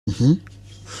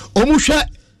Omusha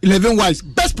 11 wise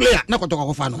best player na kotoka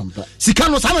kofa no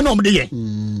sikano sama na omde ye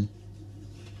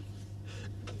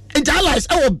Allies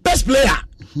our best player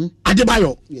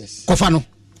Adebayo kofa no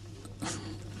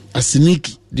a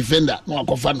sneaky defender no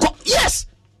kofa no yes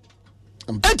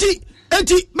enti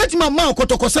metima ma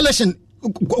kotoko selection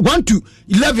 1 to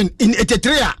 11 in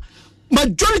 83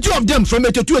 majority of them from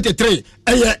 82 83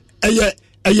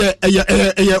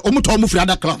 omuto omu free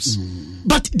other clubs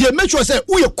but they make sure say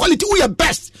who your quality who your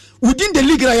best within the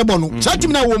league na ye bono so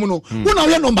team na wo mu no who na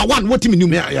we number 1 what team ni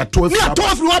mu ya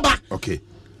 12 waba okay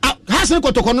Hasen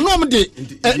kotoko no mo de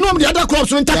other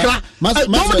clubs no takra no de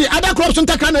other clubs no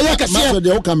takra na ye kase so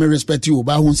they all come respect you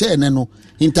but who say no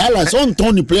in Thailand on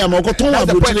Tony player ma ko ton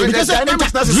abroad because player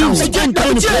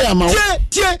ma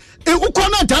tie u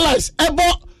corner Thailand ebo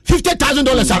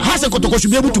 $50,000 Hasen kotoko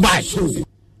should be able to buy.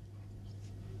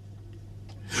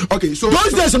 Okay, so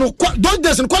those days no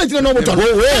quality no motor.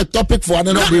 We topic for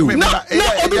another day. No,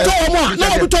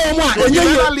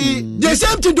 the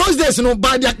same thing those days no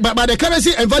by the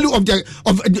currency and value of the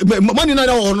money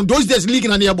now on those days league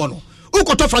na near bono.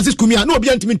 Ukoto Francis Kumia no obi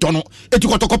antimi to no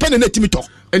etukoto kopene na etimi to.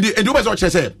 And the what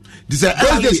say this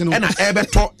is and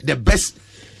Everton the best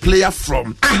player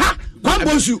from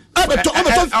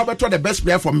Alberto the best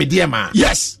player from Mediema.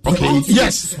 Yes. Okay.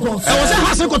 Yes. I was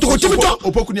asking to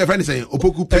Opoku near friend say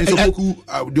Opoku Prince Opoku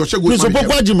the Oshego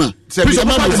Opoku Ajima.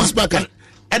 Moses Parker.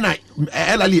 And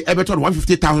Elali Everton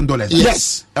 $150,000.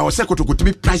 Yes. I was saying to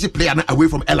be price player away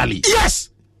from Elali. Yes.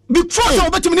 Before so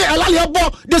bet me Elali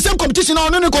about the same competition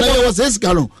on no was this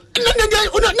Galo.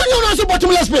 No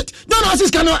bottomless pit. No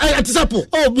Ciscano at Tisapo.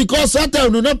 Oh, because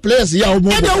sometimes no players here. And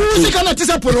the who's going to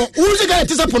Tisapo? Who's going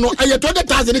to Tisapo? I told the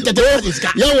Tazan.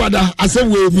 Yawada, I said,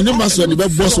 we minimum so the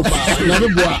boss of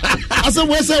I said,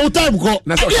 where's the time go?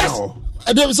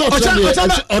 I don't so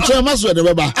I'll master the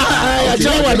Baba.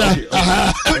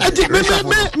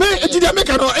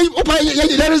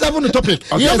 There is a topic.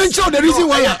 You mentioned the reason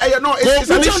why.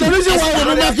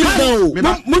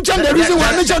 The reason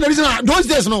why those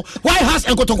days no why has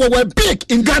Nkotoko were big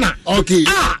in Ghana. Okay.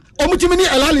 Omutimini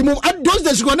Elali move those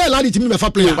days go na Elali timi me fa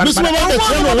player. This one the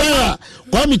channel where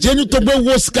Kwame Jeni to be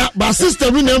woska but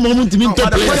system we na Omutimini to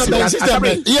play.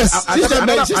 Yes,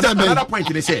 system. Another point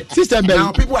they say. System.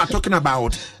 Now people are talking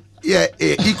about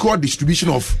equal distribution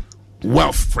of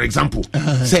wealth, for example.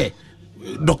 Say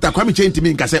Dr. Kwame Jeni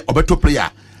timi nka say obeto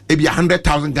player ebi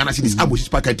 100,000 Ghana cedis Moses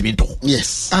Parker timi to.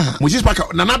 Yes. Moses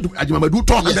Parker Nana Ajimamadu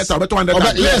 200,000 obeto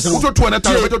 100,000. Yes. Also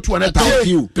 200,000 obeto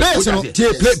 200,000.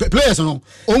 Players no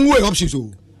on way options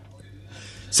so.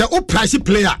 Say o price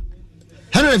player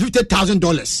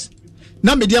 $150,000.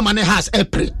 Na media money has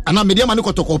April and na media money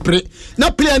kotoko pre.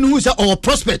 Na player no say or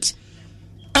prospect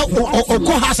or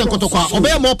ko has kotoko or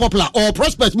be more popular or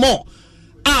prospect more.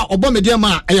 Obo media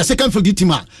ma a second for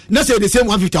team na say the same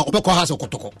 150 obo ko has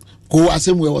kotoko. Ko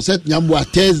asem we was set nyambo a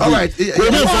Thursday. All right. We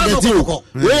don't forget you.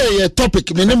 Where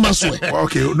topic me maswe.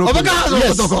 Okay, no.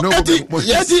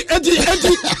 Yes.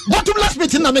 Bottomless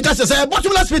pit na make say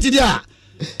bottomless pit there.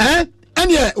 And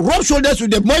rub shoulders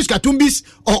with the Moise Katumbis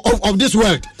of this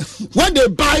world. When they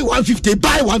buy 150,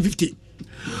 buy 150.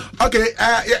 Okay,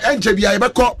 NJB I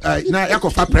beko na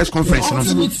yakofa press conference no.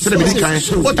 So the meeting kan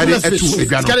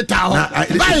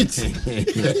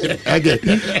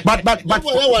but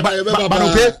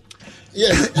okay.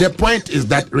 Yes. The point is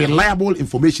that reliable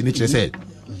information, which I said,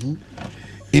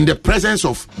 in the presence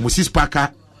of Moses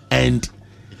Parker and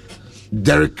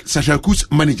Derek Sashaku's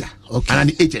manager and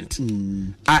an agent,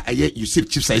 you see,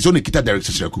 Chief Sa is only kita Derek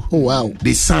Sashaku. Oh wow!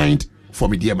 They signed for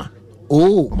Mediema.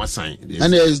 Oh, must sign. Yes.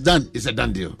 And it's done. It's a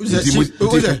done deal. Who's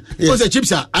the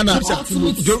Chipsa?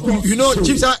 You know,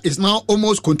 Chipsa is now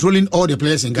almost controlling all the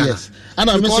players in Ghana. Yes.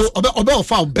 And because Obe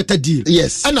offer better deal.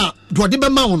 Yes. And do Adiba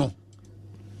Mauno.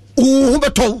 Who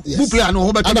player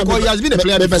no? Who he has been a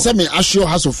player. Before me, Assure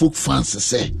House of Folk fans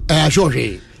say.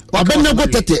 Assure. Abena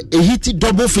got a hit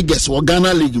double figures for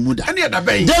Ghana League Muda. And how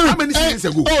many seasons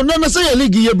ago? Oh, no, say a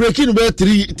league you're breaking about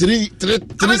three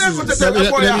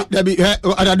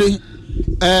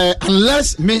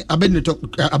unless me Abedno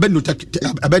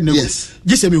yes.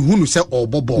 Just me who say or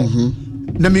bobo.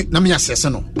 Na me assess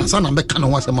no. Ansa na be kan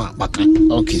wa sama baka.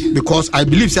 Okay. Because I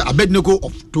believe say Abednego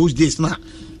of those days na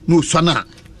no sana.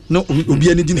 No, obi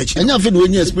ani di na chi. Anya fe no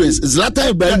any experience.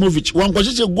 Zlatan Ibrahimovic one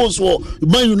kwache goals for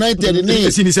Man United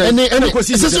any say on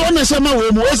shema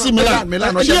we mo AC Milan.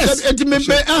 Yes,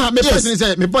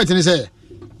 me point ni say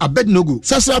Abednego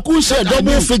Sasaku share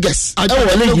double figures.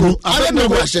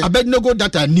 Abednego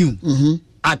that I knew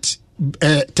at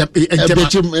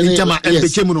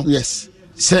Embechemu no. Yes.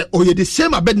 say you the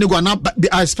same Abednego now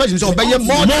especially so obey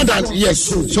more than yes.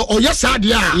 So yes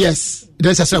yes.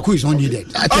 There's a circle is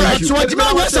unneeded. Thank you. All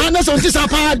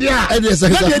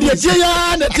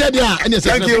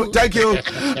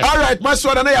right,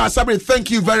 Maswada Sabri,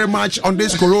 thank you very much on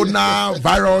this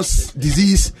coronavirus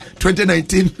disease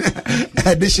 2019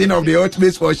 edition of the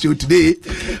Ultimate Sports Show today.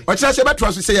 But I say about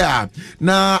to say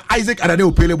na Isaac Adade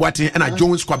Opele Boateng and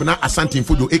Jones Kwabena Asante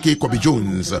Fudo aka Kobe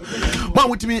Jones. Man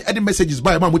with me any messages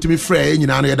by man with me friend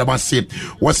nyina no yeda say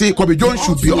was say Kobe Jones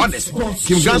should be honest.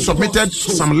 Kim Grant submitted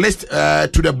some list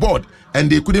to the board and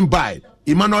they couldn't buy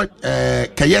Emmanuel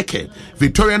Kayeke,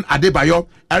 Victorian Adebayo,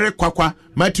 Eric Kwakwa,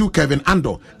 Matthew Kevin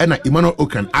Ando, and Emmanuel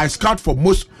Okran. I scout for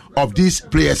most of these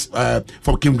players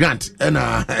for Kim Grant. And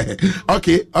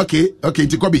okay,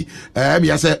 Jacobi,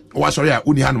 I said, was sorry,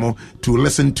 Uni Hanmo to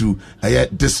listen to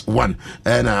this one,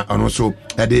 and also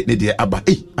the Abba.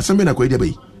 Hey, Asambena Kwede,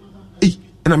 hey,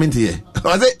 and I mean here.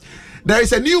 There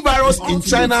is a new virus in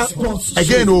China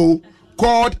again,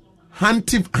 called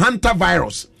Hunter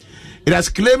virus. It has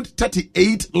claimed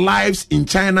 38 lives in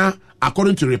China,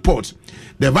 according to reports.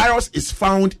 The virus is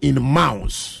found in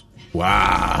mouse.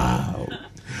 Wow.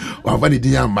 I hope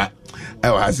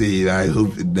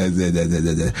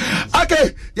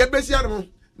okay.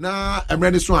 Now I'm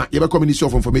ready to you have a community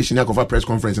of information. I cover press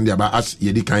conference and about us.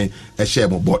 You did kind of share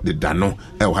about the dano.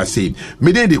 I was saying,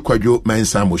 me de kwajo man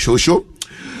Samo show.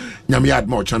 Nyamiad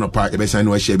more channel part. Ebe say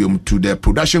no share to the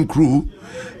production crew.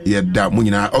 Yeah, that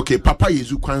munina. Okay, Papa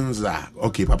Yezu Kwanza.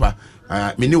 Okay, Papa.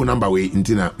 Me new number way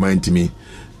intina mind to me.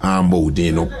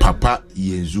 No Papa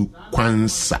Yezu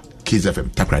Kwanza. Kids FM.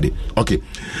 Takrade. Okay.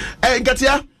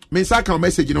 Nkatia. Me saka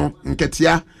message. You know,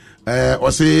 Nkatia.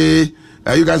 Or say.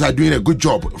 You guys are doing a good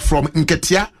job from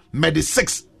Nketia Medi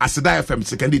 6 Aseda FM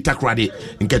secondary Takrade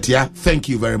Nketia. Thank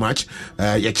you very much.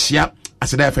 Yekshia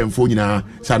Aseda FM phone na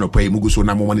sano pay muguso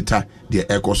na monitor the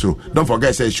air course. Don't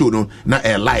forget say show no na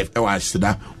air live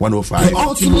Aseda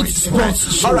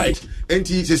 105. All right.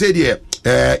 Enti say there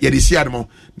ye de siadmo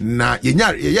na ye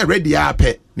ready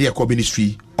ape na your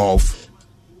Ministry of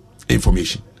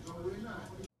Information.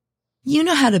 You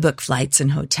know how to book flights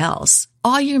and hotels.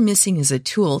 All you're missing is a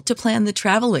tool to plan the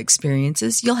travel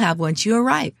experiences you'll have once you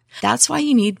arrive. That's why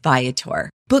you need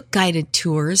Viator. Book guided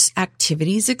tours,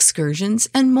 activities, excursions,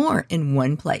 and more in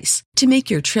one place to make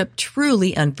your trip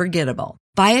truly unforgettable.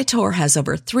 Viator has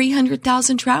over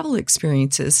 300,000 travel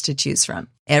experiences to choose from.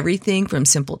 Everything from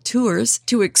simple tours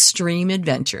to extreme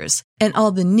adventures and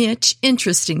all the niche,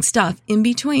 interesting stuff in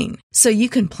between. So you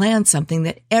can plan something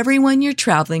that everyone you're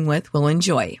traveling with will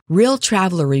enjoy. Real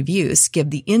traveler reviews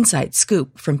give the inside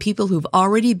scoop from people who've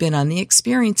already been on the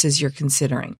experiences you're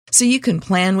considering. So you can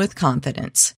plan with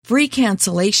confidence. Free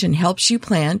cancellation helps you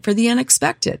plan for the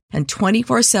unexpected. And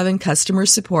 24/7 customer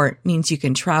support means you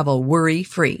can travel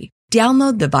worry-free.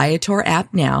 Download the Viator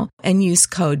app now and use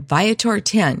code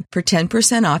Viator10 for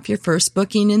 10% off your first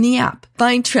booking in the app.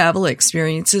 Find travel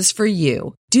experiences for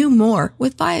you. Do more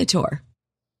with Viator.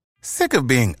 Sick of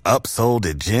being upsold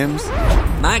at gyms?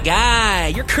 My guy,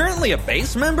 you're currently a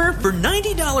base member. For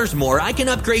 $90 more, I can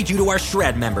upgrade you to our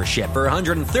Shred membership. For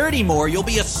 $130 more, you'll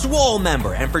be a Swole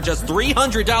member. And for just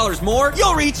 $300 more,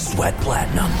 you'll reach Sweat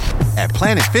Platinum. At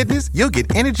Planet Fitness, you'll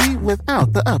get energy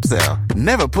without the upsell.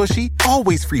 Never pushy,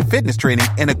 always free fitness training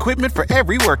and equipment for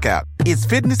every workout. It's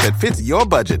fitness that fits your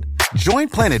budget. Join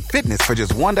Planet Fitness for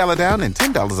just $1 down and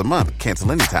 $10 a month.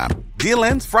 Cancel anytime. Deal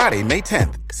ends Friday, May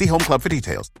 10th. See Home Club for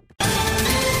details.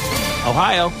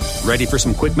 Ohio, ready for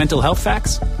some quick mental health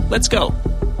facts? Let's go.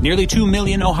 Nearly 2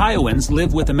 million Ohioans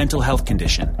live with a mental health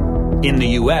condition. In the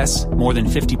U.S., more than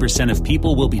 50% of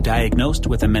people will be diagnosed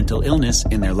with a mental illness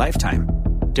in their lifetime.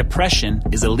 Depression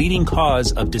is a leading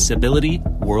cause of disability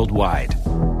worldwide.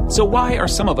 So why are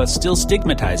some of us still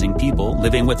stigmatizing people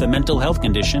living with a mental health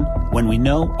condition when we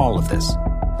know all of this?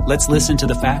 Let's listen to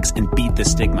the facts and beat the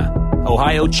stigma.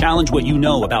 Ohio, challenge what you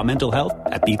know about mental health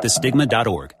at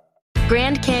beatthestigma.org.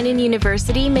 Grand Canyon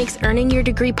University makes earning your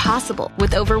degree possible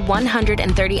with over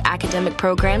 130 academic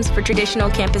programs for traditional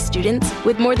campus students,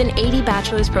 with more than 80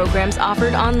 bachelor's programs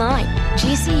offered online.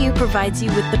 GCU provides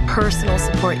you with the personal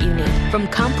support you need, from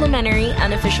complimentary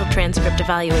unofficial transcript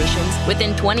evaluations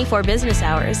within 24 business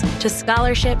hours to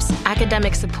scholarships,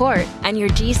 academic support, and your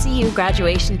GCU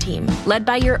graduation team, led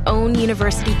by your own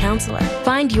university counselor.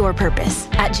 Find your purpose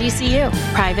at GCU.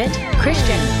 Private,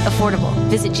 Christian, affordable.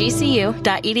 Visit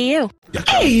gcu.edu.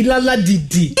 Hey, lala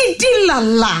didi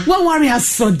lala. What worry us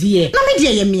so dear? Na me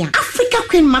dear yemia. Africa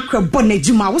Queen Mackerel bonne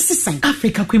juma wo sisan.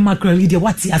 Africa Queen Mackerel ide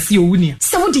wati asi owunia.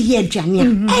 Se wo the year Jania.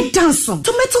 Dance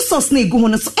tomato sauce na egu ho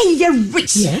no so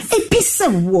rich. A piece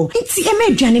of war. Nti e me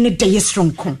aduane no dey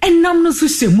strong kon. Enam no so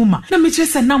shemu ma. Na me kire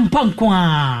se nam panko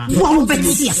a. Wo bet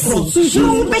yes.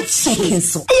 No bet second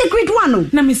so. E grade 1 o.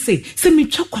 Na me say me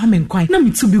twa kwa me nkwan. Na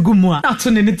me tu bi gu mu a. Na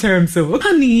to ne term so.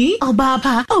 Honey, oba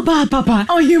papa.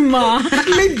 Oh you ma.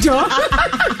 Me jo.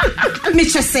 Me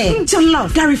say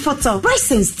jollof, Gary photo,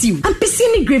 rice and stew. And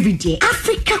piscine gravy dey.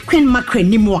 Africa Queen mackerel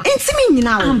ni mo. Enti me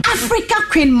nyina o. Africa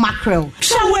Queen mackerel.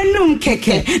 Shawenum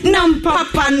keke. Nam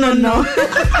papa no.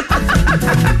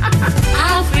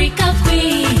 Africa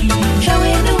Queen.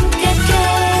 Shawenum keke.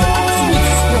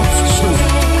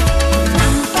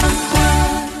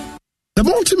 The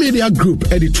Multimedia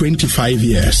Group edit 25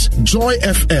 years. Joy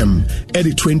FM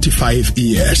edit 25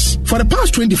 years. For the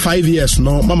past 25 years,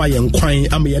 no mama yenkwine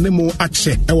ameyenemo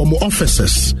ache ewo mo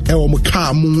offices, ewo mo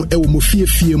car mu, ewo mo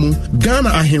fie mu. Ghana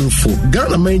ahemfo,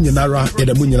 Ghana man nyinara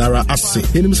edamu nyinara ase.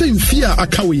 Enim say mfia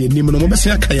akawe yenim no mo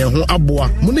bese aka yen ho aboa.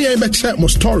 Mo ne yen be check mo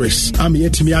stories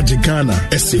ameyetimi age Ghana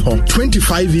ese ho.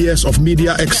 25 years of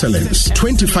media excellence,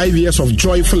 25 years of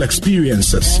joyful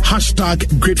experiences.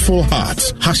 #grateful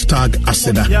heart.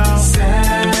 Aseda.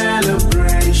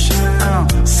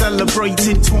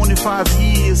 Celebrating 25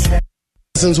 years.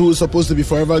 Since we were supposed to be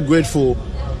forever grateful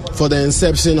for the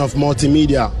inception of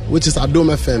multimedia, which is Adom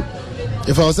FM.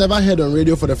 If I was ever heard on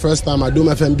radio for the first time, Adom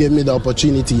FM gave me the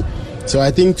opportunity. So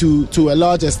I think to a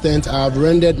large extent, I have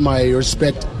rendered my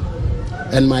respect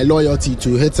and my loyalty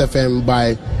to Hits FM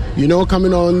by,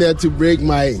 coming on there to break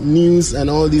my news and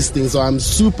all these things. So I'm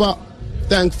super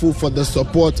thankful for the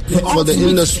support for the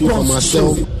industry, for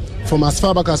myself, from as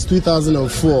far back as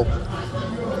 2004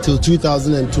 till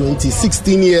 2020.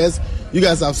 16 years, you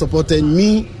guys have supported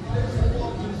me.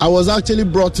 I was actually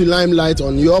brought to limelight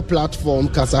on your platform,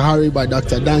 Kasahari by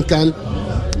Dr. Duncan.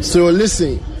 So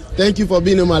listen, thank you for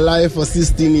being in my life for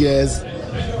 16 years.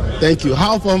 Thank you.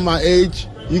 Half of my age,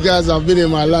 you guys have been in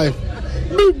my life.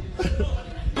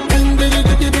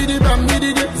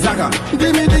 Zaga,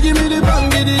 give me the bang,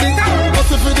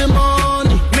 hustle for the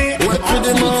money, work for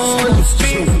the money.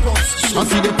 I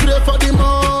see the pray for the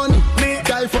money,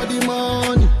 die for the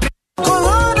money.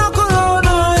 Corona,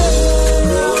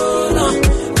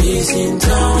 is in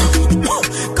town.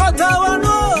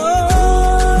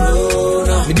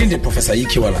 Within the Professor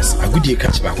Iki Wallace, a good year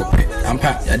catch back up.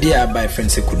 Ampa, a dear by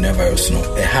friends could never snow,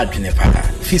 a hard pineapple.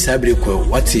 Fis Abrico,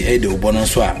 what's the head of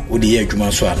Bonaswa, would the air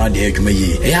Jumaswa, not the air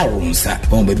Jumaye, a harum, sir,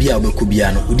 on baby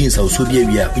Albecubiano, within South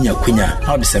Subia, Unia Quina,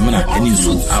 how the semina, and in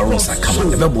Zoo, Arosa, come,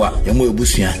 the Babua, Yamo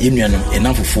Busia, Imianum,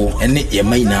 enough for, and your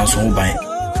main house home by.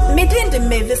 Medin de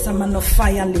Mavis a man of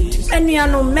fire lady, and we are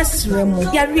no mess remo,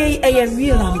 Yari a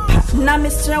real ampa. Na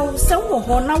Mr. So,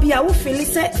 now we are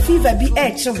Phyllis fever be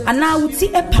edge, and now would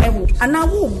see a pile, and I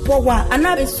will bowa, and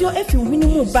I is your if you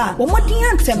minimum bar, or what the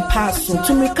anthem pass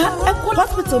to make a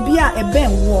hospital be a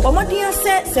ben war, or what the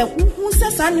says, who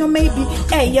says, I know maybe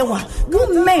a yawa,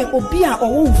 who may or be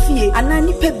or won't fear, and I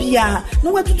need pebia,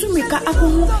 no way to make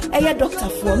a doctor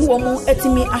for who won't at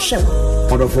me a show.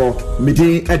 Order for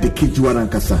meeting at the Kijuan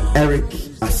Kasa. Eric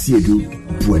Asiedu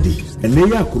Buadi. And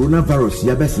they are coronavirus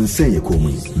yabes and say a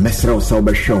common. Mesra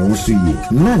Sauber Show, Suye.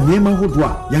 Na Nema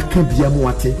Hodwa, Yakabia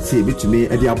Muate, say it to me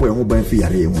at the Abu Hoban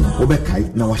Fiare,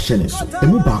 Obekai, now Shenes. The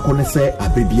Mubakone say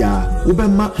Abibia,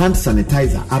 Ubema hand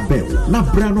sanitizer, Abel, na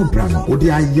Brano,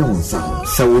 Odia Yonsa.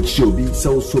 So it should be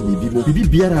so Bibi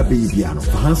Biara Babyano,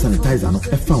 for hand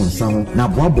sanitizer, a found sound, na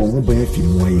Bobo Hoban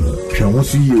Fimway. Shall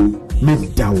see you.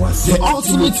 The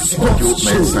ultimate sport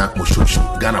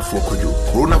Ghana for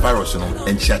coronavirus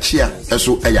and Chachia,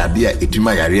 also a yabia,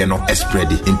 etima yare no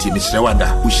spread into Mr. Wada,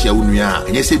 Ushia Unia,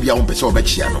 and yes, be on Peso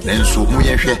Bachiano, and so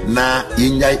Muyashe, na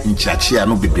Inya in Chachia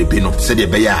no bebeno, said the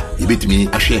Baya, he beat me,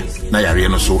 Ashe,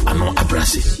 Nayariano so, and no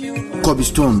abrasi. Kobe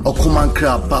Stone, Okuman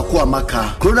Crab, Bakua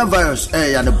Maka, coronavirus,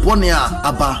 and the Bonia,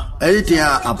 Abba. Everything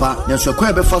about Nanso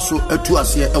Quebe Faso, a 2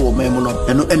 as here, our memono,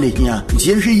 and no anything.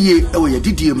 Jenny ye, our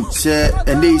didium, say,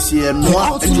 and they see a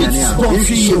noir, and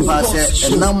ye pass,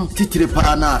 and nam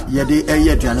titripana, yede, a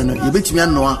yedian, you bet me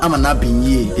no, I'm an abin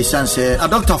ye, a son say, a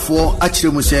doctor for,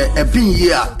 actually, we say, a bin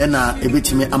year, and a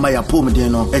bit me, amaya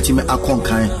pomedeno, etime a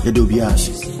conquer, the dubias.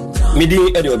 Midi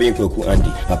Edo Benkoku Andy,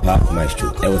 Papa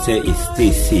Maestro. I would say it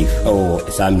stay safe or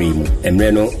Samrimu,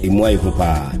 Emreno, Imwai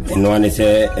Hupa, and no one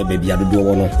say a baby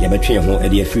Aduano, Yabatri home,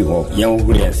 Eddie Free Hall, young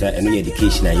Williams, and no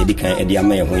education, and Yedika, Eddie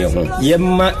Amaya home.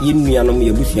 Yemma, Yimiano,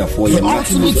 Yabusia for your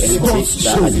maximum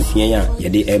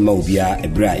Yedi Emma Ubia, a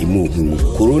bra,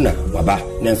 imu, Corona, Baba,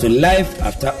 Nanso life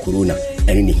after Corona.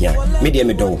 And in here, media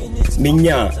meadow,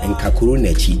 Minya and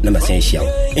Kakurunechi, number essential.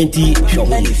 Ain't he?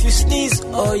 And if you sneeze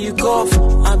or you cough,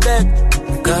 I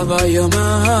beg, God Never your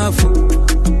mafu.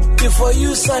 Before you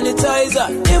sanitizer,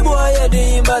 the boy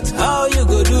heading, but how you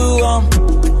go do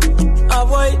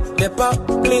avoid the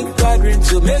public gathering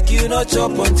to make you not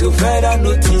chop until further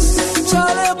notice.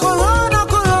 Charlie, corona,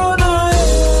 corona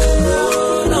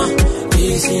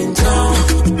is in town.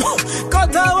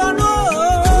 Corona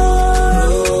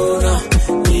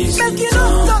is make you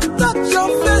not touch your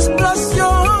face plus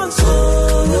your hands.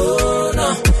 Corona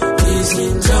is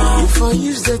in town. If I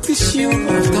use the tissue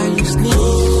after you sneeze.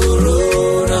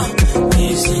 Corona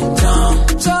is in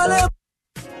town. Charlie.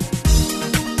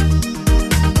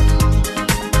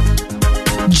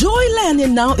 Joy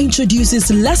Learning now introduces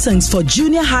lessons for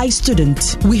junior high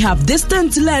students. We have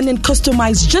distance learning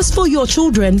customized just for your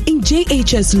children in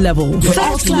JHS level.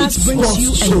 First class brings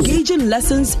you engaging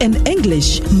lessons in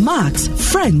English, maths,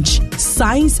 French,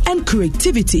 science, and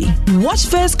creativity. Watch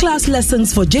first class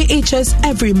lessons for JHS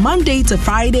every Monday to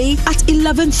Friday at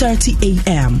 11:30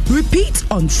 a.m. Repeat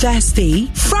on Thursday,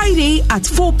 Friday at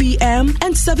 4 p.m.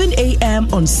 and 7 a.m.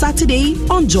 on Saturday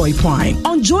on Joy Prime.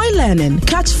 On Joy Learning,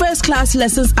 catch first class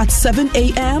lessons at 7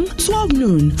 a.m., 12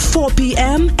 noon, 4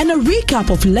 p.m. and a recap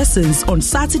of lessons on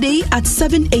Saturday at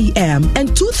 7 a.m. and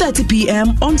 2:30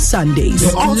 p.m. on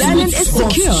Sundays. Learning is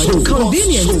secured,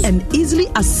 convenient, and easily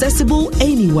accessible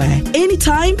anywhere,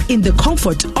 anytime in the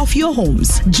comfort of your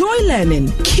homes. Joy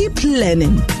Learning. Keep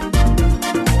learning.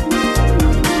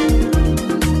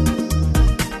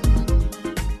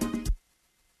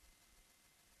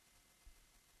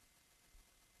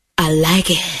 I like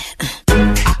it.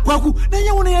 Kwaku,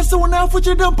 nenya wona yese wona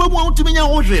afuche dampa mu awutimenya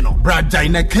wohwe no. Braja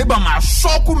ina keba ma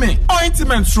shoku me.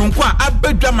 Ointment sonko a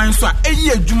abedwa man so a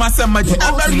eyi adwuma semaji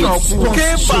abari oku.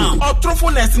 Keba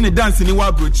otrofo nurse ne dance ni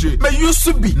wa brochire. Me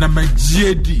use bi na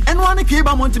magiedi. Eno ane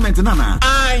keba ointment nana.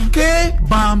 Ai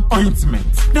keba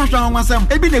ointment. Na hwa nwasem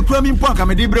ebi ne kura mi mpo aka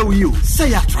me de bre wo yi.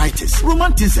 Say arthritis,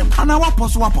 romanticism, ana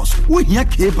wapos. Wo hia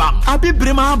keba.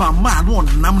 Abibre ma aba ma no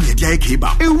nam ne dia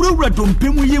keba. Ewurawura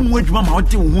dompemu yemu adwuma ma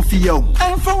wote wo ho fi ya o.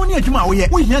 Woni adwuma wo ye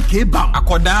wo hia kebam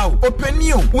akoda o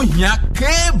opani o wo hia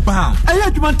kebam ayi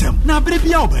adwuma ntem na abere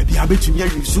bia oba bia betumi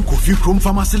ayisu Kofi Chrome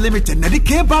Pharmacy Limited na de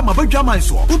kebam abadwama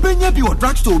so obenya bi o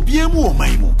drugstore bia mu o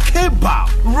man mu kebam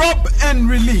rub and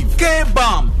relief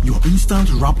kebam your instant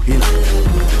rub healer.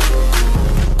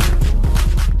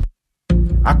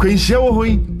 Akwenhia wo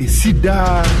hoi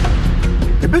esida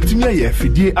ebetumi aye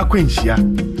afidie akwenhia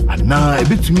ana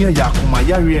ebetumi aye akoma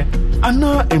yare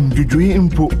ana emdudui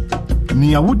mpo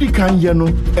ni awudi kan ye no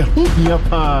ehu hia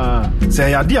pa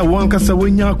se yade a won kasa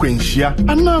wonya akwenhia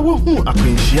ana wo hu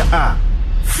akwenhia a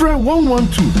Fra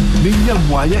 112 Nenya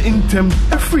Mwaya intem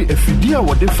every efidi a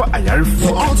wode fa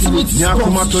ayarefo nya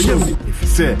komato yem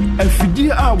ifise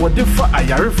efidi a wode fa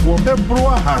ayarefo bebro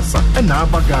hasa na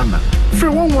abagana Fra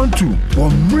 112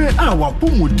 womre a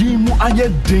wapomodin mu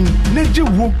ayedin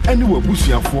nejewo ene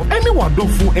wabusuafo ene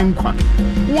wadofo enkwa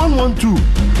 112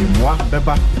 emwa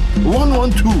beba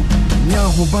 112 nya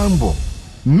hobambo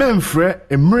memfre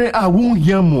emre a wo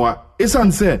hiamwa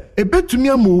esan se ebetumi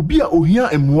ama obi a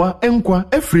ohia emua enkwa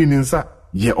efri ninsa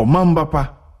ye omamba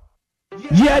pa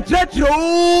Ye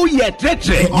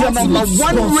tretre, your number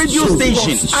one radio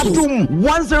station, Adum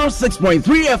 106.3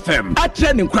 FM, at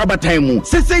trending Kraba Time.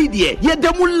 Say, dear, ye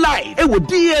demu live, e wo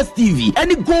DSTV,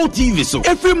 any Go TV so.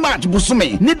 Every match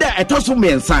busume, nida etosu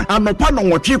mensa, anopano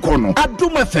watchi kono.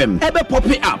 Adum FM, ebe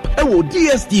poppy up, e wo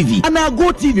DSTV, and our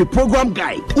Go TV program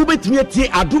guide. Ubetmiete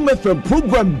Adum FM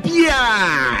program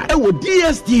bia, e wo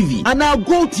DSTV, and our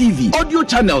Go TV audio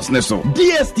channels neso.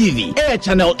 DSTV, air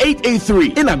channel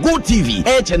 883, in a Go TV.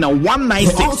 Air channel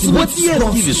 196 with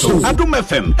DSTV so Adum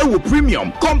FM ewo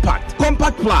premium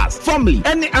compact plus family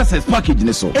any access package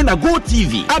ne so and a Go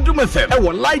TV Adum FM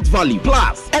ewo light value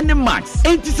plus any max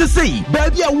NTCC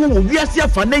baby a wo wiase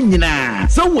afa na nyina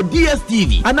so wo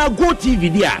DSTV and a Go TV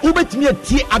dia ubetimi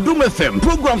atie Adum FM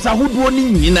programs ahodo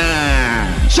ni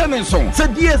nyina channel song so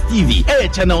DSTV air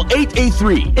channel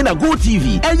 883 in a Go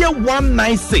TV air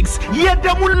 196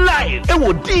 yedemu live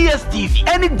ewo DSTV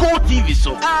any Go TV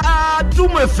so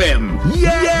Adum FM.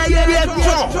 Yeah,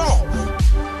 talk.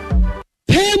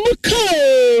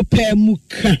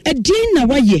 Pemuka. Edina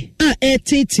waye a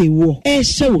tete wo e hye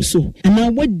so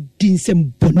ana wadi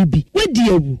nsem bonobi wadi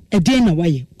ewu edina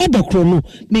waye obakro no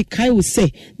me kai will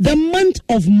say the month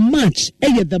of March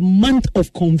the month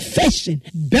of confession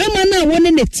bema na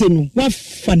woni nete no wa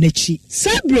fanachi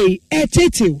sabre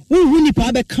tete wo huni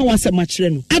pa be kan wase machire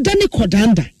no adane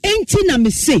kodanda enti na me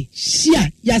say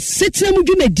shia ya setra mu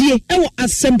dwumadie e wo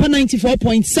asempa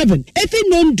 94.7 efi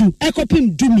nondu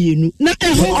ekopim dumienu na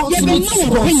eho ye be ma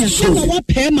wo penya na wa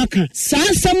pe maka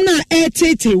saasam na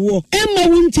etete wo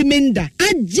emma wuntimenda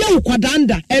agye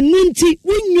kwadanda enunti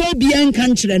wunyo bi enka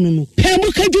nkyere no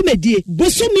pemu kadwumedie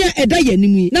bosomia eda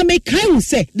yanimu na mekai wo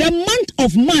say the month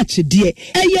of March die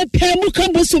eye pemu ka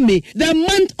bosome the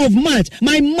month of March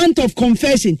my month of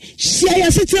confession share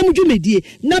ya setem dwumedie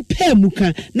na pemu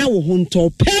ka na wo honto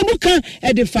pemu ka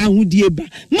ede fa hodie ba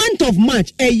month of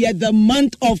March eye the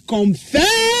month of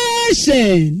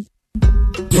confession.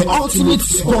 The ultimate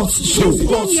sports show.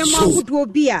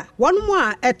 One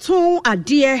more eton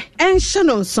adie and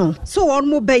shannon son. So on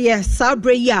mo beye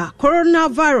sabreya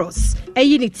coronavirus.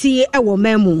 Eyiniti ewo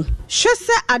memu.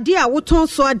 Shese adie a woton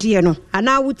so adie no.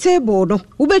 Ana wo table no.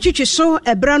 Ubetwitwi so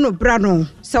brano.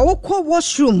 Se wokọ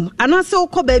washroom ana se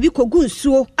wokọ baabi kogu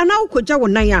nsuo ana wokọja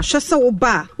wonan ya hwese wo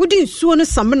ba wodi nsuo no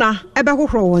samna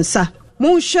ebehohoro wonsa.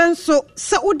 Monshenso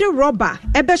sa ode rubber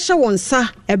ebehye wonsa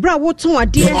ebra woton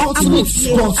ade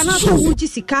amofie anaso wuji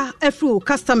sika afro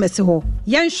customers ho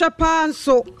yenhwepa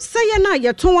nso se ye na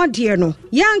yeton ade no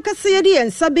yankase ye de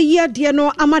yensa be yi ade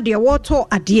no amade woto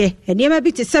ade enema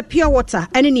bi te se pure water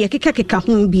ene ne kekeka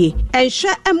ho bie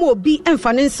enhwe emobi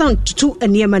emfa ne nsan tutu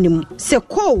enema nim se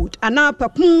cold ana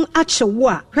papun achewo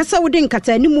a hwese wode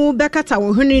nkata animu bekata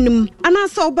wo hwenenim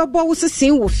anasa obebo wo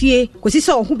sesin wo fie kosi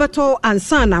se ohu beto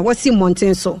ansa na wasi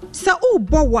so sa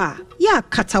ubowa ya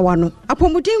katawano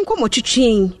apomuden ko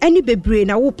motwetwen ani bebre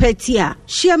na wo pati a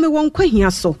hia me won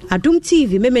kwahia so Adom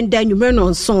TV memenda nwumre no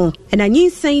nso na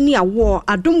nyinsan ni awo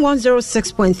Adom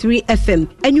 106.3 FM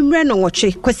anwumre no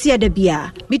woche kwasi ada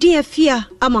bia medi afia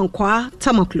amankwa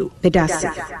tamaklo bedasi.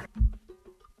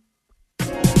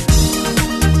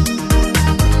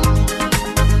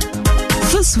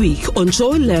 This week on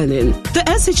Joy Learning, the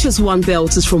SHS1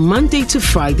 belt is from Monday to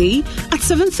Friday at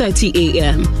 7:30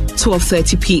 a.m.,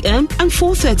 12:30 p.m. and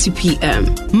 4:30 p.m.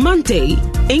 Monday,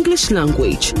 English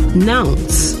language,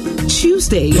 nouns.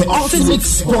 Tuesday,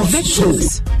 physics,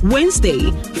 vectors.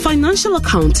 Wednesday, financial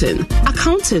accounting,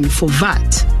 accounting for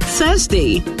VAT.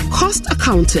 Thursday, cost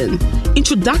accounting,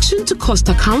 introduction to cost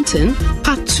accounting,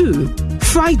 part 2.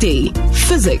 Friday,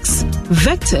 physics,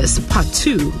 vectors, part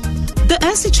 2. The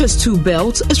SHS2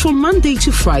 belt is from Monday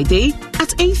to Friday at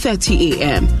 8:30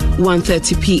 a.m.,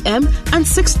 1:30 p.m. and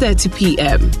 6:30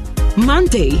 p.m.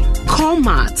 Monday, core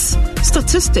maths,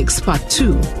 statistics part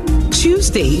 2.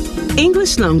 Tuesday,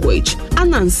 English language,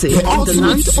 Anansi in the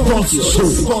land of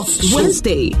idiots.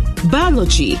 Wednesday,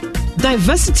 biology,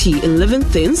 diversity in living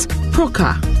things,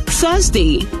 PROCA.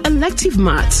 Thursday, elective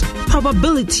maths,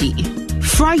 probability.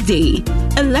 Friday,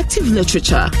 elective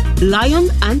literature, Lion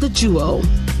and the Jewel.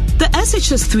 The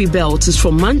SHS3 belt is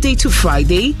from Monday to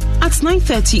Friday at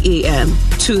 9:30 a.m.,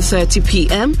 2:30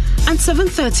 p.m. and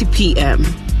 7:30 p.m.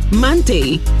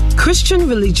 Monday, Christian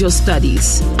Religious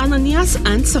Studies, Ananias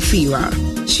and Sapphira.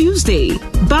 Tuesday,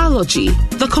 Biology,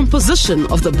 the composition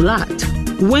of the blood.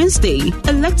 Wednesday,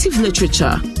 elective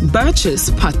literature, Birches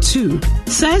Part 2.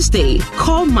 Thursday,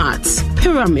 core maths,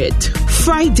 pyramid.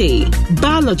 Friday,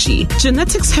 biology,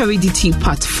 genetics heredity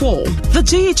Part 4. The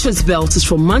JHS belt is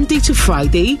from Monday to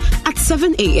Friday at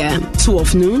 7 a.m.,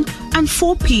 12 noon and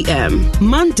 4 p.m.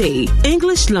 Monday,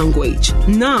 English language,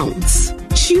 nouns.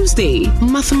 Tuesday,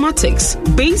 mathematics,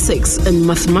 basics and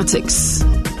mathematics.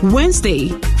 Wednesday,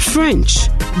 French,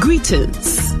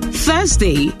 greetings.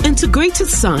 Thursday, integrated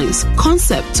science,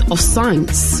 concept of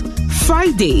science.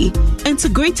 Friday,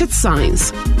 integrated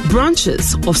science,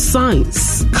 branches of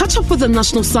science. Catch up with the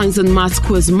National Science and Maths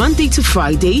quiz Monday to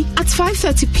Friday at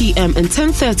 5:30 p.m. and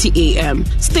 10:30 a.m.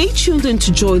 Stay tuned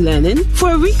into Joy Learning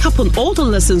for a recap on all the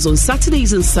lessons on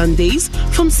Saturdays and Sundays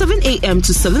from 7 a.m.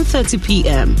 to 7:30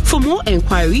 p.m. For more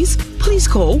enquiries, please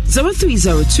call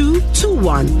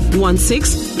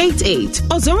 0302-211688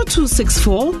 or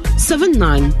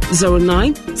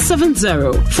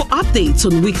 0264-790970. For updates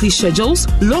on weekly schedules,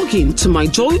 log in to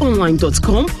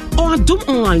myjoyonline.com or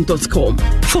adomonline.com.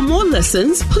 For more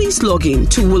lessons, please log in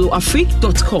to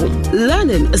willowafrique.com.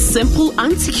 Learning is simple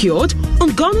and secured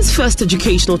on Ghana's first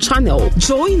educational channel,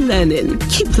 Joy Learning.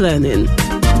 Keep learning.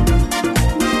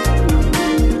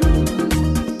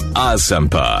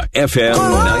 Asampa FM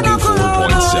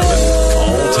 94.7.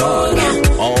 All talk,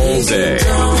 all day.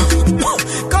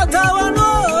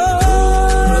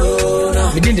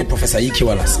 Within the Professor Iki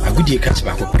Wallace, a good year catch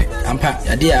back up. Ampa,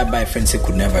 a dear by friends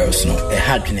coronavirus no, a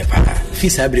hard pinapa.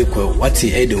 Fis abrico, what's the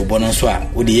head of Bonaswa,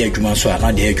 or the air Jumanswa,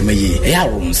 not the air Jumaye, a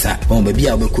yarunsa, on baby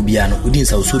Albecubiano, within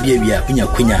South Subia, Pinya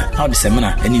Quina, how the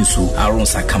semana, and in Su,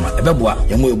 Aronsa Kama, a babua,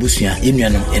 Yamu Busia,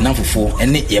 Imianum, enough for,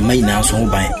 and it may now so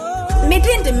by.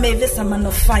 Medin the Mavis a man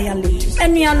of fire lady.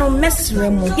 Enuano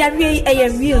mesremo. Yari a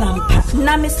real ampa.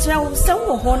 Na Mr.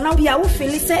 So now we are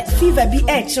feeling fever be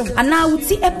etched. And now we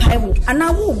see a pile. And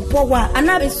I will bowa.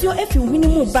 And I will see if you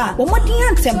minimum bar. But what the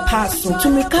answer pass to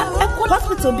make a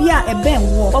hospital be a ben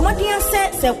war. But what the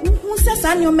answer who says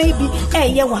I know maybe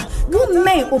a yawa. Who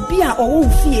may or be a or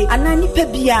fear. And I need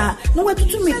pebia. No way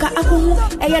to make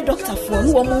a doctor for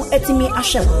who are etimi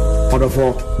asher. Order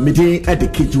for meeting at the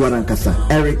Kijuan Ankasa,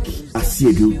 Eric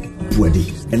Asiedu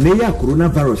Buadi. And they are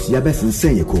coronavirus yabes and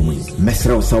say comi.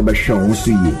 Mesra Sauber Shawn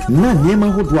Suye. Na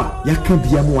Nema Hodwa,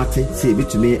 Yakabia Muate, say it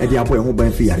to me at the Abu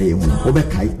Hoban Fiare,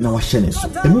 Obekai, now a shenis.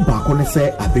 The Mubakone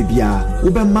say Abibia,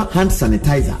 Ubema hand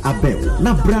sanitizer, Abel,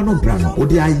 na Brano, or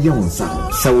the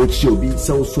Ionsa. So it should be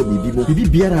so Bibo,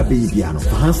 Bibiara Babiano,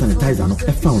 for hand sanitizer, no,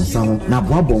 a found sound, na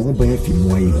Wabo Hoban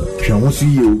Fimuay. Shawn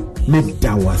Suye.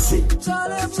 Medawase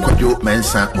Kojo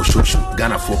mensa moshoshu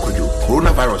Ghana for kojo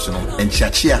coronavirus no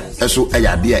enchiachia eso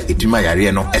ayade a eduma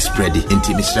yare no spread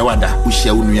inti misrewada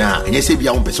ushia unua enye se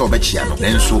bia wompese obechia no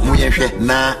nenso moyenhwe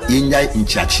na yenya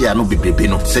enchiachia no bebrebe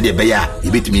no se de beya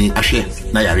yebetimi ahwe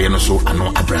na yare no so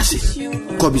ano abrase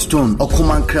Cobblestone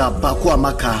Okuman crab Bako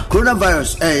Amaka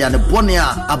coronavirus ya ne bone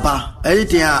a aba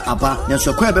everything aba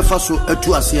nenso kwa be fa so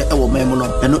atu ase e wo memu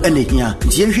no eno enehia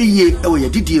nti yenhwe yie e wo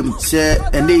yedidiem se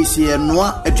ene ise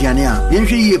noa aduane a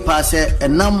yenhwe yie pa se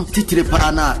enam titire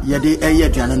pa na yede eye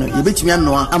aduane no yebetimi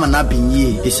anoa ama na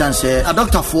binye esanse a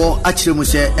doctor for akire mu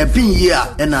se ebinye a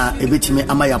ena ebetimi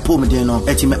ama ya pomden no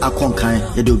etimi akonkan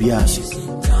yede obi ase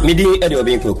Midi Eddie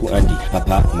Obinkoku Andy,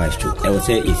 Papa Maestro. I would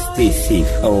say it's stay safe.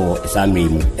 Oh,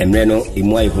 Samrimu. Emreno,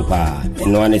 Imwai Hupa.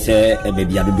 And no one say a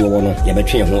baby Adu Wono,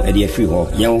 Yabatri home, Eddie Free Hall,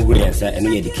 young Williams, and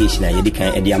no education,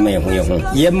 Yedikan, Eddie Amay home.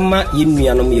 Yemma,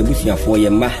 Yimianum, Yabusia for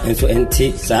Yemma, and so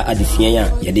ente, Sa Adisia,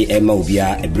 Yedi Emma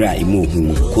Ubia, Ebra, Imu,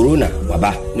 Corona,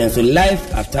 Waba, Nanso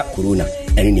life after Corona.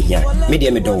 And in here,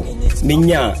 media meadow,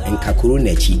 Minya and Kakuru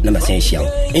Nechi, number essential.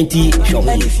 Enti, show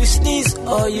me. If you sneeze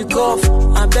or you cough,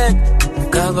 I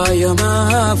beg, cover your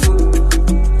mouth.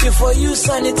 Before you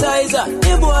sanitizer,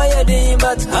 the boy,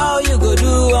 but how you go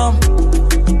do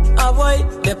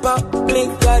avoid the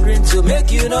public gathering to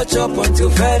make you not chop until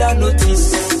further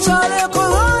notice. Charlie,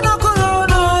 Corona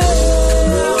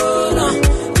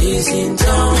is in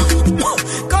town.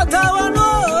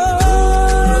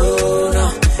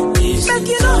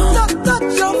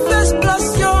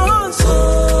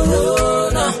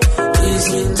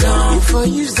 For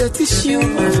use the tissue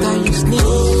after you sneeze.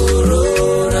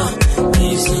 Corona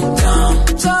is in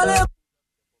town. Charlie.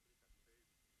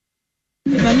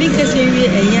 Mami kase wi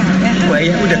eya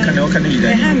who the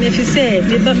can you if you say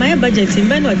my budget in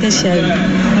ben what share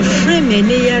a frame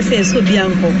any year say so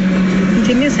bianco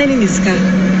nti me send ni ska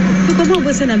ko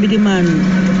bo se na be man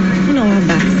una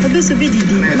waba obeso be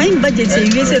didi my budget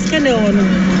you say ska na ono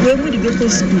we mu di go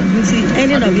school nti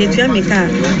any of you to make car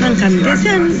man come they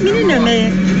say mini na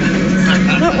me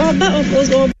of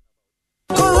us all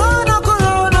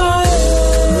Corona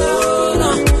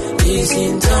is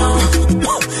in town.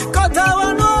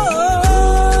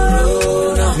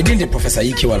 Within the Professor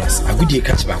Iki Wallace, a good year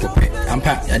catch back up.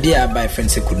 Ampa, a dear by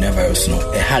friends could never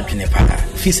know a hard in a para.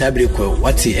 Fis Abrico,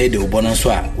 what's the head of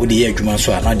Bonaswa, or the air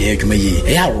Jumanswa, not the air Jumaye,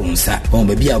 a room, sir, on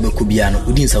Baby Albecubiano,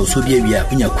 within South Subia,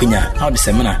 Unia Quina, how the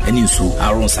seminar, and you so,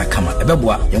 our own Sakama, a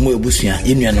babua, Yamu Busia,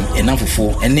 Indianum, enough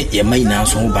for, and your main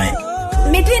house home by.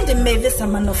 Medin the Mavis a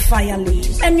man of fire lady.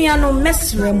 Enuano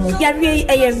mesremo. Yari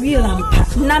a real ampa.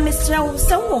 Na Mr.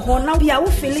 So now we are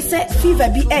feeling fever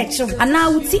be etched. And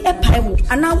now we see a pile.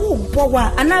 And I will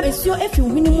bowa. And I will see if you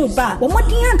minimum bar. But what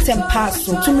the answer pass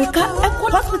to make a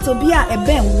hospital be a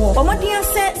ben war. But what the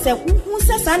answer who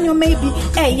says I know maybe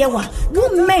a yawa.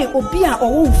 Who may or be a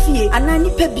or who fear. And I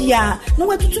need pebia. No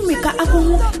way to make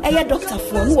a doctor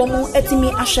for who more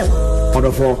etimi asher.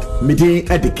 Order for meeting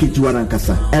at the Kijuan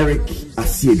Ankasa, Eric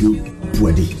Asiedu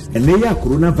Buadi. And they are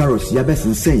coronavirus yabes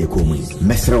and say comi.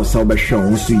 Mesra Sauber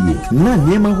Shawn Suye. Na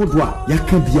Nema Hodwa,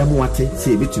 Yakabia Muate,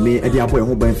 say it to me at the Abu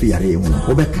Hoban Fiare,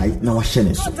 Obekai, now a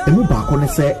shenis. The Mubakone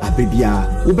say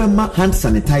Abibia, Ubema hand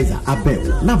sanitizer,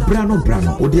 Abel, na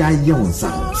Brano, or the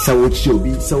Ionsa. So it should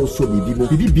be so Bibo,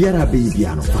 Bibiara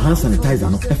Babiano, for hand sanitizer,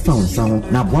 no, a found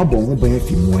sound, na Wabo Hoban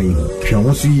Fimuay.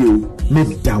 Shawn Suye,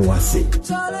 Medawase.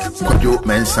 Kojo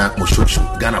mensa moshoshu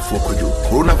Ghana for kojo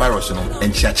coronavirus no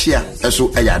enchiachia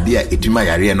eso ayade a etuma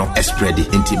yare no spread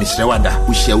enti misre wada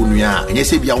wo hia wo nua enye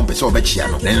se bia wo pese obechia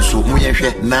no nenso mo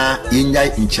yenhwe na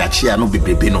yenya enchiachia no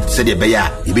bebrebe no se de be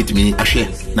ya ebetumi ahwe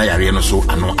na yare no so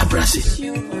ano abrase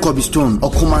Kobe Stone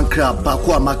okumankra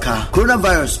bako amaka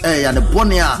coronavirus ya ne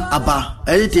bonia aba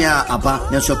anything aba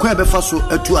nso kwa be fa so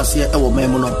atu ase ewo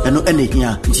memu no eno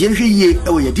enehia nti yenhwe yie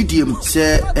ewo yedidiem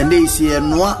se ene isi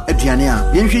enoa aduane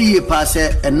a yenhwe yie pa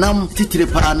se enam titire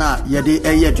pa na yede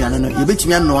eye aduane no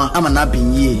yebetimi anoa ama na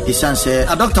binye esanse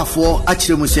a doctor for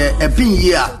akire mu se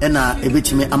ebinye a ena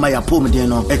ebetimi ama ya pomden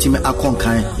no etimi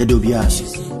akonkan yede obi ase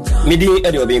Midi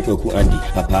edi obin kweku Andy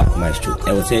Papa Maestro.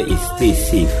 I will say stay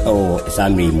safe. Oh,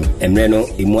 Samri mu. Emreno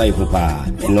imu ayi pa.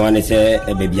 No ane se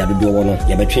baby adudu wono.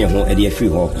 Ya betwe ho edi afri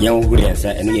ho. Yan huri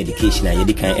ansa eno education a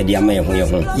yedi kan edi ama ye ho ye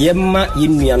ho. Yemma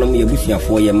yenuanom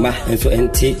yebusuafo yemma enso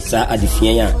ente sa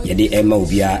adefia ya yedi ema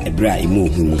obia ebra emu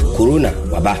ohunu. Corona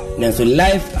waba. Nanso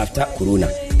life after corona.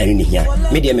 Eni ni hia.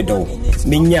 Media me do.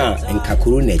 Menya enka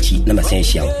corona chi na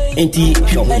masenhia. Enti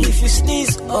hwo ho. If you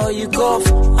sneeze or you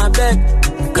cough, I beg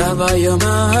cover your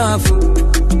mouth.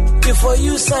 Before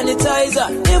you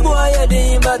sanitizer, the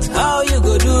boy but how you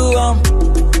go do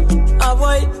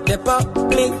avoid the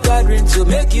public gathering to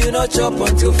make you not chop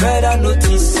until further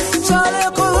notice.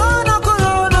 Charlie, corona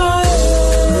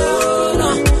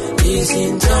is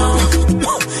in town.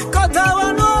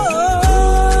 Corona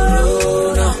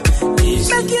is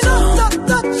in town.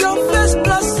 Touch your face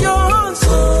plus your hands.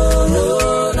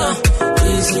 Corona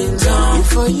is in town.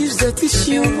 If I use the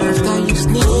tissue after you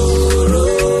sneeze.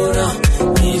 Corona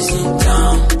is in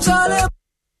town.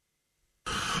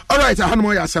 All right,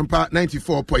 Hanmoya Sampa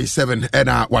 94.7 and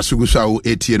Wasugusa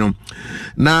 18.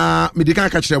 Na Midika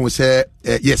catch them will say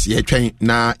yes, ye train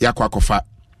na yakwakofa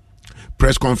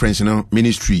press conference no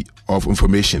Ministry of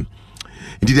Information.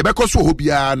 Indeed, the Beko so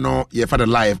hobia no ye father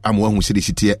live am one who see the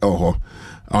city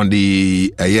on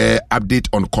the update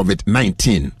on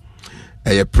COVID-19.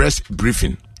 A press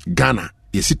briefing Ghana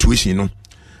ye situation no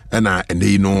and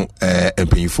they know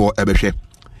paying for ebehwe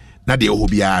na de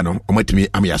hobia no omatimi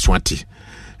am yaswati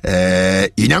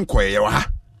inyanko ye wa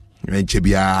ha enche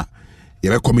bia ye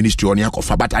be community on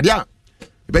yakofa but adia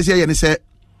be say ye ne say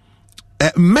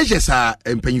measures are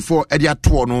paying for e dia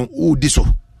to no u diso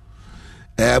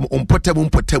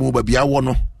umpotemu ba bia wo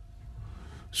no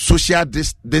social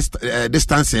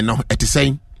distancing no et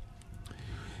saying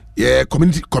ye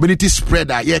community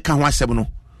spread a ye ka ho asem no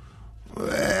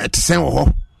et saying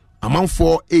ho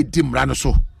amanfo edimra no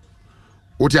so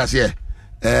what you say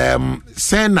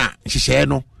sena hihye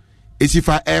no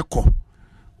esifa eko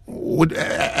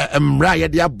mra ye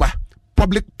de aba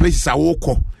public places a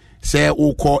woko say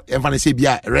woko even say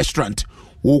bia restaurant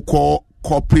woko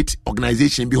corporate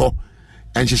organization bi ho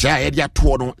and hihye ye de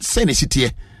ato no sena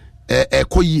sitie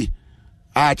ekoyi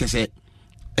a chese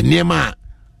niema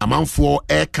amanfo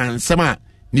kan sema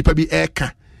nipa bi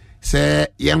eka say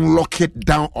yen lock it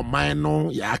down on mine no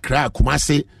ya kra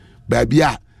kumase ba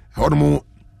bia hono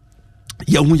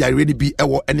yahu ya ready bi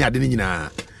ewo ene ade nyina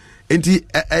enti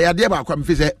yade ba kwa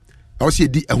mfi se o se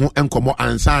di eho enkomo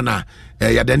ansa na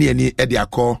yade ne ani e de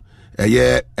akọ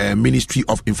Ministry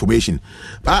of Information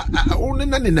ba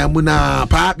na mu na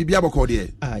pa bibia boko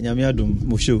de nyame adom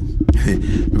mo show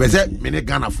be se me ne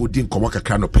Ghana fo di enkomo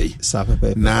kakra no pay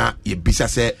na ye bisa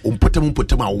se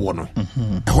ompotam awo no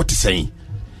ho te sen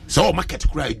so market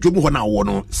kura dwomu ho na awo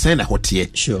no sen na hote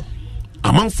sure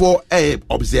amanfo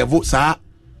observe sa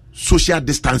social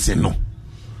distancing no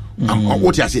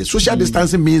what you say social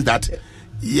distancing means that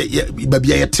baby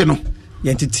yete no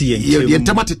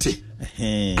yentematete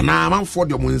ana amanfo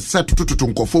de mun set tututu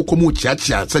nkofo komu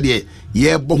chiachia se de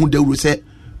ye bo hu dawru se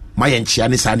mayenchia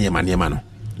ne sa ne ma no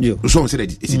so se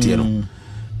de city no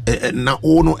na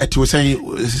ono etwo sen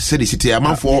se de city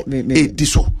amanfo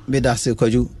diso me da se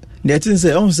kwaju ne tin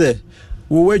se on se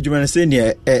we adwuma say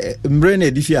ne mbre na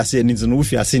edifi ase ni no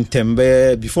fi ase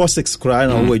ntembe before 6 kra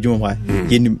na we adwuma hwa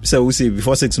yen say we say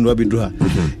before 6 no be do ha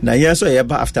na ye so ye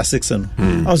ba after 6 no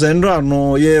I was ndra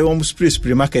no ye won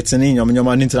spray market ni nyom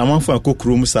ni ntina manfo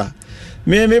akokro mu sa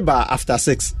me ba after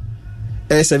 6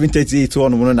 7:38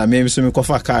 on no na me so me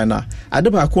kofa car na ade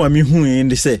ba ko am hu yin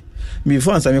de say me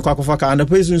before answer me kofa car na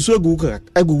person so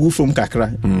agugu from kakra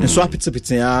so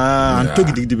apitipiti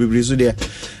antogidi bebre so there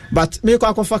but me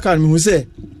kofa car me hu say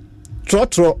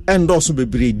trotro endorse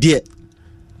bebre there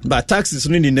but taxis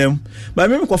no ni nem but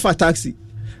me kofa taxi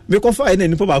me kofa ene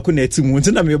nipa ba ko na atimu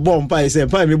nti na me bom pa ise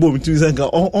pa me bom tu senka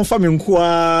on fa me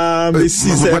nkoa me si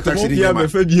se ko bia me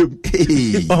fa biem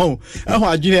oh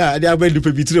adwene a dia ba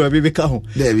nipa bitire ba be ka ho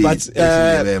but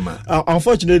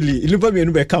unfortunately nipa me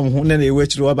no be ka ho na e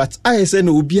wachiro but I say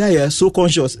no obi a so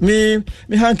conscious me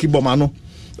hanky boma no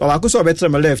I could so better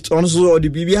my left on so the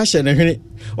BB has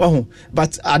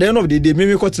but at the end of the day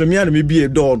me got me and me be a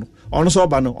dawn on so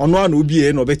bano on one will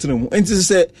be no better and to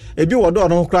say a be what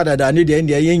don't crowd that need the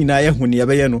India yin na when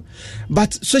you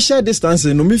but social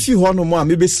distancing no me few no more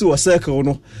maybe so a circle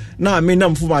no now I mean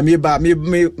I'm for my me ba me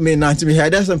nanti me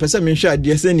had some person me share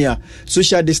the senior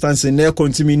social distancing there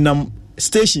continue nam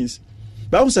stations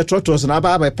but was a trotters and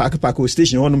about park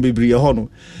station on be bri hono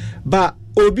but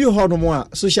obi hono mo a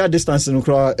social distancing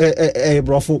kro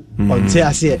brofo on te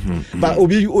ase but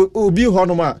obi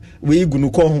hono mo a we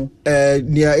gunu ko ho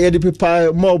nia ye de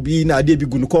pepa mo bi na de bi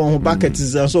gunu ko ho bucket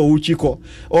so uchi ko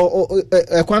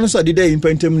ekwan so de dey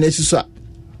impantem na susu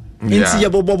nti ye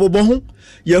bobo ho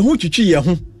ye hu twitwi ye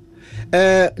ho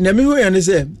na me hu ya ne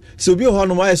se so obi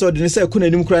hono mo a so de ne se kuna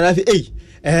nim kra na fe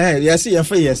yes ye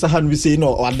fa ye sa han bi say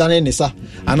no adane ne sa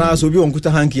ana so obi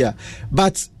wonkuta hankia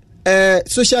but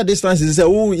social distance is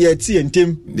who ye tie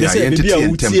entem they say bibia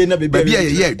wutie na bibia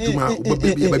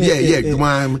ye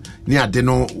duma ni ade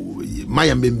no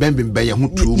maya mbembe ye ho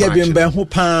true match ye bembe ho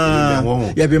pa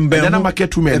ye bembe na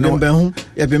market me no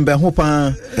ye bembe ho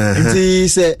pa nti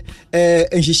se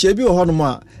nhihye bi ho no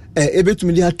ma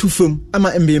ebetumi di atufam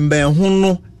ama mbembe ho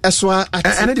no eso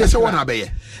ene dey say one abeye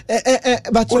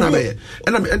but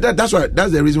that's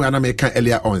the reason why I make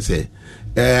earlier on say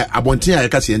abontin a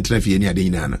yaka se entra fie ni ade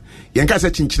nyina no yenka se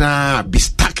chinchina be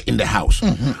stuck in the house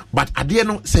but ade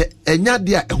no se enya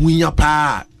de a ehunya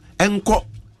pa enko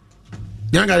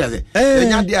yenka ya se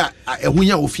enya de a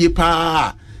ehunya ofie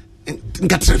pa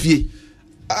nkatra fie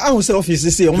ahun se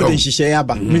office se o mo de hihye ya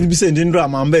ba me bi se ndindro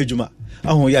amamba adwuma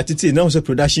ahun ya titi na so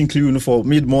production crew no for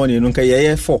mid morning no nka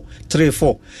ye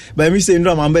 4 but me say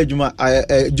ndro amamba adwuma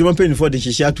adwuma pen for the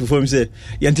hihye atu for me say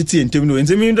ya titi entem no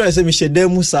entem ndro say me hyeda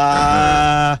mu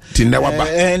sa tinda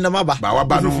waba na maba ba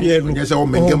waba no ye say o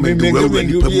mengem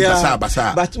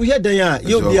basa but we hear ya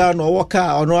you bia no work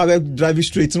car no have drive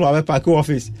straight no have park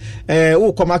office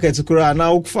wo come market kura na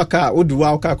wo faka wo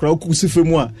duwa wo ka kura wo kusife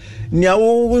mu a nia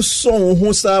wo so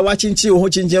ho sa wa chinchi ho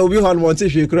chinchi obi ho no monte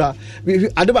hwe kura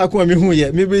ade ba ko mi hu ye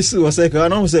maybe see was like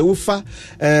na say wo fa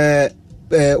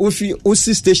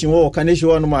osi station wo kanehwe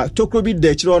wo no ma tokro bi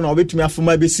de kire wo na obetumi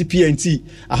afoma be CPNT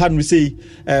aha no say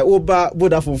oba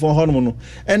Vodafone phone ho no no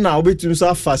and na obetumi so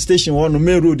afa station wo no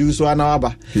main road so ana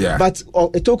aba but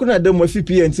tokro na dem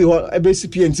CPNT ho be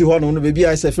CPNT ho no be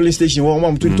bia say filling station wo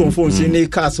ma mtuton phone say ne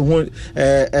cars ho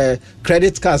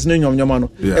credit cards no nyom no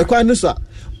ekwan no so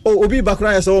obi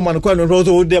bakra ya so man kwa no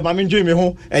rozo de ma menje me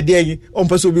ho ede yi on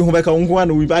pese obi ho beka unko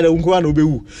na obi bada unko na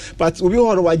obewu but obi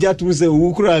ho waja to say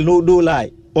wu kura no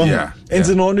lie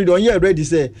and no no don you ready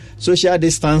say social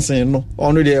distancing no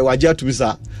onu de waja to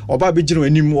say oba be gino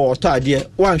anim o to ade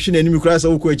wan hwe na anim kura say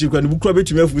wo achi kura no bukura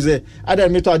betumi afu say ada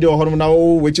me to ade o hono na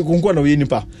wo wachi kunko na we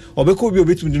nipa obeka obi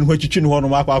obetumi no ho atwitwi no hono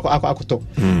ma akoto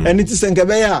eni ti senka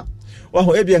be ya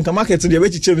waho ebia nka market de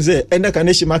bechiche say enda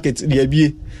kaneshi market de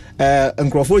abie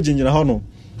nkrofo jinjina hono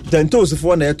then those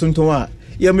for na etonton a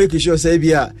ya make sure say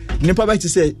bia nipa ba ti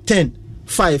say 10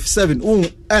 5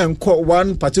 7 enko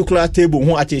one particular table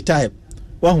ho at a time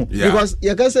waho because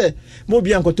you can say mo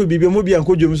bia nkoto bibia mo bia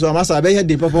nko dwom so amasa be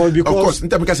head papa because of course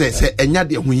ntam ka say enya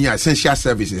de ho hia essential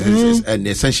services and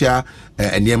essential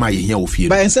enema ye hia ofie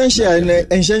by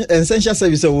essential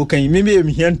services wo kan me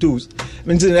hia tools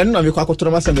nti na me kwa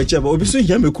kotoro masa me cheba obi so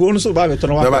hia me ko no so ba be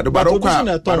tono ba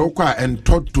kwa and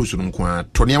tot tools no kwa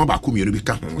to ne ba ko mieru bi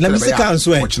ka ho na me se kan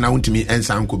so ochina wontimi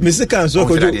ensan ko me se kan so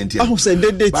ko aho say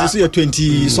date so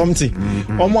 20 something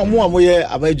mo ye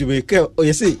abajube ke o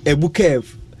ye say ebukev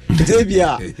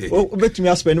Xavier, bet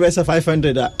me spend better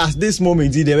 500 at this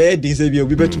moment. The way this Xavier,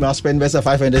 we bet me spend better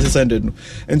 500 600.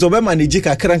 And so be manage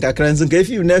ka kranka kranzen. If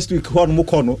you next week hon mo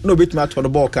kono, no bet me to the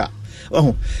ball car.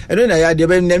 Oh, and then I dey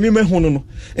be name me hono no.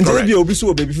 And Xavier obi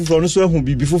so baby fufu no so hu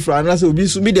bibi fufu ana say obi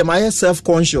so me dem I self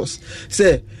conscious.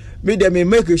 Say me dem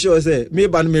make sure say me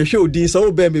ban me show din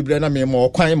so be me na me mo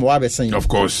kwan mo abesen. Of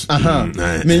course.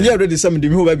 Me nye ready some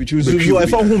dem who be choose. So I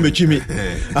found who me chimi.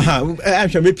 I'm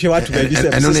sure me pia to be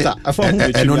sister. I found who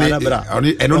me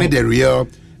chimi. And only the real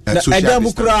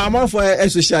Edamukura amount for a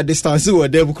social distance or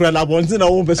Demukura Labontin, I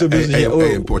won't be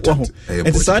here. Important.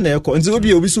 And son, and so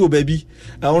be so baby.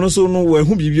 I also know where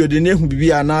whom you the name who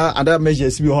be and other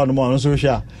measures be on the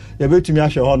social. You bet to me, I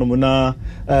shall honor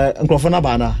and Crofana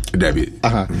Bana. Debbie.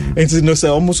 And no, sir,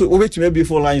 almost wait to me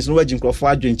before lines, no wedding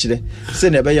Crawford drink chile.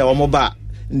 Send a bay or mobile.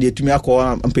 ne tumi akọ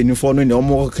ampanifo no ne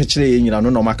omo ka kire nyina no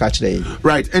no maka kire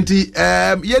right enti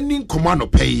yeni komano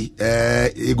pay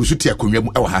egusuti akonwa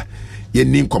mu ha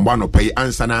yeni komano pay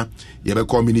ansana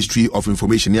yebeko Ministry of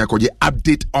Information yakoje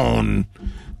update on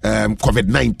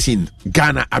COVID-19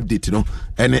 Ghana update no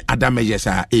ene other measures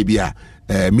ebia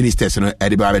ministers no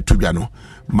ediba betudwa no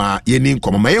ma yeni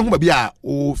komo ma yehu ba bia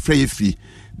o freefi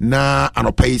na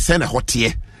anopai sene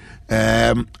hotie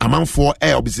amanfo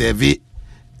observe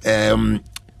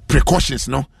precautions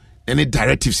no any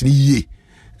directives ni ye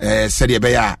said ye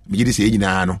be ya me gidi se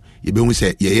nyina no ye be hu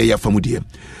se ye ya famudie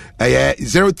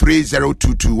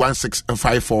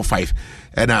 0302216545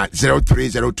 and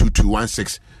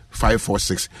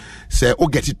 0302216546 say o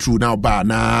get it through now ba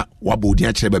na wabodi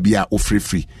a kire ba bia o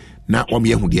free na o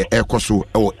me hu de ekoso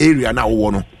o area na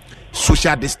wo no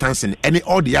social distancing any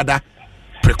all the other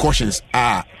precautions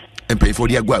are and pay for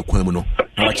the agua kwemu no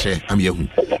na wa kire am ye hu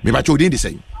me ba cho din de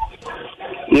say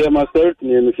yeah master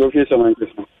ni me Sophie Samantis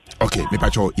okay me pa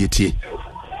cho yetie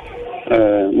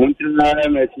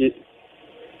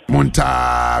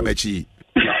Munta mechi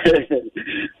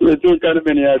we do kan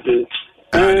many ate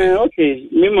okay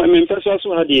me person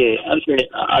so hade ante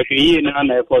ahwe na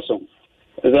na ekoso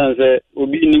ezan se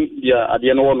obi nim dia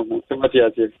ade no wono so mate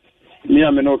ate me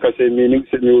am no ka se me nim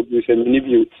se me obi se me ni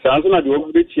bi sanso na de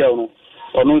obi tia no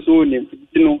ono so nim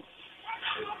no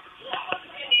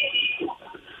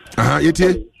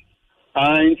yetie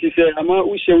nti se ama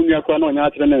uhye unu akwa na onya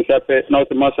atre na nsape na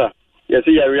otomasa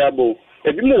yesi yare abo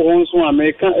ebi mo won so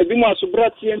America ebi mo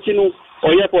asobrati enti no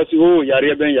oye poti ho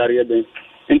yare ben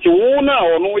enti wo na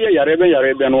ono ye yare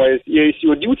ben no yesi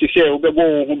odi uti se obebo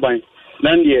wo ho ban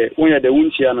na ndie won ye de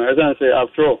wunchia no ezan se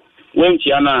after all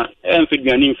wunchia na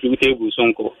emfidwane influ table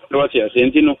sonko do what ya se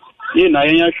enti no ye na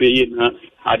yen ahwe ye na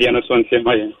ade no so ntem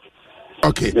ayen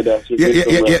okay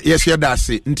yes ya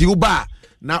dase nti uba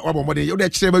na wabomode you dey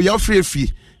kire ba you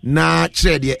free na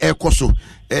kire de ekoso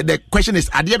the question is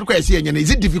ade do kwese yen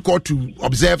is it difficult to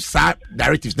observe sa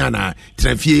directives na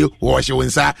transfer or she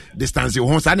wonsa distance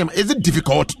ho sa is it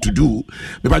difficult to do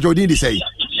me ba jodi dey say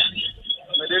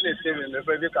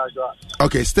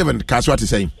okay Steven Kaswa to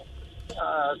say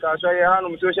Kaswa ye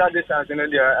hanum social distance no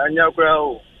dia anya kura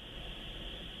o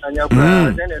anya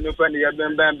kura then no kwa ni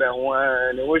ben ho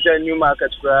ne wo sha new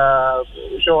market kura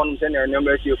show on ten anya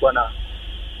ba ti kwa na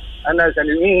ana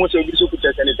sani mu so bi so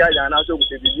kuta sanitizer ana so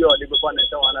kuta bibi o de be kwa na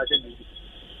se wana se bibi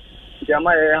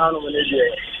jama ye hanu ne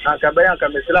die na ka bayan ka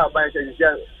mesela ba se ji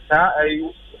ta ai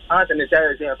ana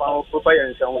sanitizer se fa o pa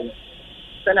yan san woni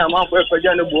sana ma ko fa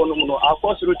jana bo no no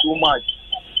akosuru too much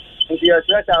nti ya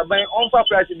trata ban on fa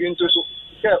price bi nto so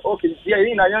ke okay dia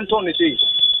yi na yan ton ne sei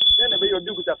then be yo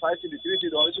bi kuta 5 to 3 to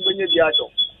so benye dia to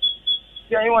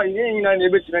ya yiwa yin na ne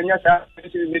be tiranya ta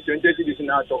 20 dis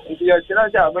na to nti ya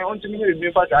trata ban on tumi ne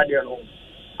bi fa ta dia no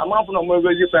ama fu no mo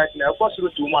be ji price na akosuru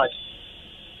too much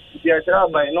nti ya trata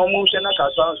ban no mo hwe na ka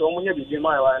so mo nya bi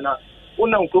ma ya na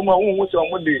una nkoma hu so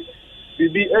mo de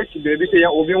bibi baby say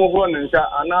obi mo bo nsa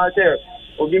ana say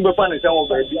obi be pa nsa mo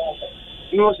baby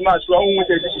no smart so hu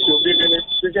say this is obi ne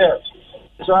say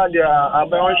so dia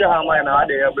aban sha ha mai na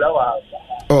ade ya blawa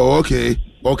oh okay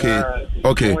okay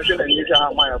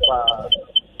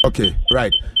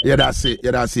right yeah that's it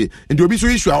and obi so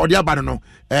issue or the abano no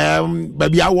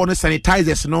baby I want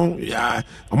sanitizers no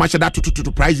how much that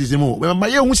to prices mo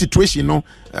my hu situation no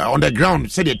on the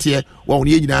ground said it here won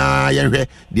ye nyina ye hwe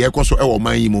de ekoso e wo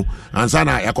man yi mu ansa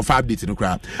na yakofa update no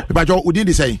kra me ba jo udin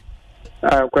dey say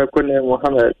kwaku ne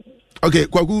Mohammed okay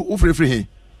kwaku u free he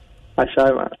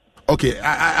ashama okay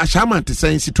ashama to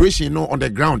say situation no on the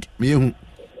ground me hu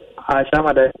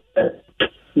ashama de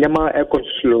Yama echo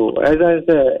slow. As I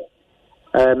said,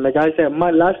 my guy said,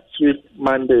 last week,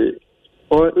 Monday,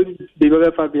 or the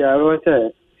other Fabia, I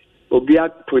said,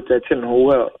 Obia protecting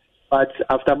well. But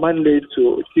after Monday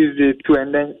to Tuesday to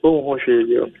and then,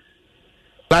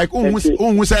 like,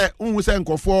 who say,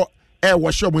 for air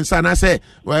was shop when Sana say,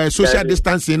 social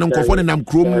distancing, for them,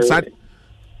 chrome,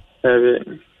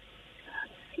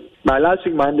 my last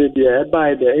week, Monday, the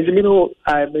by the interview,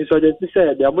 I may suggest to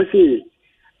say, there must see.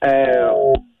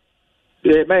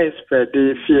 They may spread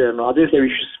the fear. No, they say we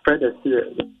should spread the fear.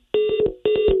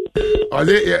 Are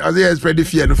they spread the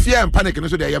fear? No fear and panic. No,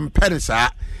 so they am parents.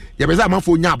 You better man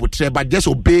for nyabu tre, but just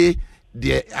obey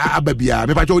the ababia.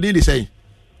 Me pa jo dey say.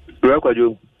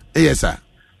 Brako yes sir.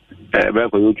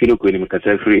 Brako you kilo ko ni me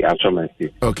kasa free Ashoma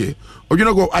State. Okay.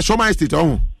 Ojuno go Ashoma State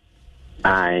oh.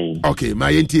 Aye. Okay,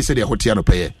 my NT say the hotel no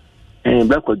pay.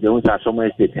 Brako jo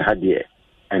Ashoma State had there.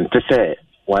 And to say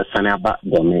wasane aba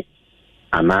gome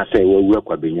ana say we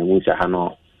kwa benyamu sa ha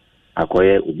no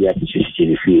akoye obi a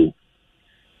chichichi fie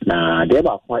na de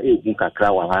ba kwa egun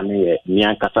kakra wa ha ne ni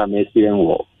ankasa me experience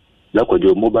wo la ko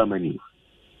jo mobile money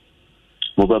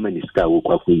ska wo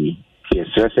kwa funi ke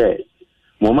se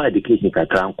moma education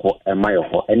kakra nko e mayo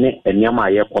ho ene eniama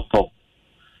ye koto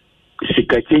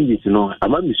sika changes no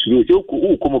ama misuru se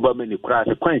ko mobile money kra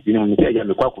se kwansi ni mo se ya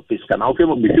me kwa ko fiska na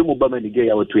ofemo me se mobile money ge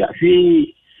ya wotu ya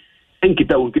fi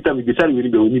enkita mi bisari wi ni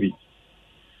be woni bi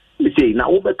me say na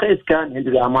wo be ka iska ni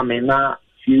de ama me na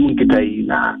fi unkita yi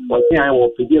na wo ti an wo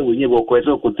pede wonye bo ko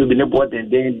so ko to bi ne bo den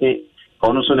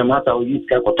ono so ne mata o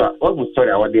iska ko ta o mu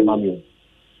story awade mami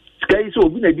sky so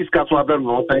obi na discuss so abem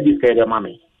no tan discuss de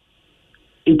mami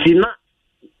intina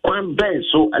kwan ben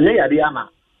so ane yare ama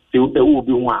se wo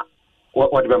obi ho a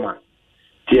what be ma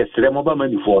ti esre mo ba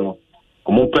mani fo no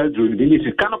komo pedro ni ni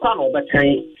sika no kwa no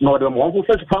obetan no de mo ho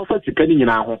fa sika ni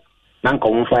nyina ho na nka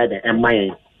wo fa de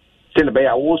emman se ne be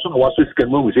ya wo so no waso sika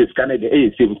mo mu se sika na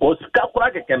de se because sika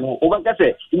kura keke no o ba ka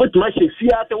se wo betuma hye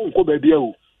fia te wo ko ba bia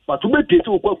o but wo betete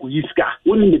wo kwa ko yiska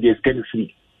woni de sika ni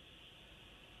free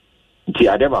ti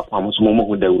adeba kwa mo so mo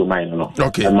hu da wuro man no.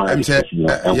 Okay, I'm saying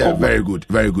yeah, very good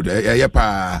yeah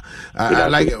pa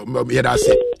like yeah that's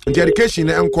it. The education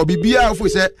enko bibia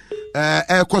of say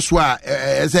course wa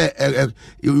say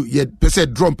you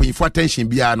person drop in for attention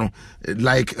bia no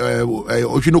like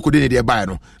if you no could dey buy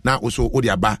no na also odi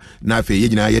aba na afa ye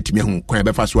nyina yetimi hu kwan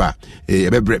be fa so a ye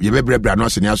be no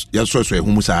se ya so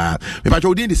hu musa me pa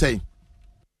chodi dey say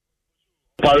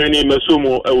Parini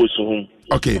mesumo ewusuhum.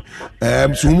 Okay.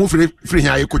 So move free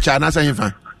here kucha na say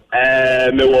fa.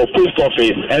 Me wo post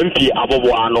office MP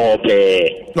abobo ano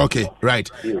pe. Okay,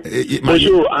 right.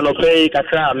 Mojo anope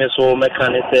kakra me so me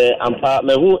kan say ampa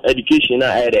me hu education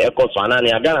na e de ekoso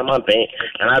anani agana man pen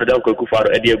na do don kwaku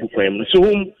faro e de agu kwam. So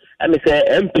hum me say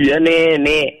MP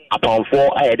ne apanfo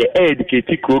e de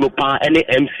educate kro pa ne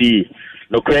MC.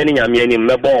 No krani nyame ni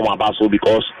me bo ma ba so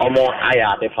because omo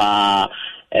aya de fa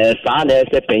saa na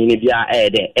ese penni bia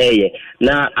de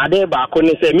na ade ba ko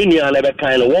ne se minua na be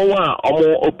kan no won a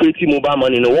omo operate mobile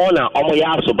money no won na omo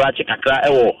ya so branch kakra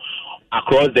ewo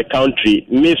across the country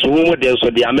miss who dem so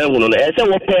de amehu no ese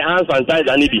wo pay hand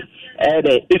sanitizer ni bi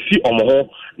de efi omo ho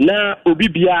na obi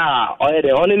bia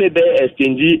de on ne be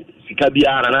exchange sika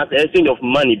bia na exchange of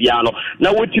money bia no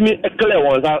na wotimi clear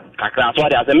won za kakra so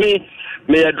ade ase me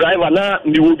driver na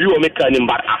mi wo bi o me kan ni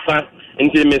mbar afa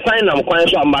nti me sign na mkwan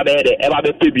so amba be de e ba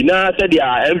be pebi na se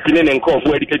dia MP ne nko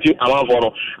for education amanfo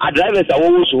no a drivers a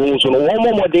wo so no won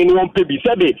mo den ni won pebi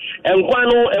se be enkwan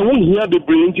no ehun hia be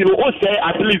brain nti no o say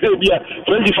at least e bia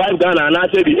 25 Ghana na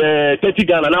se 30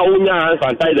 Ghana na onya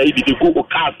sanitizer e bi ko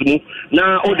cars mu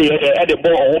na o de bo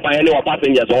o ba ne wa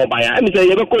passengers o ba ya me say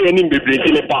ye be ko ye ni be brain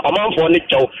ti me pa amanfo ne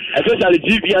chew especially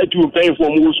GVI to pay for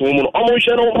mu so mu no o mo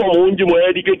hye no for mo nji mo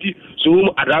educate so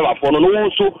mu a driver for no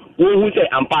won so wo hu say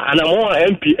ampa ana mo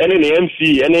MP and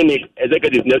MC and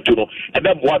executive network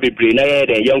ebe boa bebre na ye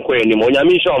de yenko eni mo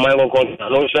nyame sha o man kon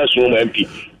no sha so mo MP.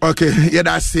 Okay, yeah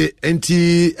that's it.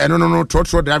 Enti no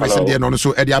trotro drivers in there no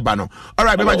so e dey aba no. All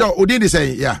right, me jo odin dey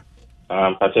say yeah.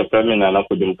 Pase premier na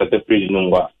kodum kate president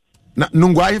Nungwa. Na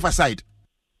Nungwa if aside.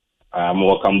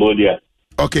 Mo Cambodia.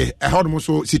 Okay, I heard mo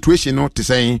so situation no to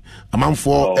say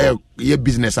amanfo ye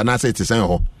business and asset to say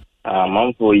ho.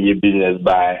 For your business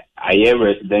by a year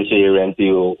residential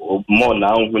rental more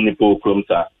now when you pull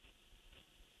crumta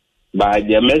by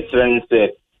the messenger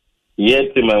said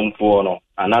yes to my phone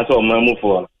and that's all my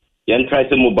phone. You try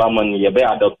to move money, you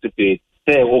better adopt to pay.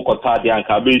 Say, Okota, and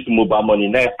Cabris move money,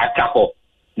 then a couple.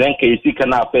 Then Casey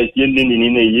can have first yin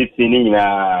in a yin,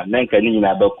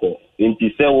 Nankanina Boko. In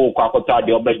Tiseo, Kakota,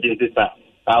 the obedience,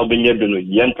 I'll be near the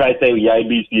yen try to say,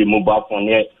 IBC mobile phone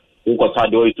yet. To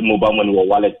mobile money or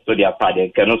wallet so they are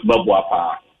paid cannot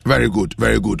very good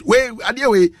way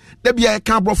adewe there be a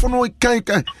can brofono can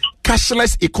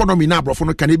cashless economy now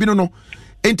brofono can be no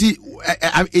enti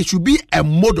it should be a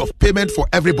mode of payment for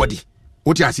everybody.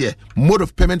 What you say mode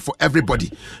of payment for everybody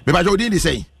me ba jodi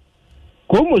say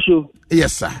komo show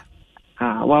yes sir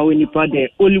wa we ni pa de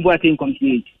only what in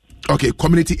community okay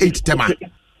community 8 tema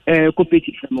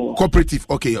cooperative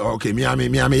okay me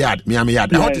yard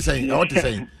what you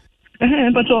saying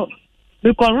but so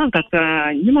we call rank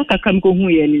kaka nyima kaka mko hu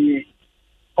ye ni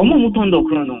omo mutondo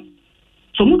kro no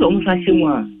so mu do mu sa hye mu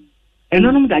a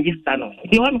eno no mu register no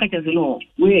de wa mka chese no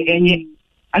we enye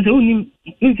ase uni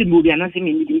nti bi obi anase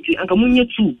me ndi nti anka munye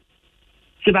tu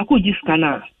se ba ko register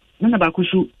na ba ko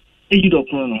shu eyi do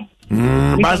kro no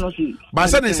ba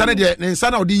se ne sane de ne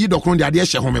sana odi yi do kro de ade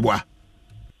hye ho me boa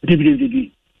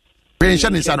de pension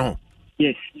ne sana ho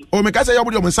yes o me ka se yo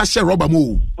bodi o mo sa hye rubber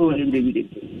mu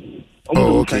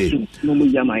okay.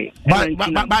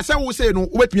 But say we say no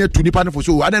wait me to nipa for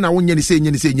so I don't know when you say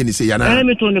yana.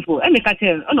 Me to for me ka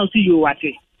tell I no see you what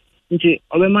nti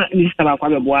obema minister ba kwa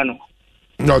be boa no.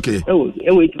 Okay.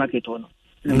 E wait market no.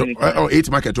 Oh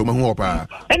 8 market o mahu opa.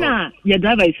 Na your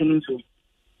driver is no so.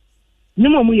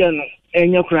 Nimo mu ye no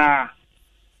enye kra.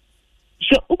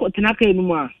 So ukotina ka enu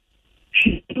mu a.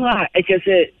 Wa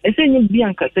ekese esenye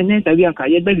bianka seneta bianka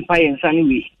ye verify ensa ni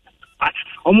we.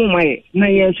 Omo mai na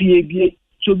ye so ye bie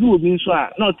so bi obi nso a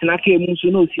na otina ka emu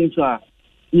nso na osi nso a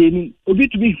ye ni obi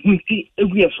to be hunti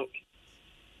egu ye so.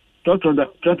 Toto da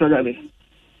be.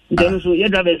 Then so ye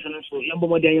driver so ye mbo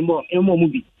modern ye mbo mu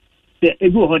bi. Se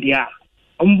egu ho dia.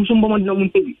 Omo buso mbo modern mu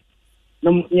tebi.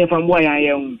 Na ye fa mbo ya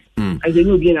ye hu. Aje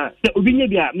ni obi na se obi nye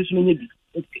bi a miso nye bi.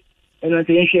 Ena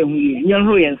se ye hwe hu ye. Nya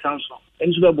ro ye nsan so.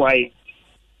 Enso be bo aye.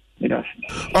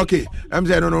 Okay, I'm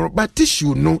saying no, but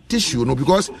tissue no,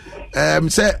 because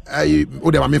say I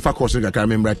would have a course I can't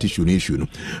remember tissue issue no.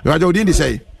 What did you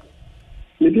say?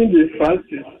 It is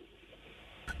Francis.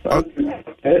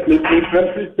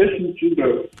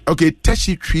 Okay,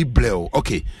 Teshi tree blow.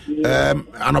 Okay,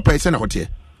 an operation out here.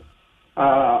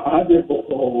 I had a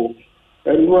book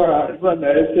and when I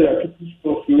say I could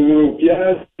stop you,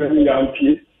 yes, very young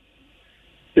kids.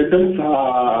 The things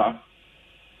are.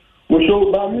 So,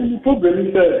 but the problem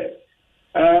is that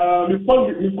we call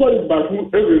it back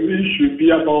every issue be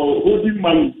about holding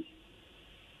money.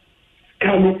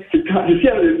 Can you see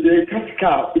the cash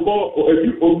car because or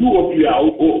do of you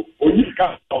or this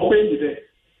car away there?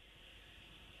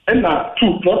 And now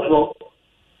 2 truck.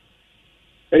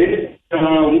 We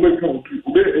come to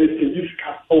this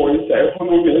car or it's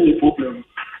any problem.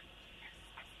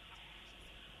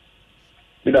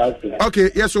 Okay,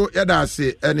 yes, so yeah, that's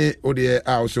it. Any Odia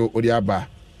also Odia Ba.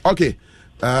 Okay,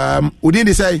 Udin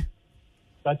they say.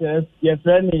 But your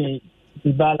friend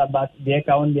Ibala, but the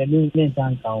account the new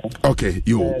account. Okay,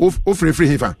 you free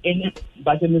here. But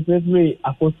in the way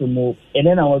I supposed to move, and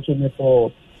then I was looking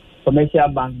for commercial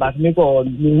bank, but me go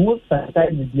move side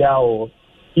with Yao.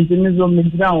 International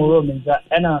minister or minister,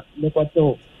 and I make what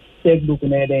to take book in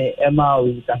the Emma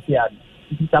with Cassian.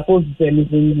 Suppose to say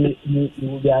anything you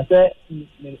will be at the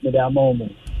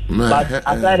moment. But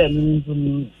aside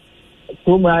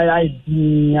from my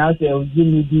idea, I say,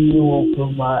 Jimmy D.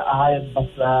 from my eye,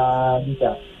 Bassa,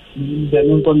 the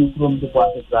non coming from the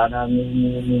process, and I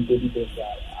mean,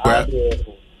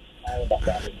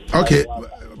 okay,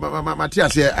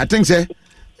 Matthias, I think, say,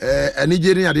 a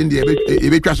Nigerian I didn't be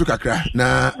Kakra.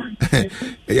 Now,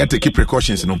 you have to keep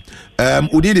precautions, no.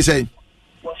 Who did he say?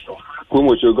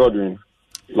 Kumocho Godwin.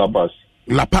 La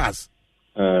Paz.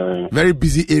 Very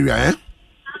busy area, eh?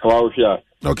 Wow, yeah.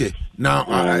 Okay. Now,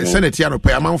 Senate here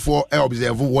pay amount for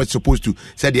observe what's supposed to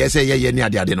say the essay yeah near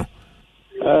the no.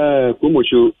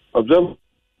 Kumocho observe.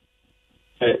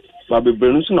 Baby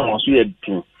Brenus na wasu ye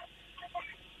tin.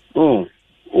 Oh,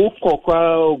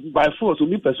 kwa by force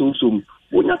obi person sum.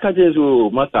 Wonya ka je so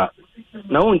matter.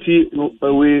 Na wonti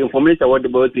we information what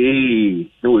about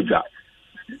no ja.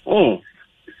 Oh,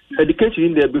 education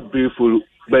in there be brieful.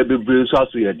 Baby Bruce has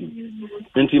to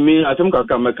and to me, I think I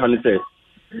can say,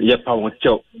 yeah, power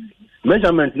chow.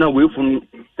 Measurement now we from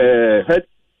head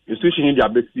institution in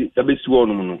the best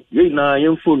one. Ye na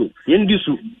yen full, yen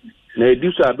disu, na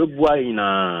disu a big boy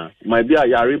my beer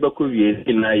Yariba Korea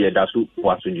in a dasu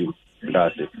was you.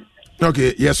 That's it.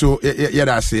 Okay, yes, so yeah,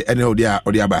 that's it. And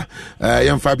Odiaba,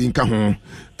 young Fabian Kahon.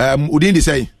 Udin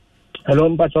say,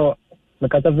 hello, Pacho, the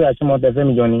Catavia Achimota,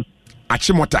 Johnny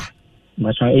Achimota.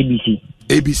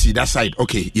 ABC, that side.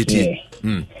 Okay, you see.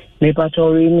 Me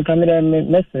patrol me camera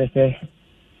message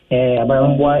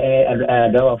about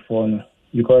boy phone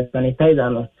because sanitizer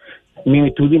no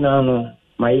me to be now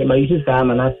my use am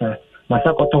anasa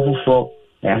masako tofu for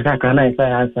aka kana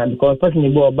answer because person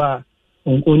be oba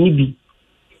oni bi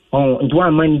on do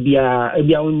one man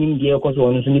bia onim die ko so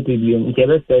on so ni pebio nke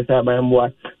be say ba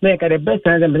mboa na ka the best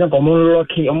time be ko mon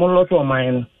lock on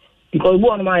mine because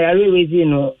one my always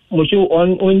no mo show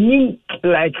on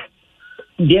like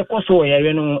de ko so ya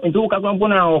we no ntu ka kwampo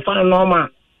na o fa no normal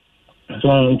so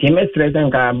nti stress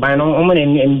nka ban no o mo na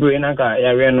embrace na ka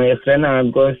ya we no stress na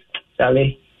because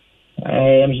sale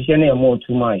I'm just saying more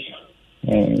too much.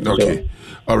 Okay,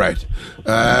 all right.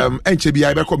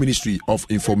 NCBI Beko Ministry of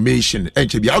Information.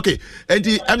 NCBI. Okay, and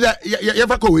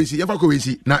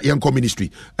the na Yanko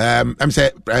Ministry. I'm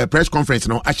say press conference.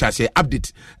 No, I shall say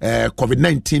update.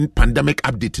 COVID-19 pandemic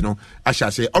update. No, I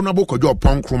shall say Honorable Kojo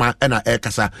Ponkruma and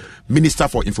Kasa Minister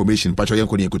for Information. Pacho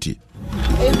Yanko Niekuti.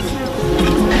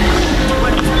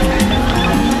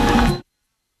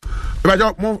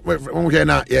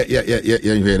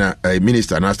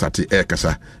 Minister now started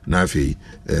Kasa Nafi.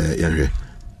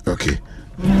 Okay.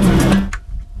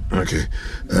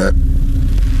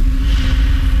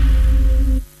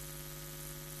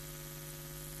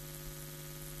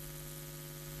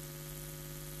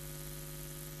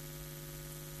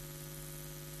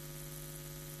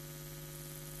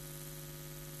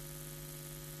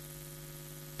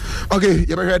 Okay,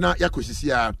 you better now.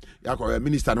 Yakusisia,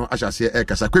 Minister no Asha say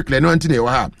Kasa quickly. No antine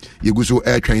wa you go so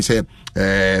train say you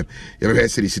better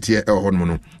city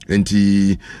honmono.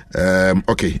 Enti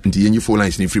okay, enti any phone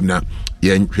lines in film now.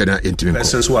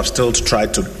 Persons who have still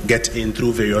tried to get in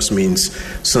through various means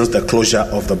since the closure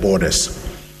of the borders.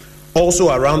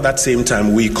 Also, around that same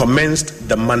time, we commenced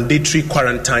the mandatory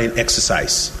quarantine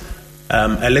exercise.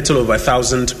 A little over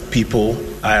 1,000 people,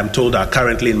 I am told, are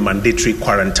currently in mandatory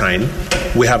quarantine.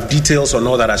 We have details on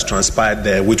all that has transpired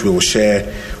there, which we will share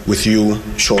with you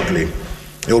shortly.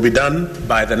 It will be done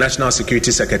by the National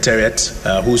Security Secretariat,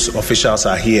 whose officials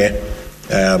are here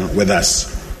with us.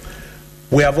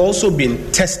 We have also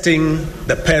been testing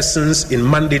the persons in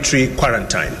mandatory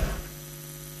quarantine.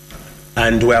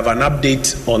 And we have an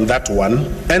update on that one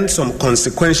and some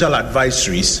consequential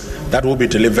advisories that will be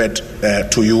delivered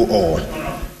to you all.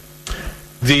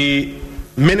 The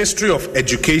Ministry of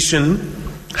Education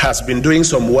has been doing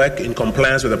some work in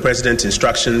compliance with the President's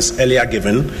instructions earlier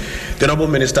given. The Honourable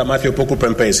Minister Matthew Poku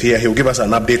Prempeh is here. He will give us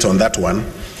an update on that one.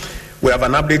 We have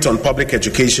an update on public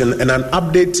education and an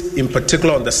update in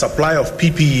particular on the supply of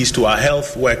PPEs to our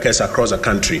health workers across the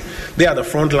country. They are the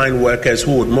frontline workers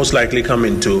who would most likely come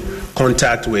into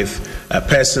contact with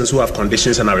persons who have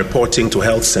conditions and are reporting to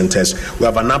health centers. We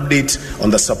have an update on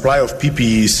the supply of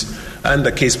PPEs and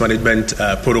the case management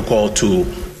protocol to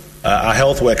our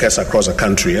health workers across the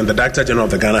country. And the Director General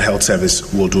of the Ghana Health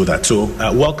Service will do that. So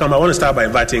welcome. I want to start by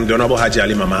inviting the Honourable Haji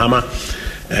Ali Mahama,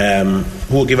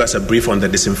 who will give us a brief on the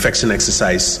disinfection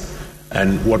exercise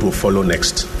and what will follow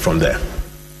next from there.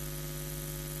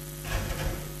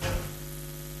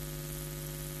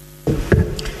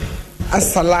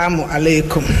 Assalamu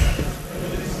alaikum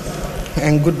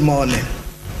and good morning.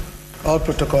 All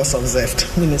protocols observed.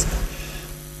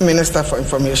 Minister for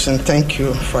Information, thank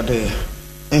you for the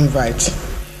invite.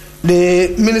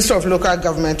 The Minister of Local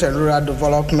Government and Rural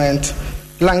Development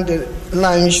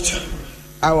launched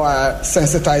our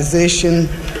sensitization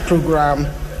program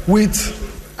with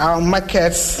our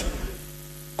markets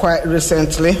quite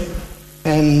recently,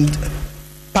 and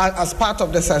as part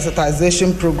of the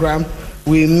sensitization program,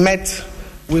 we met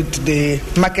with the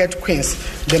market queens,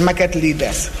 the market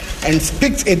leaders, and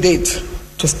picked a date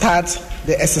to start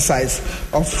the exercise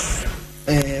of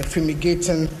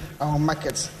fumigating our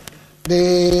markets.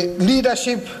 The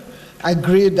leadership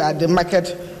agreed that the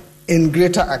market in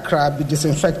Greater Accra be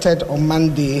disinfected on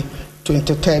Monday,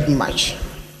 23rd March.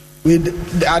 We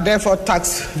are therefore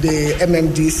tasked the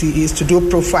MMDCEs to do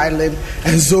profiling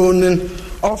and zoning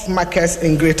of markets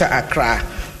in Greater Accra.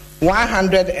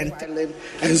 110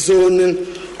 and zoning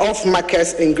of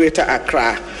markets in Greater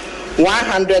Accra.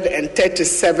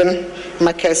 137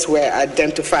 markets were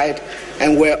identified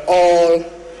and were all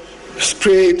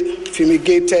sprayed,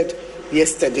 fumigated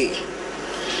yesterday.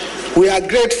 We are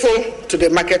grateful to the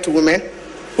market women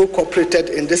who cooperated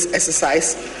in this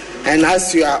exercise, and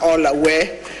as you are all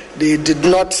aware, they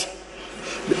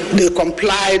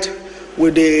complied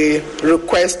with the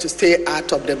request to stay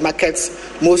out of the markets.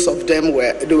 Most of them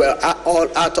were all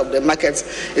out of the markets.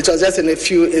 It was just in a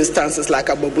few instances like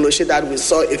Abogloshe that we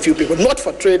saw a few people, not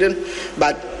for trading,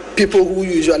 but people who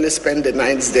usually spend the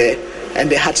nights there, and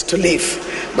they had to leave.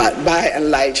 But by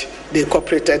and large, they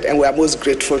cooperated, and we are most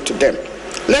grateful to them.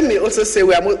 Let me also say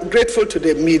we are most grateful to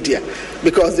the media,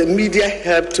 because the media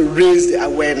helped to raise the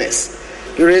awareness.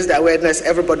 To raise the awareness,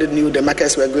 everybody knew the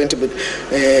markets were going to be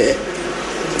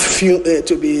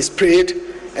sprayed,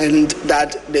 and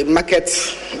that the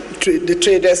markets, the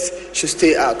traders should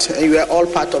stay out. And you are all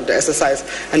part of the exercise,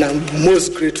 and I'm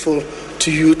most grateful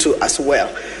to you too as well.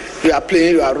 You are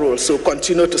playing your role, so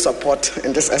continue to support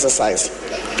in this exercise.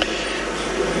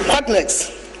 What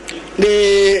next?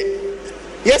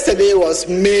 Yesterday was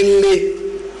mainly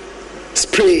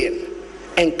spraying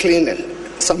and cleaning,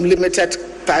 some limited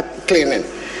type cleaning,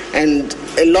 and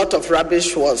a lot of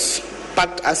rubbish was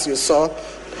packed as you saw.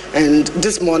 And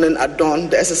this morning at dawn,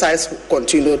 the exercise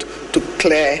continued to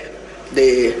clear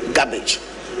the garbage.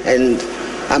 And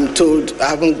I'm told, I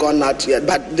haven't gone out yet,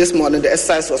 but this morning the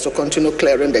exercise was to continue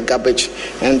clearing the garbage,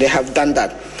 and they have done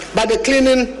that. But the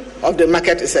cleaning of the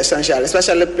market is essential,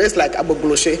 especially a place like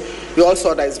Abogloshe. You all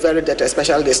saw that it's very dirty,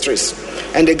 especially the streets.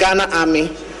 And the Ghana Army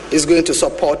is going to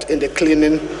support in the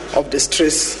cleaning of the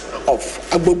streets of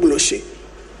Agbogbloshie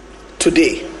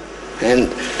today. And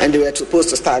they were supposed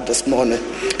to start this morning.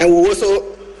 And we're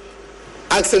also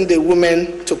asking the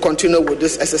women to continue with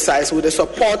this exercise with the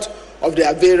support of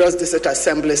their various district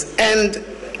assemblies and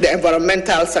the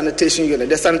environmental sanitation unit.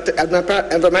 The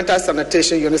environmental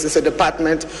sanitation unit is a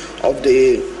department of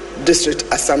the district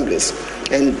assemblies,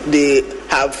 and they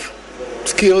have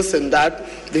skills in that.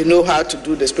 They know how to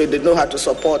do the spray, they know how to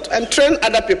support and train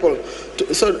other people.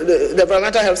 So the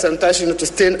environmental health sanitation unit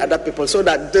to train other people so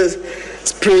that this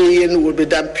spraying will be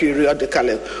done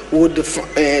periodically. We would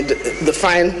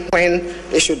define when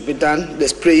it should be done, the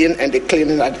spraying and the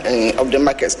cleaning of the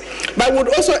markets. But we would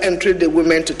also entreat the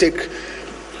women to take,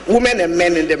 women and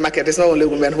men in the market, it's not only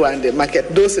women who are in the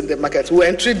market, those in the market, we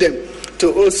entreat them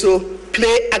to also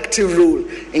play active role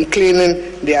in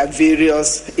cleaning their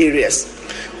various areas.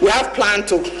 We have planned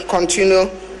to continue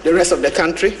the rest of the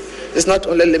country. It's not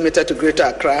only limited to Greater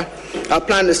Accra. Our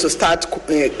plan is to start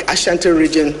Ashanti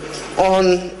region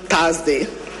on Thursday,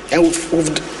 and we've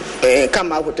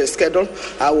come up with a schedule.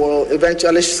 I will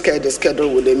eventually share the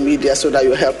schedule with the media so that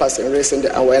you help us in raising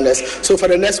the awareness. So for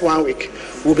the next 1 week,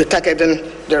 we'll be targeting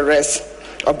the rest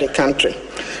of the country.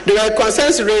 There were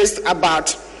concerns raised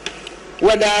about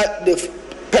whether the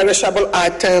perishable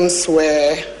items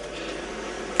were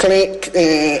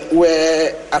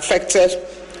affected.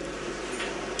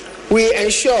 We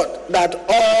ensured that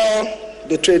all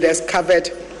the traders covered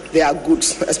their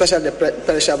goods, especially the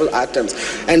perishable items.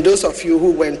 And those of you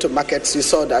who went to markets, you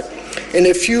saw that in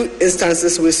a few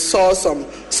instances we saw some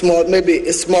small, maybe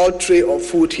a small tray of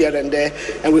food here and there,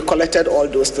 and we collected all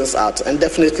those things out. And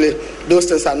definitely those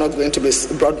things are not going to be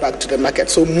brought back to the market.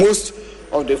 So most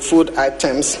of the food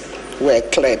items were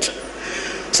cleared.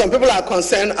 Some people are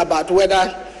concerned about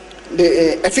whether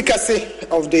the efficacy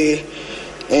of the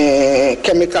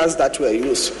chemicals that were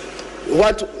used.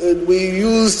 What we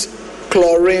used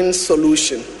chlorine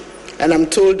solution, and I'm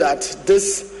told that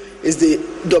this is the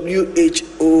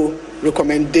WHO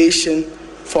recommendation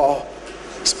for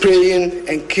spraying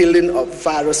and killing of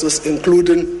viruses,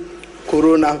 including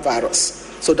coronavirus.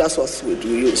 So that's what we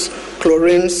use.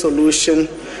 Chlorine solution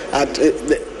at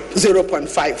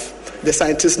 0.5. The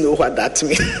scientists know what that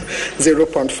means.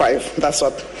 0.5. That's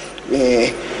what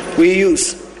we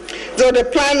use. So the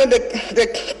plan, the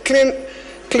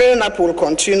cleaning up will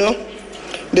continue.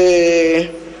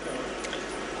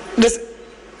 This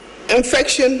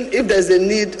infection, if there's a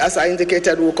need, as I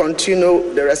indicated, will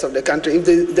continue the rest of the country.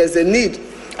 If there's a need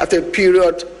at a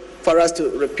period for us to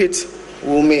repeat,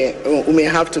 we may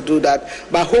have to do that.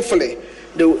 But hopefully,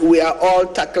 we are all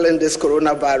tackling this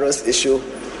coronavirus issue,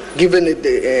 giving it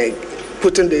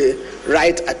putting the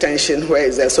right attention where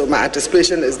it's there. So my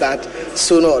anticipation is that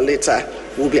sooner or later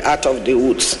we'll be out of the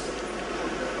woods.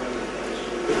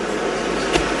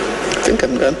 I think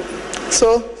I'm done.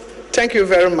 So thank you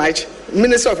very much.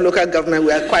 Minister of Local Government,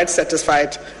 we are quite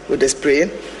satisfied with the spraying.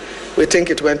 We think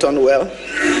it went on well.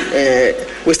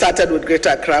 We started with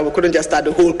Greater Accra. We couldn't just start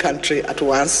the whole country at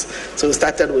once. So we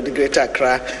started with the Greater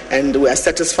Accra, and we are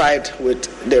satisfied with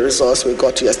the results we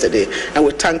got yesterday. And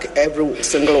we thank every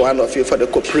single one of you for the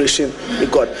cooperation we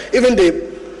got. Even the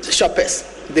shoppers,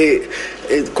 they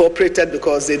cooperated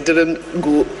because they didn't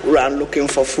go around looking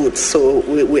for food. So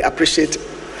we appreciate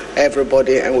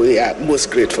everybody, and we are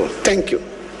most grateful. Thank you.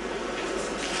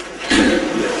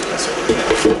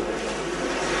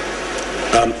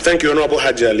 Thank you, Honorable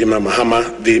Haji Alima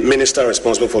Mahama, the Minister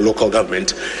responsible for local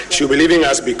government. She will be leaving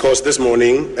us because this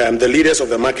morning the leaders of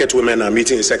the market women are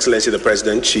meeting His Excellency the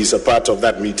President. She's a part of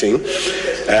that meeting.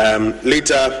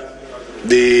 Later,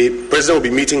 the President will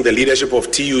be meeting the leadership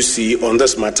of TUC on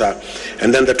this matter,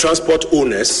 and then the transport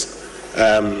owners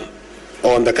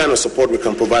on the kind of support we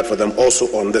can provide for them also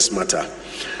on this matter.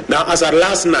 Now, as at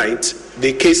last night,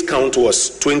 the case count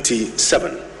was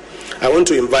 27. I want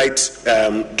to invite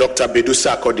Dr. Bedu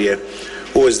Sarkodie,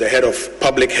 who is the head of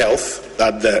public health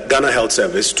at the Ghana Health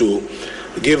Service, to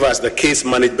give us the case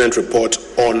management report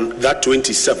on that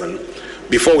 27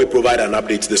 before we provide an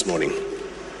update this morning.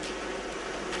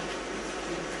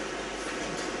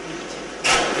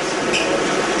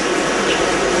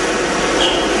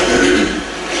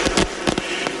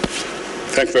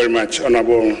 Thank you very much,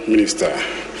 Honorable Minister.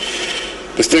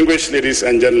 Distinguished ladies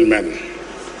and gentlemen,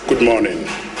 good morning.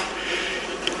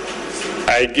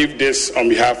 I give this on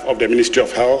behalf of the Ministry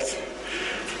of Health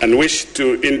and wish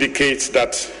to indicate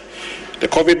that the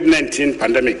COVID-19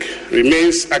 pandemic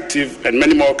remains active and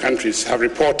many more countries have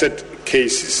reported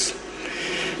cases.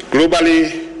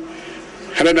 Globally,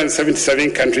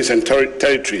 177 countries and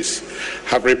territories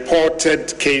have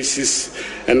reported cases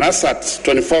And as at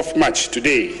 24th March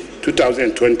today,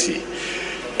 2020,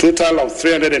 total of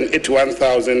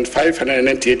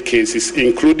 381,598 cases,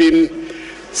 including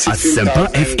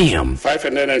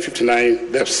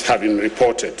 16,559 deaths have been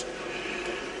reported.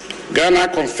 Ghana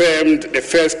confirmed the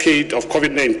first case of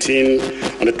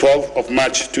COVID-19 on the 12th of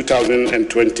March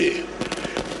 2020.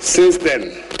 Since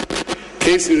then,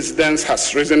 case incidence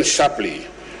has risen sharply.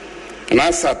 And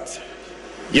as at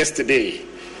yesterday,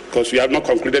 because we have not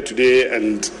concluded today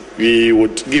and we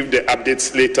would give the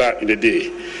updates later in the day.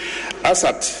 As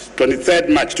at 23rd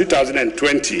March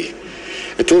 2020,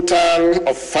 a total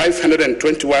of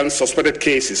 521 suspected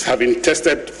cases have been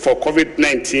tested for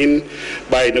COVID-19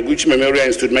 by Noguchi Memorial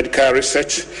Institute Medical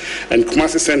Research and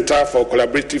Kumasi Center for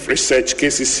Collaborative Research,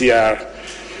 KCCR.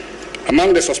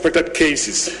 Among the suspected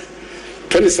cases,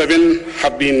 27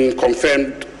 have been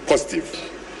confirmed positive.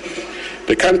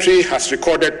 The country has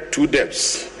recorded 2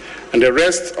 deaths, and the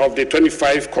rest of the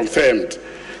 25 confirmed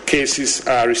cases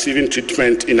are receiving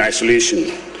treatment in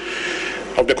isolation.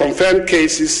 Of the confirmed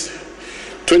cases,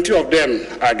 20 of them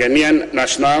are Ghanaian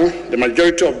national. The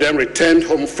majority of them returned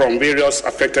home from various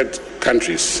affected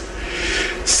countries.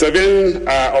 7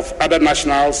 are of other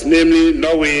nationals, namely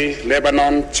Norway,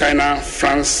 Lebanon, China,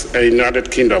 France, and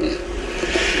United Kingdom.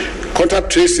 Contact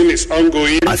tracing is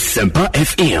ongoing. Asempa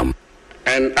FM.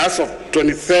 And as of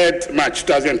 23rd March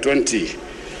 2020,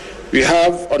 we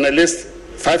have on a list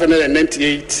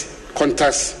 598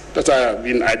 contacts that have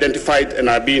been identified and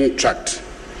are being tracked.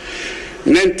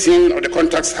 19 of the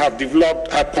contacts have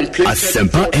completed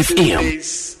 14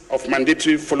 days of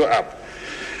mandatory follow-up.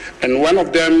 And one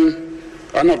of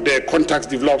the contacts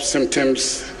developed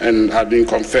symptoms and have been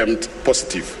confirmed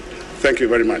positive. Thank you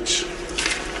very much.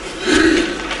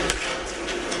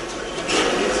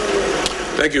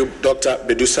 Thank you, Dr.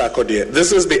 Bedusa Akodie.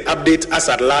 This is the update as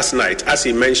at last night. As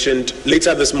he mentioned,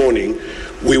 later this morning,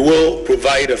 we will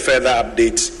provide a further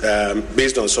update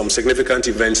based on some significant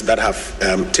events that have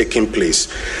taken place.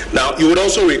 Now, you would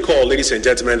also recall, ladies and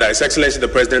gentlemen, that His Excellency the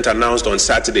President announced on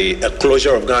Saturday a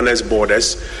closure of Ghana's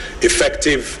borders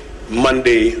effective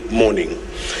Monday morning.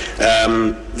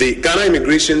 The Ghana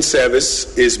Immigration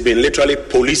Service has been literally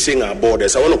policing our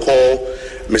borders. I want to call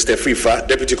Mr. Fifa,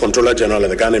 Deputy Controller General of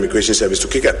the Ghana Immigration Service, to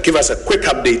give us a quick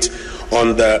update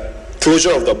on the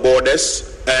closure of the borders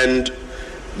and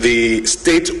the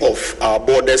state of our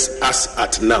borders as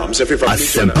at now. Mr. Fifa,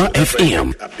 please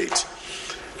FM update.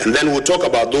 And then we'll talk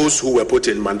about those who were put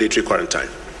in mandatory quarantine.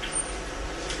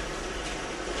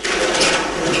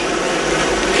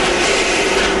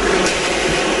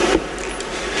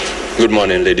 Good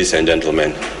morning, ladies and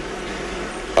gentlemen.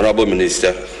 Honorable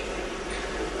Minister,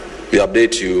 we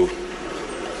update you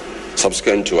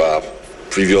subsequent to our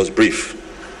previous brief.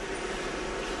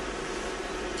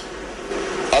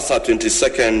 As at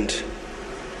 22nd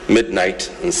midnight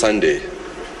on Sunday,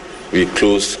 we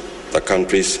closed the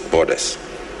country's borders,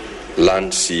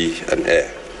 land, sea, and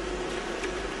air.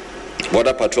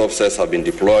 Border patrol officers have been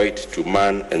deployed to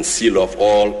man and seal off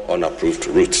all unapproved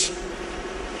routes.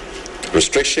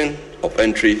 Restriction of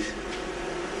entry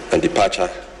and departure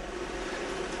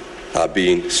are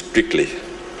being strictly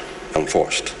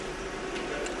enforced.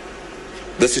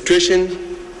 The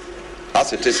situation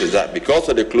as it is that because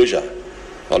of the closure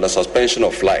or the suspension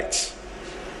of flights,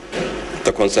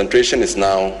 the concentration is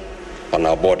now on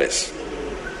our borders.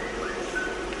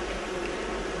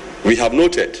 We have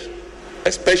noted,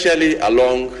 especially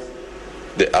along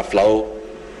the Aflao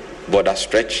border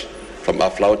stretch from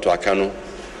Aflao to Akano,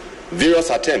 various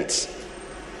attempts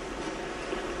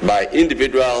by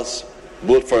individuals,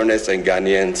 both foreigners and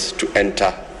Ghanaians, to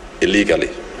enter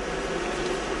illegally.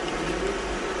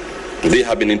 They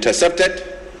have been intercepted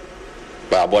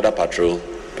by our border patrol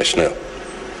personnel.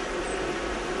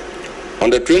 On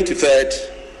the 23rd,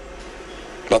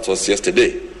 that was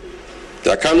yesterday,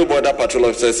 the Akano border patrol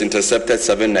officers intercepted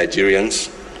 7 Nigerians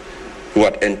who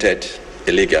had entered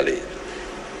illegally.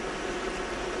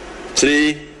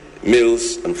 3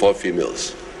 males and 4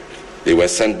 females. They were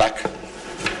sent back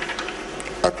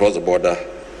across the border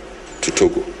to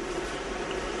Togo.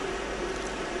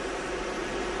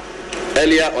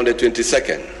 Earlier on the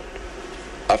 22nd,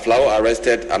 Aflao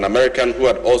arrested an American who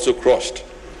had also crossed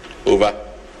over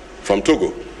from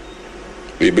Togo.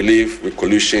 We believe with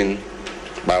collusion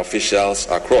by officials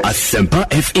across. Asempa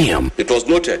FM. It was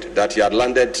noted that he had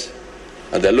landed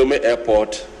at the Lome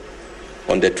airport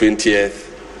on the 20th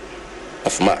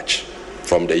of March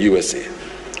from the USA.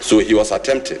 So he was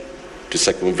attempting to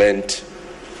circumvent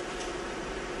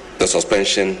the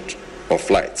suspension of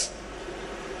flights.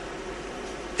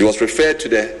 He was referred to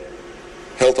the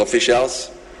health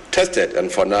officials, tested,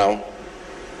 and for now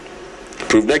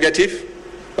proved negative,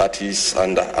 but he's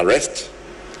under arrest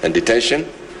and detention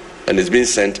and is being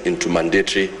sent into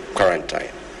mandatory quarantine.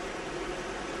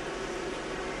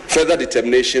 Further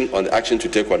determination on the action to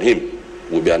take on him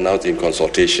will be announced in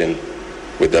consultation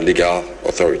with the legal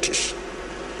authorities.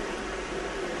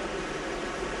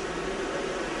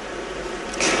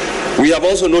 We have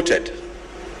also noted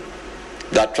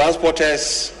that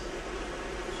transporters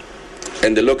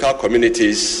and the local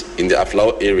communities in the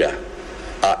Aflao area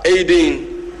are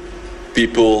aiding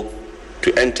people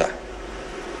to enter.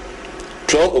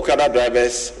 12 Okada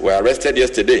drivers were arrested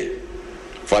yesterday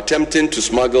for attempting to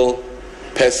smuggle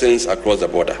persons across the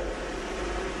border.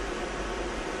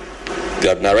 They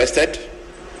have been arrested,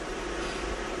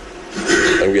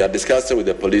 and we are discussing with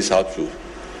the police how to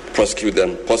prosecute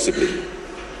them possibly.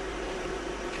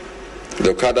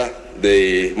 The Okada,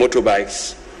 the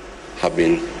motorbikes have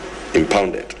been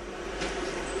impounded.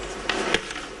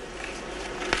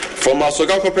 From our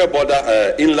Sogakope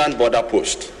border, inland border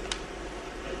post,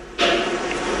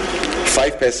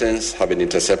 5 persons have been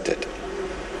intercepted.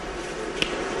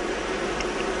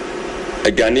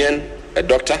 A Ghanaian, a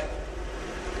doctor,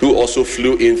 who also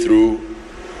flew in through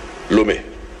Lome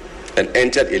and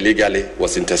entered illegally,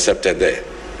 was intercepted there.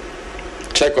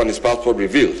 Check on his passport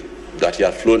revealed that he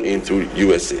had flown in through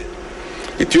USA.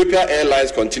 Ethiopia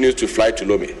Airlines continues to fly to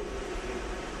Lome.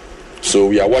 So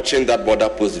we are watching that border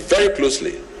post very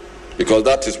closely, because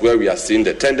that is where we are seeing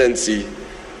the tendency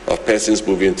of persons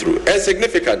moving through. And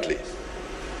significantly,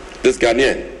 this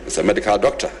Ghanaian is a medical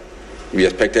doctor. We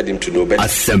expected him to know better.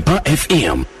 Asempa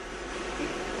FM.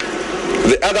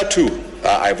 The other 2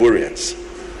 are Ivorians.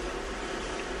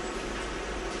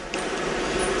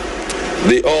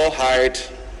 They all hired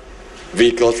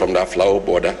vehicles from the Aflao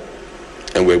border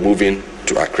and were moving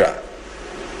to Accra.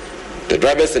 The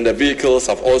drivers and the vehicles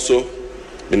have also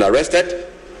been arrested,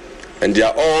 and they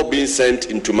are all being sent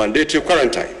into mandatory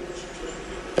quarantine.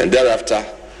 And thereafter,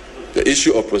 the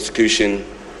issue of prosecution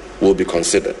will be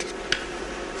considered.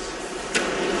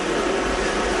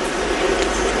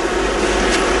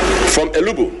 From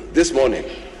Elubu this morning,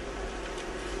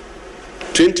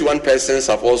 21 persons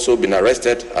have also been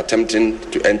arrested attempting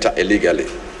to enter illegally.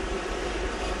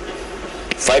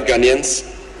 5 Ghanaians,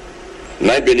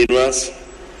 9 Beninois,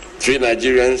 3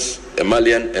 Nigerians, a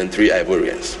Malian, and 3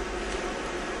 Ivorians.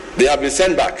 They have been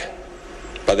sent back,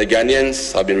 but the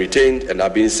Ghanaians have been retained and are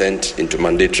being sent into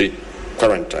mandatory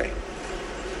quarantine.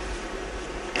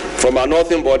 From our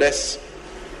northern borders,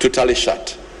 totally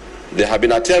shut. There have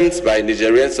been attempts by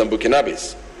Nigerians and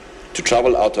Burkinabes to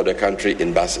travel out of the country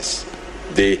in buses.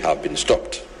 They have been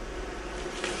stopped.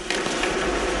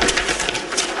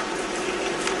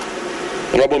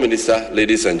 Honorable Minister,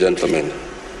 ladies and gentlemen,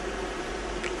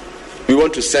 we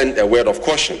want to send a word of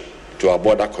caution to our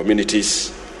border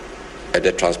communities and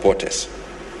the transporters.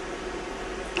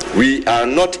 We are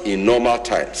not in normal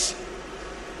times.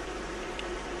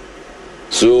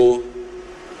 So,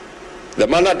 the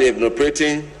manner they've been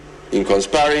operating in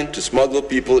conspiring to smuggle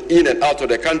people in and out of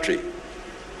the country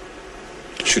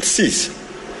should cease.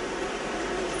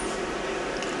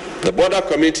 The border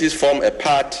communities form a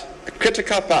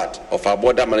critical part of our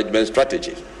border management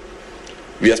strategy.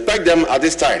 We expect them at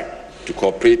this time to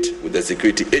cooperate with the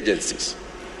security agencies.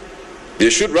 They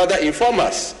should rather inform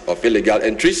us of illegal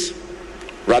entries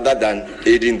rather than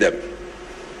aiding them.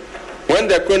 When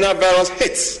the coronavirus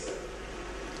hits,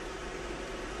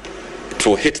 it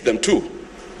will hit them too,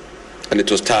 and it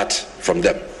will start from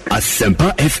them.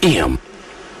 Asempa FM.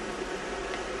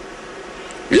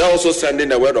 We are also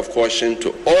sending a word of caution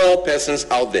to all persons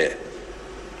out there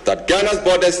that Ghana's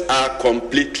borders are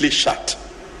completely shut.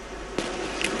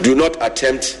 Do not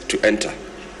attempt to enter.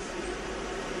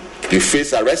 You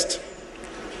face arrest,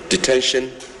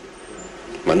 detention,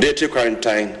 mandatory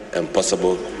quarantine, and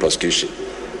possible prosecution.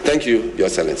 Thank you, Your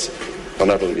Excellency.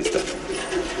 Honorable Minister.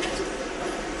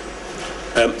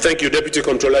 Thank you, Deputy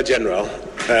Controller General.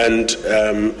 And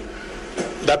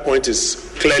that point is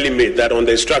clearly made, that on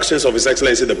the instructions of His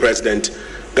Excellency the President,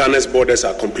 Ghana's borders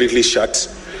are completely shut.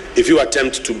 If you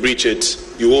attempt to breach it,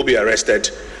 you will be arrested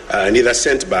and either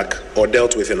sent back or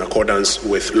dealt with in accordance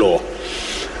with law.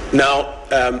 Now,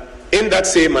 in that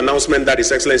same announcement that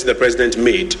His Excellency the President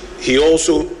made, he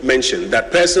also mentioned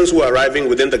that persons who are arriving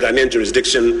within the Ghanaian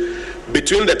jurisdiction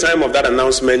between the time of that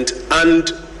announcement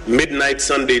and midnight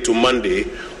Sunday to Monday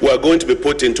were going to be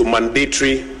put into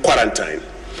mandatory quarantine.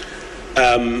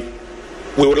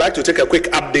 We would like to take a quick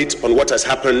update on what has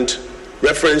happened,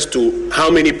 reference to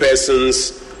how many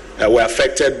persons were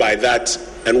affected by that,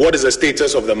 and what is the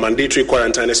status of the mandatory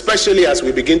quarantine, especially as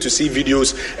we begin to see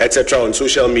videos, etc., on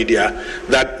social media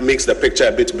that makes the picture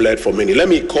a bit blurred for many. Let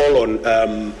me call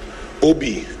on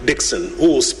Obi Dixon, who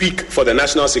will speak for the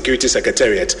National Security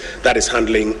Secretariat that is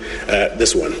handling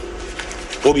this one.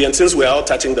 Obi, and since we are all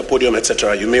touching the podium,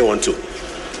 etc., you may want to.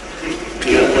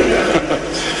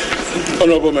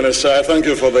 Honourable Minister, I thank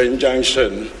you for the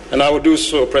injunction, and I will do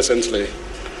so presently.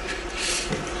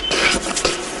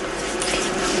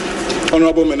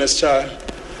 Honourable Minister,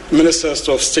 Ministers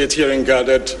of State hearing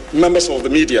gathered, members of the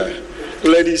media,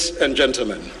 ladies and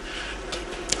gentlemen.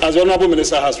 As the Honourable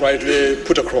Minister has rightly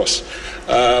put across,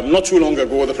 not too long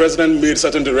ago, the President made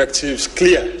certain directives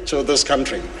clear to this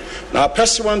country. Now,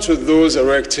 pursuant to those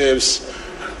directives,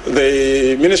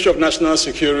 the Ministry of National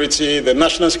Security, the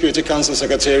National Security Council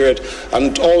Secretariat,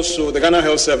 and also the Ghana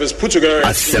Health Service put together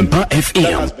a team that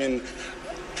has been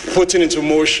putting into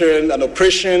motion an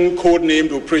operation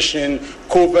codenamed Operation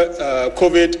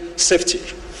COVID Safety.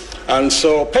 And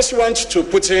so, pursuant to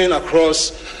putting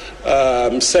across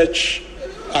such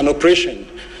an operation,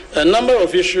 a number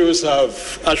of issues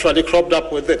have actually cropped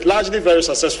up with it, largely very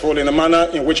successful in the manner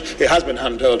in which it has been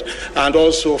handled, and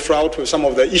also fraught with some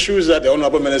of the issues that the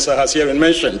Honourable Minister has here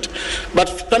mentioned.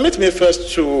 But permit me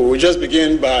first to just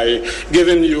begin by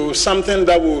giving you something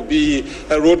that will be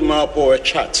a roadmap or a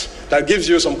chart that gives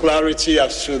you some clarity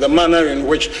as to the manner in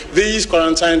which these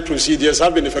quarantine procedures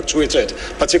have been effectuated,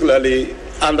 particularly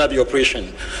under the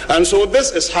operation. And so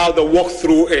this is how the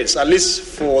walkthrough is, at least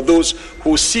for those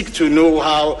who seek to know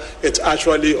how it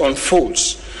actually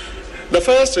unfolds. The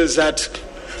first is that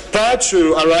prior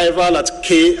to arrival at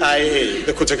KIA,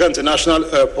 the Kotoka International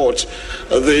Airport,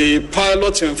 the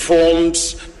pilot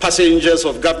informs passengers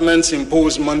of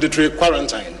government-imposed mandatory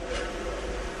quarantine.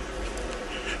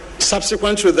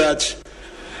 Subsequent to that,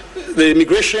 the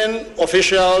immigration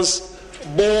officials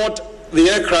board the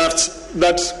aircraft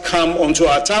that come onto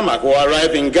our tarmac or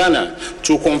arrive in Ghana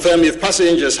to confirm if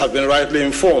passengers have been rightly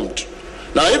informed.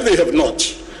 Now, if they have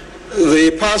not, they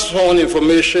pass on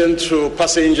information to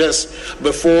passengers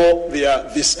before their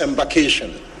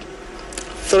disembarkation.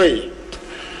 3,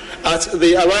 at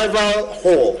the arrival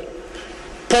hall,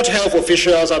 port health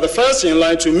officials are the first in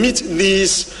line to meet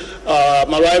these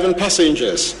arriving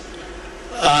passengers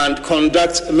and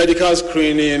conduct medical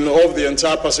screening of the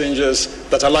entire passengers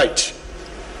that alight.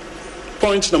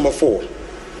 Point number 4.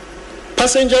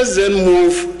 Passengers then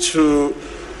move to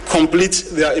complete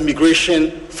their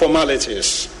immigration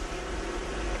formalities.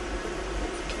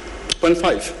 Point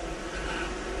 5.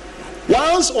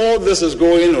 Whilst all this is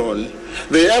going on,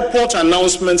 the airport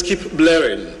announcements keep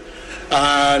blaring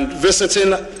and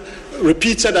visiting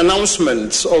repeated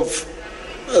announcements of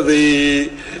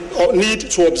the need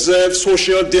to observe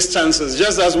social distances,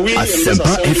 just as we in this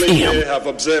assembly here have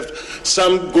observed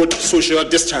some good social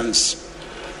distance.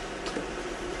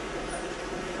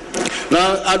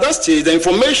 Now, at that stage, the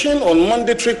information on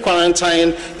mandatory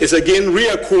quarantine is again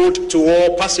re-echoed to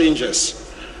all passengers.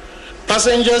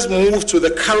 Passengers move to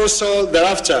the carousel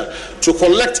thereafter to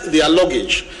collect their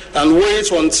luggage and wait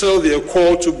until they are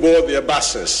called to board their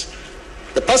buses.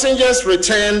 The passengers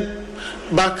return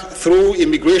back through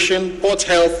immigration, port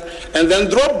health, and then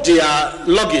drop their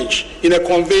luggage in a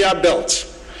conveyor belt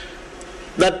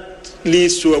that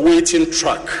leads to a waiting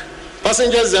truck.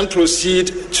 Passengers then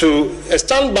proceed to a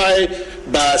standby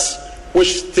bus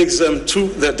which takes them to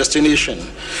the destination.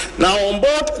 Now, on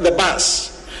board the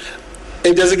bus,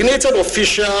 a designated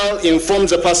official informs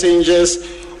the passengers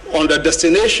on the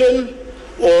destination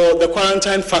or the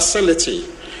quarantine facility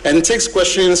and takes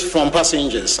questions from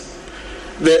passengers.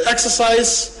 The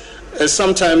exercise is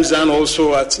sometimes done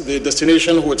also at the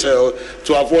destination hotel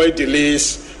to avoid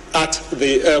delays at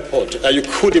the airport. You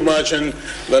could imagine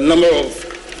the number of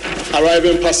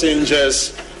arriving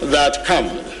passengers that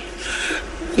come.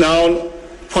 Now,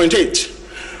 point 8.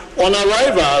 On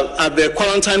arrival at the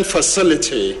quarantine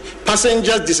facility,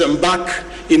 passengers disembark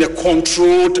in a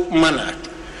controlled manner.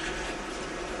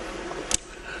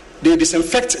 They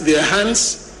disinfect their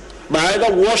hands by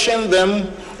either washing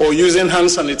them or using hand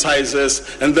sanitizers,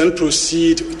 and then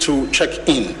proceed to check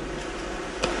in.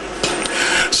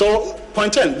 So,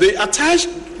 point 10, the attached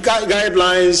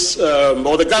guidelines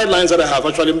or the guidelines that have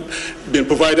actually been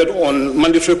provided on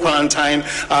mandatory quarantine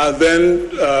are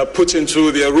then put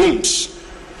into their rooms,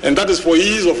 and that is for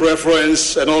ease of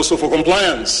reference and also for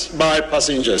compliance by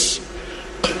passengers.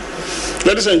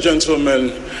 Ladies and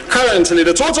gentlemen, currently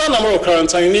the total number of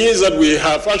quarantinees that we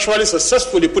have actually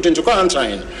successfully put into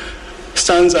quarantine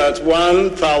stands at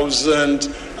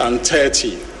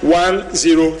 1,030.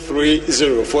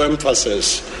 1030 for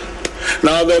emphasis.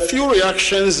 Now, there are few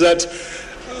reactions that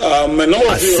a number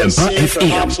of you have seen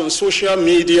perhaps on social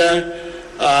media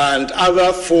and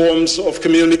other forms of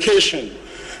communication.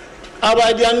 are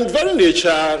by their very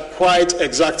nature quite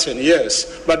exacting,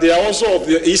 yes, but they are also of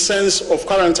the essence of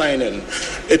quarantining.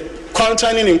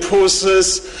 Quarantining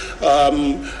imposes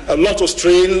a lot of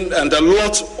strain and a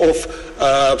lot of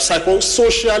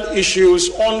psychosocial issues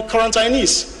on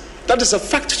quarantinees. That is a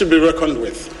fact to be reckoned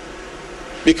with.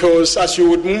 Because as you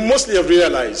would mostly have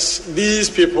realized, these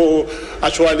people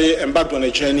actually embarked on a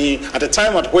journey at a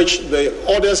time at which the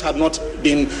orders had not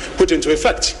been put into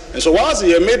effect. And so whilst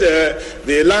they made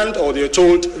they learned or they're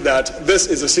told that this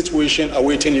is a situation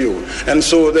awaiting you. And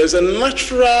so there's a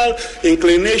natural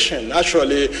inclination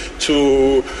actually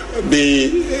to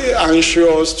be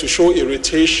anxious, to show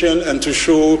irritation, and to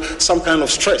show some kind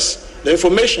of stress. The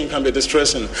information can be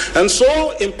distressing. And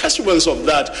so, in pursuance of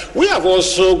that, we have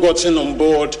also gotten on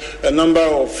board a number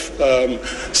of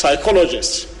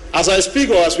psychologists. As I speak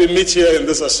or as we meet here in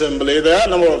this assembly, there are a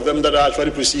number of them that are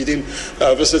actually proceeding,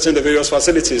 visiting the various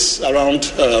facilities around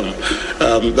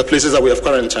the places that we have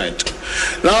quarantined.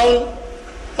 Now,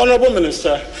 Honorable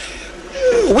Minister,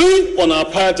 we, on our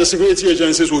part, the security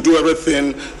agencies will do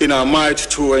everything in our might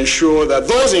to ensure that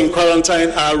those in quarantine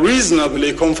are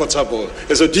reasonably comfortable.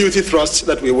 It's a duty thrust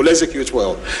that we will execute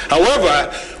well.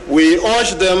 However, we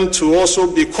urge them to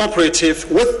also be cooperative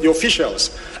with the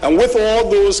officials and with all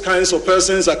those kinds of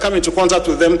persons that come into contact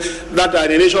with them that are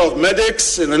in the nature of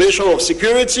medics, in the nature of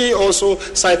security, also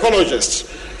psychologists,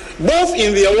 both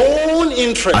in their own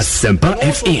interest and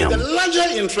also in the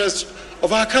larger interest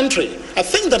of our country. I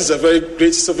think that is a very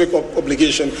great civic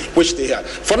obligation which they have.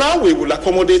 For now, we will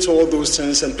accommodate all those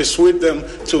things and persuade them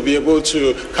to be able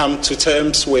to come to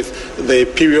terms with the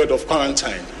period of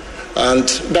quarantine. And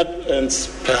that ends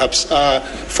perhaps our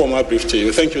formal brief to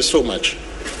you. Thank you so much.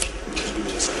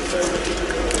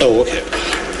 Oh, okay.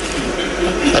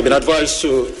 I've been advised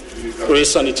to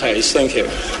re-sanitize. Thank you.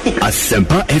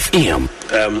 Asempa FM.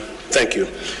 Thank you.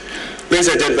 Ladies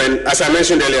and gentlemen, as I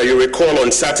mentioned earlier, you recall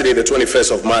on Saturday, the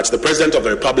 21st of March, the President of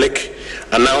the Republic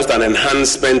announced an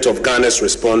enhancement of Ghana's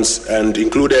response and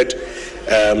included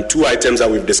two items that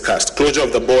we've discussed: closure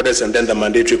of the borders and then the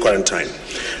mandatory quarantine.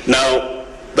 Now,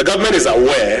 the government is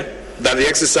aware that the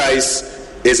exercise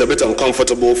is a bit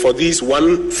uncomfortable for these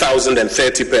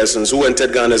 1,030 persons who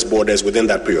entered Ghana's borders within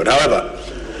that period. However,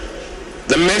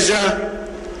 the measure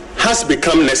has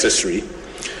become necessary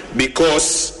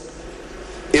because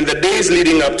in the days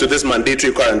leading up to this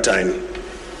mandatory quarantine,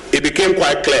 it became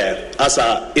quite clear, as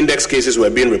our index cases were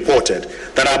being reported,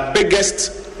 that our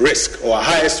biggest risk or our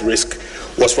highest risk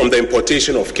was from the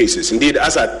importation of cases. Indeed,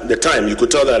 as at the time, you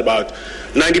could tell that about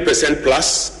 90%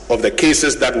 plus of the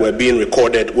cases that were being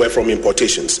recorded were from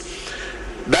importations.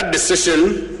 That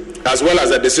decision, as well as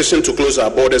the decision to close our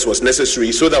borders, was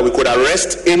necessary so that we could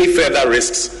arrest any further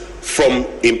risks from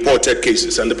imported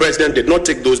cases. And the President did not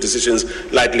take those decisions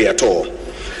lightly at all.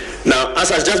 Now, as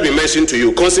has just been mentioned to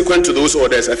you, consequent to those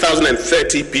orders,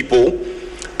 1,030 people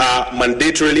are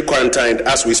mandatorily quarantined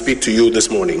as we speak to you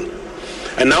this morning.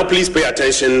 And now please pay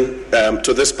attention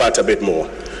to this part a bit more.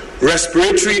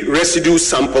 Respiratory residue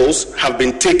samples have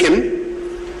been taken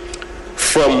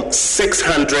from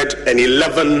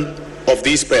 611 of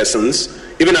these persons.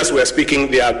 Even as we are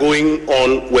speaking, they are going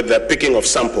on with the picking of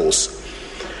samples.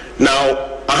 Now,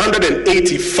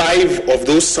 185 of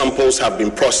those samples have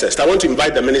been processed. I want to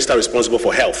invite the Minister responsible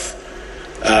for health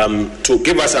to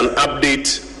give us an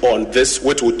update on this,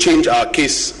 which will change our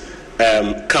case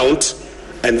count,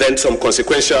 and then some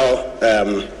consequential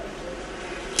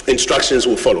instructions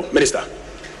will follow. Minister.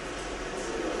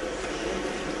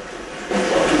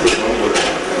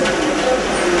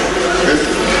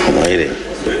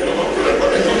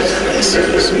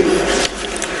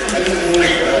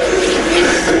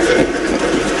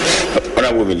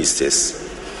 Honorable Ministers,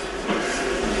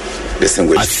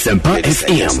 distinguished Asempa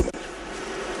FM.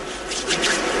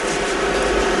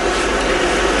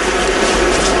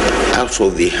 Out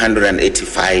of the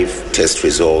 185 test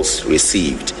results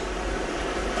received,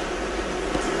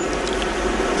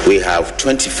 we have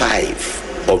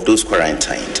 25 of those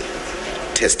quarantined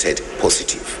tested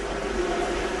positive.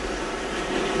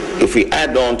 If we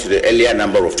add on to the earlier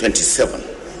number of 27,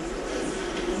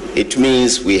 it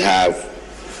means we have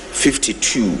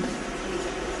 52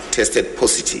 tested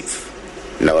positive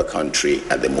in our country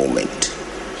at the moment.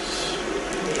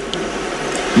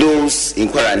 Those in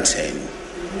quarantine,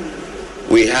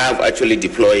 we have actually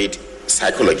deployed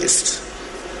psychologists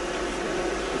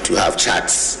to have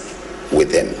chats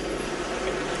with them.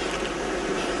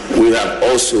 We have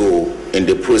also in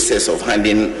the process of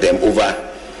handing them over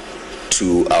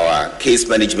to our case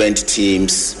management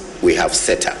teams we have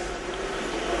set up,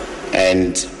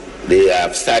 and they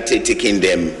have started taking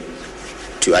them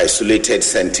to isolated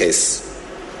centers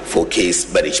for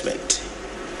case management,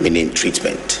 meaning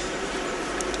treatment.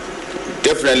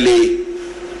 Definitely,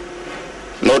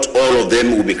 not all of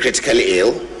them will be critically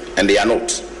ill, and they are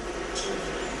not.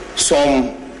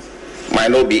 Some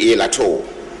might not be ill at all,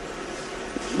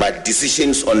 but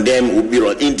decisions on them will be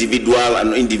on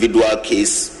individual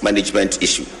case management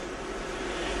issue.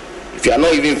 If you are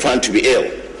not even found to be ill,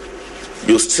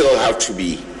 you still have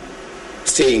to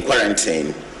stay in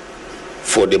quarantine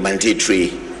for the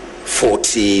mandatory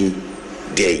 14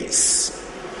 days.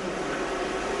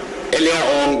 Earlier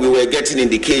on, we were getting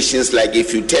indications like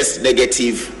if you test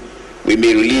negative, we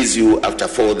may release you after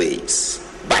 4 days.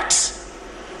 But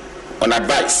on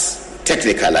advice,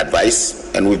 technical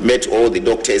advice, and we've met all the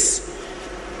doctors,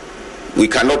 we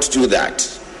cannot do that.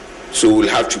 So we'll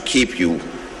have to keep you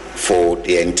for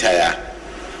the entire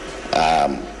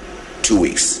 2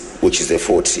 weeks, which is the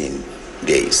 14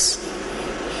 days.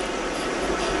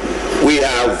 We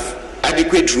have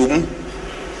adequate room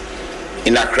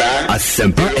in Accra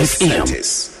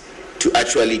centers to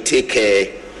actually take care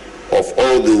of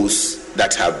all those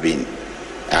that have been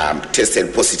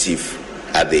tested positive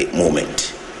at the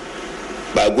moment.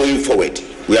 But going forward,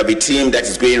 we have a team that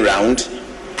is going around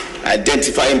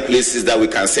identifying places that we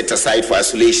can set aside for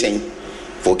isolation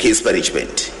for case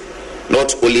management,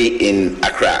 not only in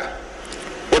Accra.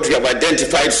 What we have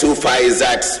identified so far is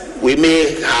that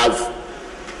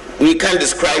we can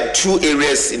describe 2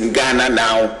 areas in Ghana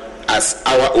now as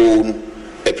our own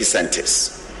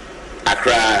epicenters,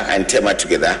 Accra and Tema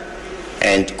together,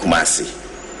 and Kumasi.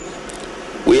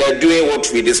 We are doing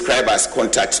what we describe as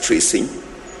contact tracing.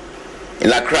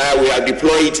 In Accra, we have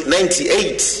deployed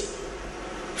 98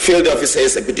 field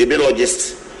officers,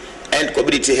 epidemiologists, and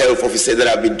community health officers that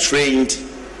have been trained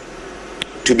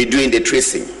to be doing the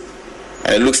tracing.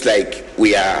 And it looks like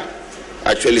we are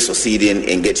actually succeeding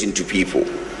in getting to people.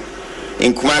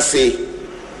 In Kumasi,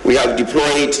 we have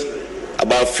deployed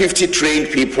about 50 trained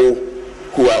people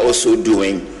who are also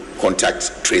doing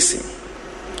contact tracing.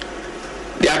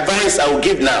 The advice I will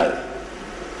give now,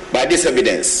 by this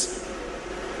evidence,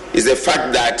 is the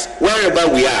fact that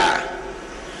wherever we are,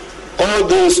 all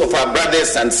those of our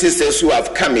brothers and sisters who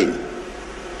have come in,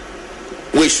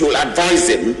 we should advise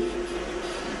them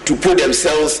to put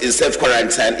themselves in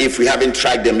self-quarantine if we haven't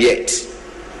tried them yet.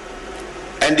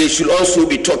 And they should also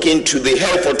be talking to the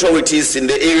health authorities in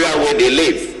the area where they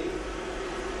live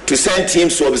to send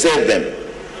teams to observe them.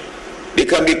 They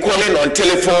can be calling on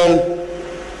telephone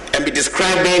and be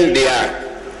describing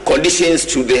their conditions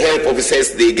to the health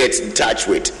officers they get in touch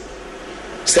with,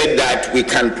 so that we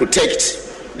can protect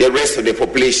the rest of the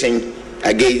population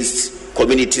against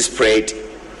community spread,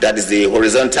 that is the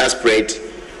horizontal spread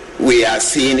we are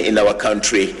seeing in our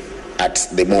country at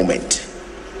the moment.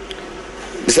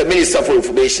 Mr. Minister for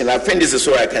Information, I think this is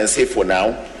all I can say for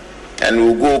now, and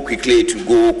we'll go quickly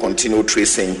to continue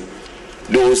tracing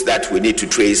those that we need to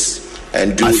trace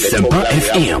and do the talk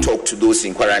that we have to talk to those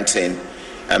in quarantine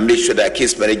and make sure that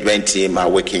case management team are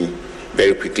working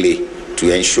very quickly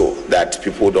to ensure that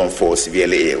people don't fall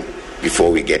severely ill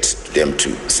before we get them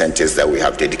to centers that we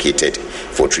have dedicated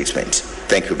for treatment.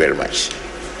 Thank you very much.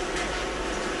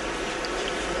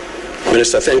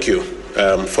 Minister, thank you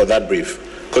for that brief.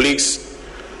 Colleagues,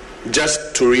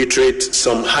 just to reiterate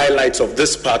some highlights of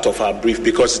this part of our brief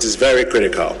because it is very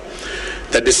critical.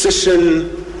 The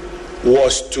decision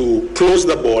was to close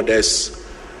the borders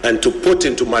and to put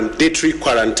into mandatory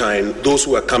quarantine those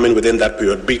who were coming within that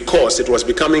period because it was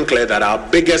becoming clear that our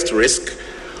biggest risk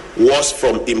was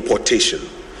from importation.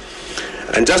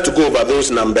 And just to go over those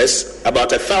numbers,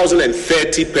 about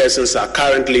 1,030 persons are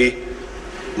currently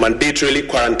mandatorily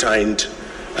quarantined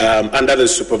under the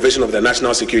supervision of the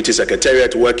National Security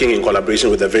Secretariat, working in collaboration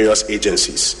with the various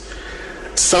agencies.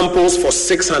 Samples for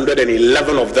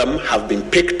 611 of them have been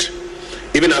picked.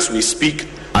 Even as we speak,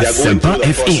 they are going through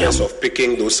the process of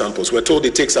picking those samples. We're told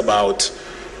it takes about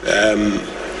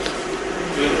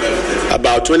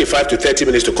 25 to 30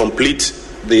 minutes to complete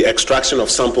the extraction of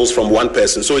samples from one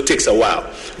person, so it takes a while.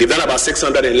 They've done about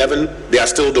 611, they are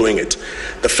still doing it.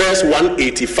 The first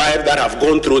 185 that have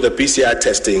gone through the PCR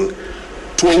testing,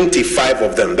 25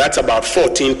 of them, that's about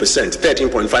 14%,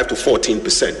 13.5 to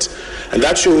 14%. And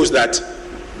that shows that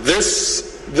this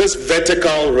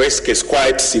vertical risk is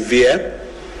quite severe,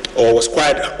 or was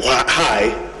quite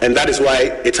high, and that is why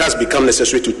it has become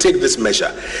necessary to take this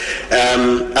measure.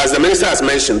 As the Minister has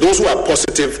mentioned, those who are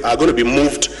positive are going to be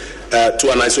moved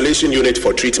to an isolation unit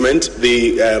for treatment.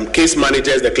 The case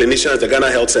managers, the clinicians, the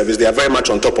Ghana Health Service, they are very much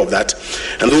on top of that.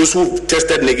 And those who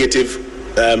tested negative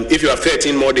if you have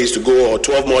 13 more days to go or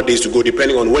 12 more days to go,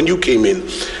 depending on when you came in,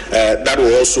 that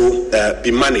will also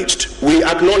be managed. We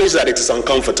acknowledge that it is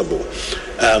uncomfortable,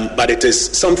 but it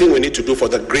is something we need to do for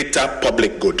the greater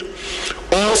public good.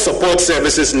 All support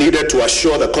services needed to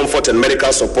assure the comfort and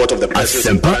medical support of the persons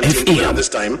in quarantine at this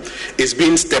time is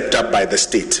being stepped up by the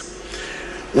state.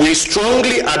 We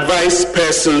strongly advise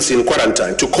persons in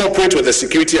quarantine to cooperate with the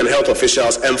security and health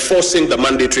officials enforcing the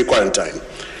mandatory quarantine.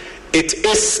 It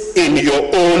is in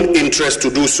your own interest to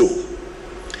do so.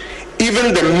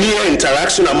 Even the mere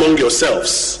interaction among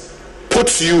yourselves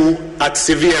puts you at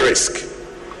severe risk.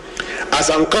 As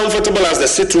uncomfortable as the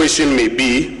situation may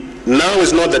be, now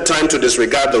is not the time to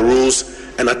disregard the rules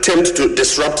and attempt to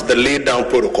disrupt the laid down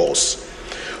protocols.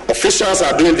 Officials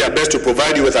are doing their best to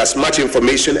provide you with as much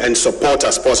information and support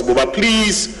as possible, but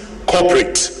please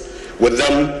cooperate with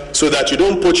them so that you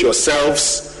don't put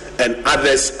yourselves and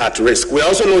others at risk. We're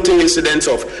also noting incidents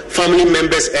of family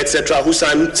members, etc., who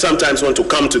sometimes want to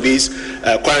come to these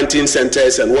quarantine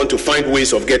centers and want to find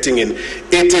ways of getting in.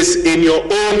 It is in your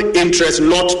own interest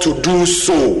not to do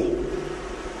so,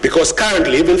 because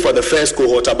currently, even for the first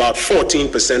cohort, about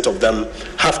 14% of them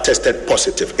have tested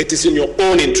positive. It is in your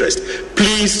own interest.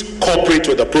 Please cooperate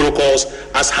with the protocols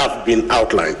as have been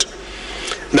outlined.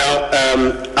 Now,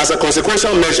 as a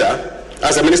consequential measure,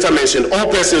 as the minister mentioned, all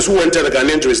persons who enter the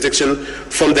Ghanaian jurisdiction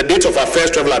from the date of our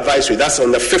first travel advisory, that's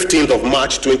on the 15th of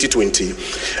March 2020,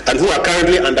 and who are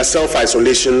currently under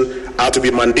self-isolation are to be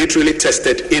mandatorily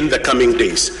tested in the coming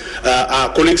days.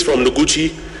 Our colleagues from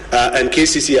Noguchi and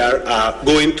KCCR are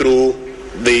going through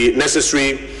the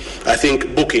necessary,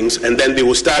 bookings, and then they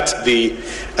will start the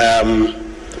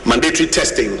mandatory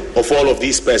testing of all of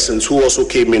these persons who also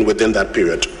came in within that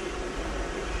period.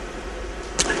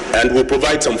 And we'll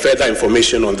provide some further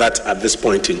information on that at this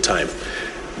point in time.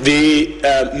 The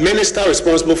minister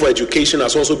responsible for education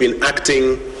has also been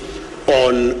acting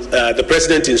on the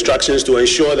president's instructions to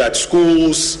ensure that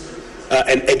schools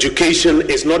and education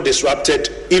is not disrupted,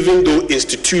 even though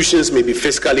institutions may be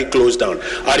fiscally closed down.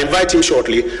 I'll invite him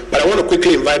shortly, but I want to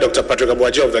quickly invite Dr. Patrick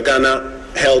Abuaje of the Ghana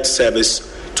Health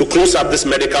Service to close up this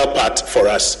medical part for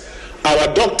us.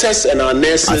 Our doctors and our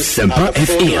nurses are the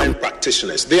frontline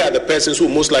practitioners. They are the persons who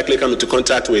most likely come into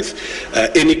contact with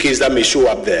any case that may show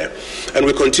up there. And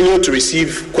we continue to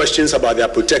receive questions about their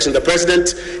protection. The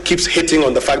president keeps hitting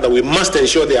on the fact that we must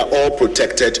ensure they are all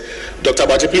protected. Dr.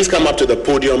 Abuaje, please come up to the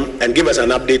podium and give us an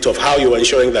update of how you are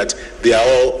ensuring that they are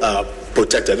all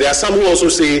protected. There are some who also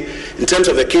say, in terms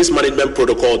of the case management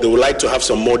protocol, they would like to have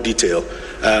some more detail.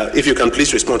 If you can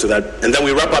please respond to that. And then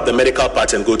we wrap up the medical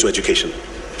part and go to education.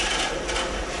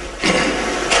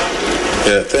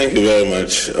 Yeah, thank you very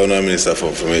much, Honourable Minister for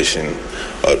Information,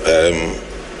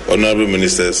 Honourable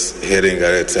Ministers here in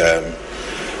Garrett,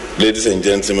 ladies and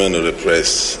gentlemen of the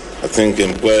press. I think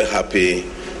I'm quite happy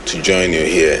to join you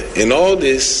here. In all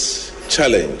this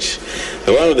challenge,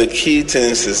 one of the key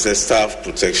things is the staff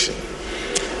protection.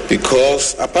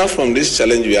 Because apart from this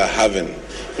challenge we are having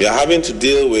to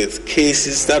deal with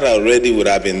cases that already would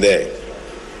have been there.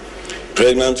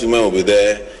 Pregnant women will be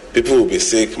there, people will be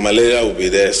sick, malaria will be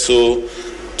there. So,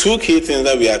 two key things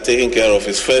that we are taking care of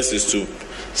is first is to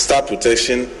staff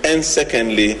protection, and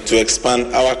secondly, to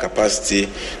expand our capacity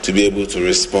to be able to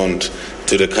respond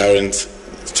to the current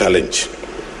challenge.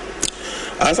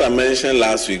 As I mentioned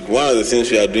last week, one of the things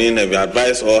we are doing is we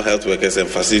advise all health workers and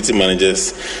facility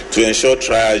managers to ensure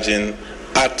triaging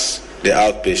at the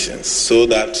outpatients, so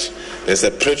that there's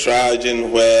a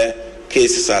pre-triaging where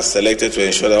cases are selected to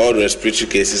ensure that all respiratory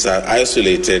cases are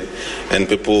isolated and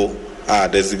people are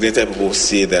designated, people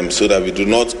see them, so that we do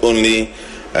not only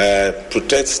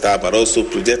protect staff but also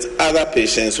protect other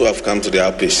patients who have come to the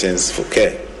outpatients for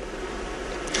care.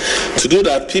 To do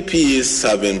that, PPEs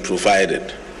have been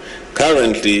provided.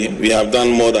 Currently, we have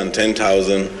done more than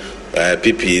 10,000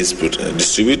 PPEs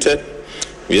distributed.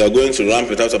 We are going to ramp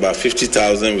it up to about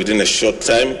 50,000 within a short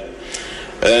time.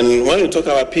 And when we talk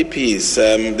about PPEs,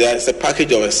 there is a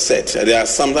package of a set. There are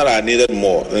some that are needed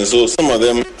more. And so some of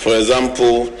them, for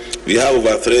example, we have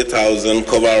over 3,000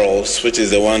 coveralls, which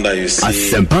is the one that you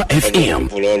see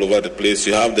people all over the place.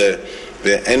 You have the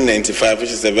N95, which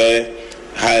is a very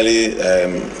highly,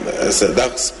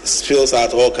 that spills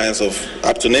out all kinds of,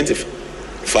 up to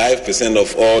 95%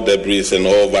 of all debris and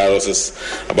all viruses.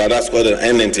 But that's called an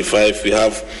N95. We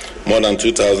have more than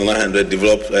 2,900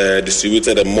 developed,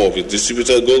 distributed and more. We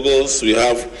distributed goggles, we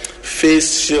have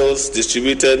face shields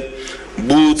distributed,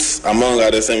 boots, among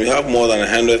others, and we have more than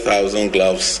 100,000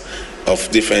 gloves of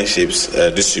different shapes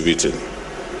distributed.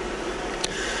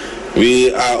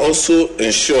 We are also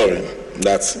ensuring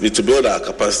that to build our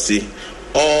capacity,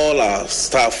 all our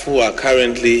staff who are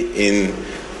currently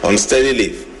on steady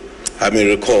leave have been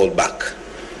recalled back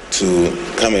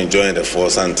to come and join the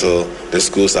force until the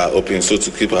schools are open, so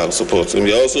to keep our support. And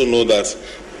we also know that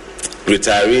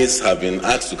retirees have been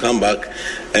asked to come back,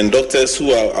 and doctors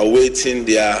who are awaiting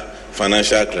their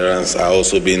financial clearance are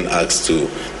also being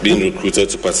recruited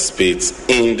to participate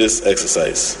in this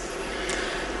exercise.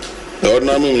 The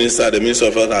Ordinary Minister, the Minister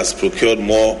of Health, has procured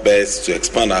more beds to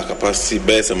expand our capacity,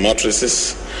 beds and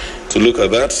mattresses, to look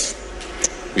at that.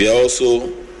 We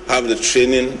also have the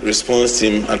training response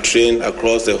team are trained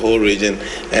across the whole region,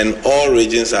 and all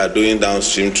regions are doing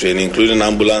downstream training, including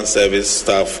ambulance service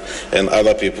staff and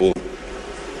other people.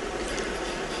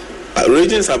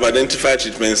 Regions have identified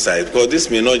treatment sites, because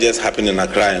this may not just happen in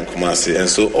Accra and Kumasi, and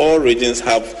so all regions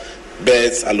have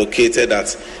beds allocated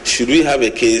that should we have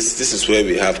a case, this is where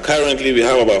we have. Currently, we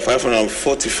have about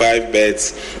 545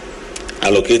 beds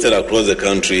allocated across the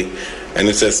country, and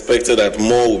it's expected that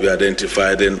more will be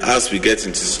identified. And as we get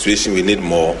into the situation we need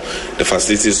more, the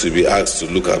facilities will be asked to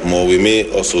look at more. We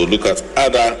may also look at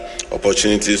other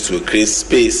opportunities to create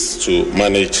space to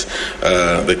manage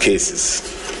the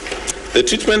cases. The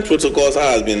treatment protocols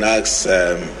has been asked.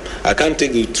 I can't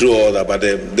take you through all that, but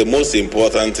the most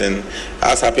important thing,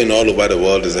 as happening all over the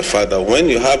world, is the fact that when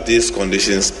you have these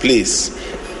conditions, please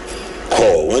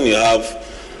call. When you have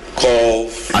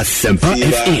cough, fever,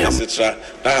 etc.,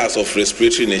 that has of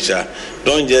respiratory nature,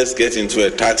 don't just get into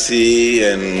a taxi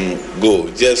and go.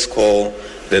 Just call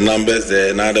the numbers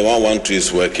there. Now the 112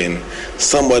 is working.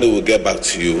 Somebody will get back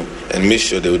to you and make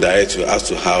sure they will direct you as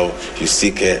to how you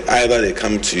seek care. Either they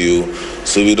come to you.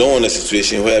 So we don't want a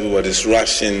situation where everybody's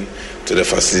rushing to the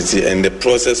facility, and in the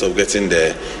process of getting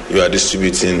there, you are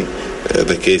distributing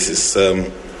the cases.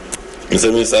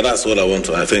 Mr. Minister, that's all I want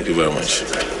to add. Thank you very much.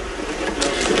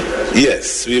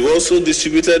 Yes, we've also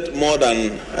distributed more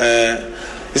than, I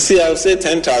would say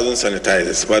 10,000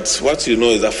 sanitizers, but what you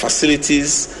know is that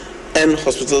facilities and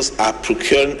hospitals are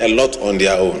procuring a lot on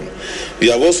their own. We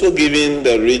have also given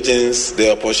the regions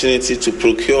the opportunity to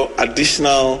procure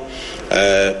additional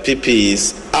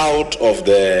PPEs out of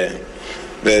the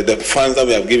funds that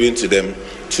we have given to them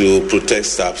to protect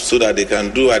staff, so that they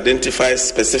can identify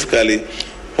specifically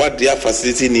what their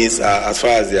facility needs are as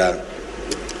far as their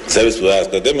service providers.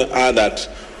 But let me add that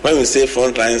when we say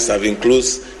frontline staff,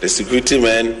 includes the security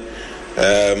men,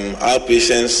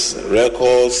 outpatients,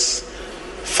 records,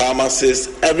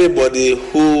 pharmacists, everybody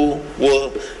who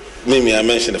will, I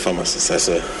mentioned the pharmacists as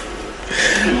well.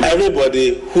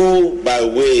 Everybody who, by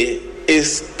way,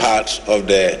 is part of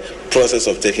the process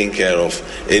of taking care of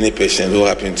any patient who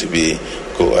happen to be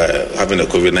having a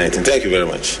COVID-19. Thank you very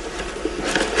much.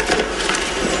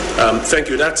 Thank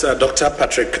you. That's Dr.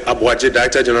 Patrick Abuaje,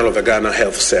 Director General of the Ghana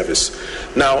Health Service.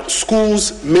 Now,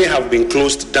 schools may have been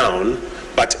closed down,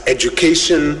 but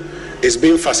education is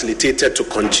being facilitated to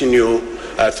continue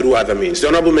through other means. The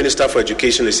Honourable Minister for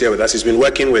Education is here with us. He's been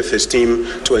working with his team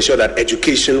to ensure that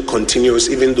education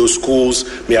continues, even though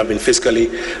schools may have been physically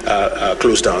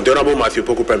closed down. The Honourable Matthew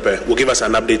Poku Prempeh will give us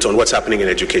an update on what's happening in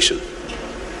education.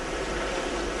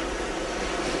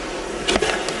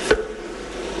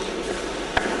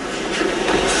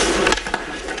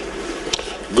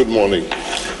 Good morning.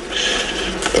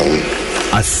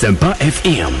 Asempa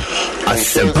FM.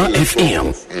 Asempa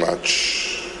FM.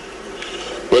 March,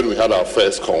 when we had our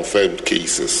first confirmed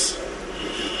cases,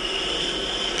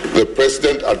 the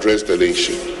President addressed the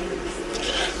nation.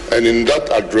 And in that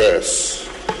address,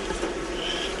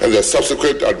 and the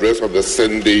subsequent address on the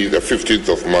Sunday, the 15th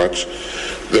of March,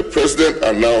 the President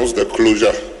announced the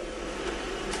closure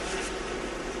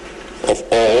of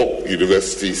all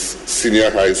universities,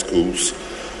 senior high schools,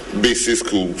 basic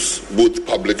schools, both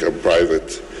public and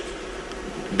private,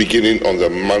 beginning on the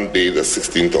Monday, the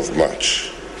 16th of March.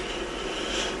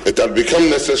 It had become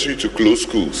necessary to close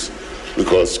schools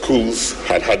because schools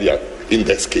had had their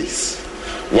index case.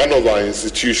 One of our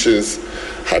institutions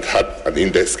had had an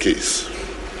index case.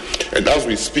 And as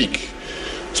we speak,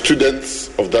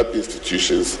 students of that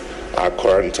institutions are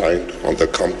quarantined on the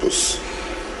campus.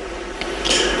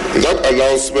 In that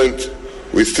announcement,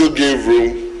 we still gave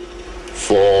room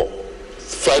for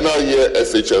final year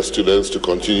SHS students to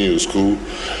continue in school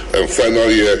and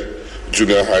final year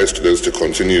junior high students to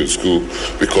continue in school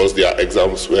because their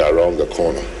exams were around the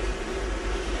corner.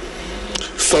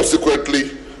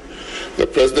 Subsequently, the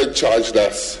President charged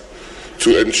us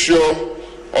to ensure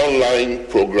online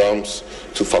programs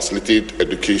to facilitate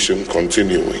education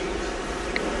continuing.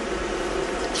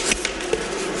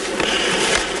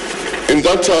 In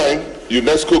that time,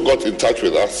 UNESCO got in touch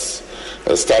with us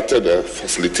started a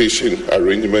facilitation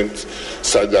arrangement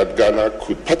such that Ghana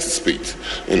could participate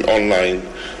in online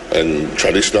and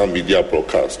traditional media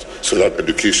broadcast so that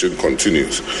education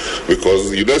continues.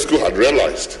 Because UNESCO had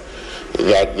realized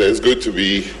that there's going to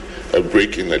be a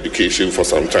break in education for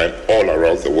some time all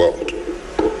around the world.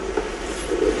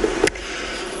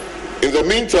 In the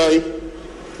meantime,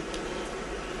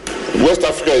 West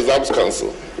Africa Exams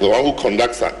Council, the one who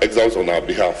conducts our exams on our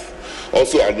behalf,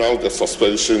 also announced the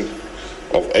suspension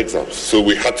of exams. So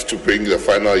we had to bring the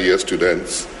final year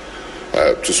students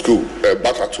to school,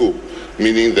 back at home,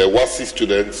 meaning the WASI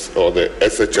students or the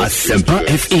SHS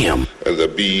students FM. And the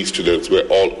BE students were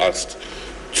all asked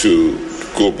to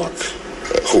go back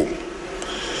home.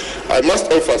 I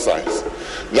must emphasize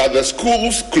that the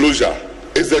school's closure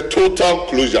is a total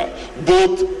closure,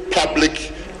 both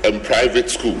public and private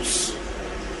schools.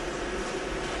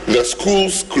 The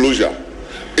school's closure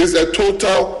is a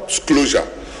total closure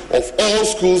of all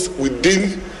schools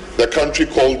within the country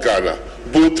called Ghana,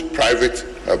 both private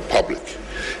and public.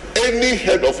 Any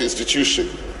head of institution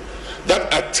that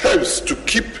attempts to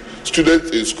keep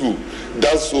students in school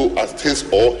does so at his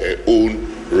or her own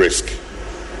risk.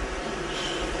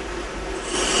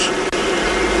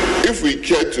 If we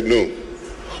care to know,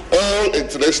 all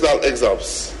international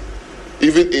exams,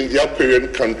 even in their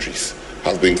parent countries,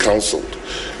 have been cancelled.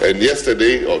 And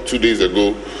yesterday or 2 days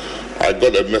ago, I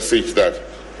got a message that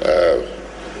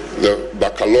the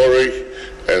baccalaureate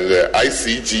and the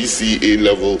ICGCA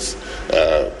levels,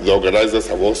 the organizers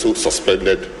have also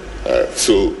suspended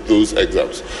those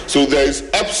exams. So there is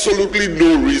absolutely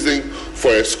no reason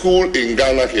for a school in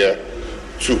Ghana here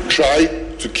to try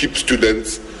to keep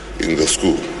students in the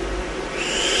school.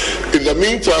 In the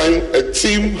meantime, a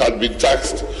team had been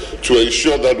tasked to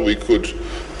ensure that we could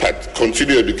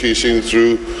continue education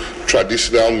through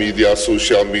traditional media,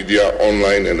 social media,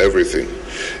 online, and everything.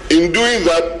 In doing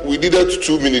that, we needed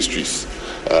two ministries,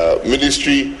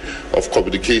 Ministry of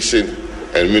Communication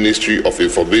and Ministry of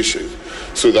Information,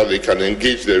 so that they can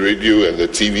engage the radio and the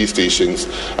TV stations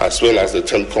as well as the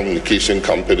telecommunication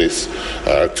companies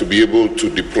to be able to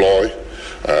deploy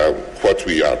what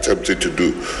we are attempting to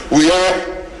do. We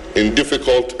are in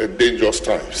difficult and dangerous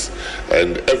times,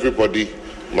 and everybody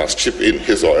must chip in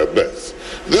his or her best.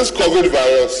 This COVID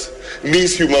virus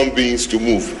needs human beings to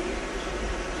move.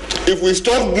 If we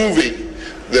stop moving,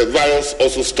 the virus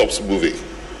also stops moving.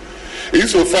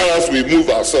 Insofar as we move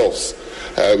ourselves,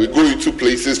 we go into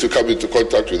places to come into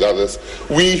contact with others,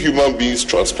 we human beings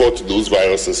transport those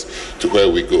viruses to where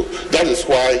we go. That is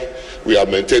why we are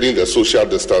maintaining the social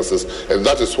distances, and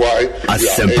that is why we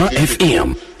are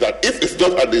urging that if it's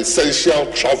not an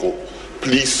essential travel,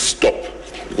 please stop.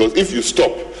 Because if you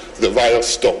stop, the virus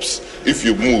stops. If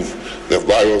you move, the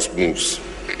virus moves.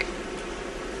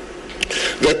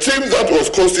 The team that was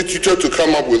constituted to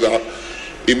come up with our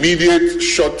immediate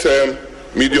short-term,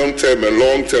 medium-term, and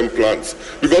long-term plans,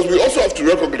 because we also have to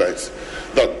recognize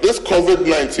that this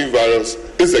COVID-19 virus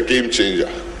is a game changer.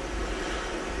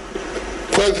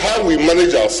 How we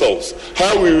manage ourselves,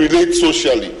 how we relate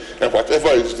socially, and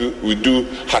whatever we do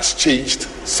has changed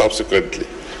subsequently.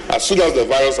 As soon as the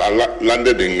virus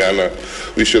landed in Ghana,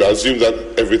 we should assume that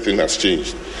everything has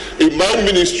changed. In my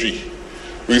ministry,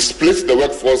 we split the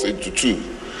workforce into two,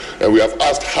 and we have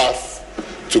asked half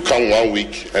to come 1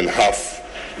 week and half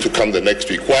to come the next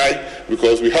week. Why?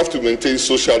 Because we have to maintain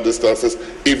social distances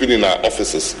even in our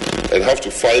offices and have to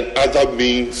find other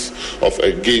means of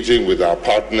engaging with our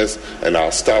partners and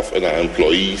our staff and our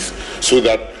employees so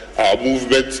that our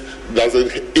movement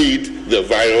doesn't aid the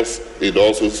virus in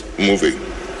also moving.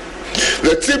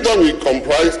 The team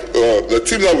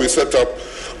that we set up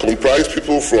comprised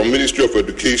people from Ministry of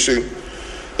Education,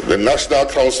 the National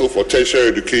Council for Tertiary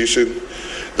Education,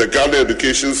 the Ghana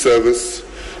Education Service,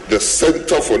 the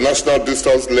Center for National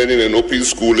Distance Learning and Open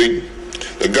Schooling,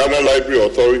 the Ghana Library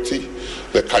Authority,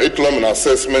 the Curriculum and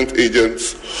Assessment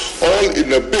Agents, all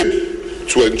in a bid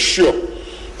to ensure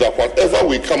that whatever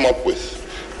we come up with,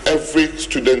 every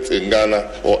student in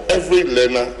Ghana or every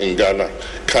learner in Ghana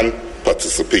can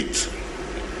participate.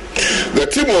 The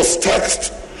team was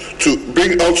tasked to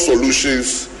bring out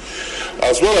solutions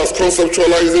as well as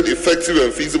conceptualizing effective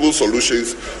and feasible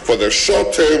solutions for the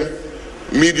short term,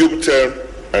 medium term,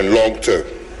 and long term.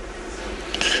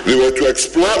 They were to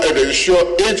explore and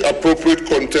ensure age-appropriate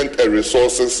content and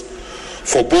resources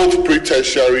for both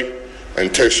pre-tertiary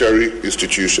and tertiary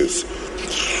institutions.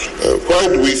 Why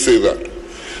do we say that?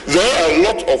 There are a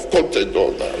lot of content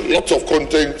on that, lots of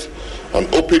content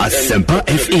and open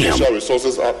educational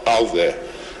resources are out there.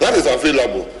 That is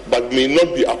available, but may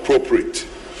not be appropriate.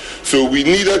 So we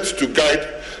needed to guide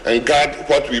and guard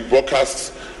what we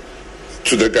broadcast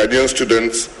to the Ghanaian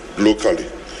students locally.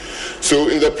 So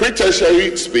in the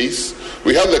pre-tertiary space,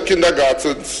 we have the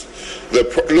kindergartens, the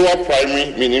lower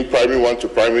primary, meaning primary 1 to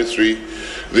primary 3,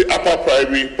 the upper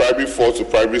primary, primary 4 to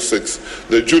primary 6,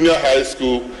 the junior high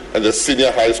school, and the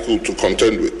senior high school to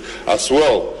contend with, as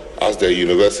well as the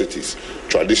universities,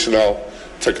 traditional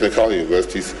technical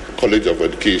universities, college of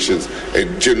education,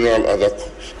 and general other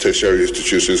tertiary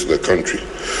institutions in the country.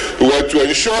 We were to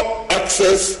ensure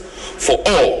access for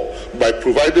all by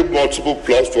providing multiple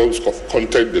platforms of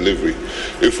content delivery.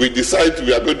 If we decide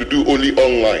we are going to do only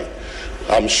online,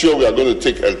 I'm sure we are going to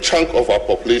take a chunk of our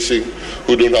population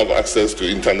who don't have access to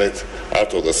internet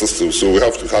out of the system. So we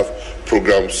have to have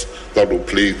programs that will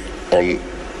play on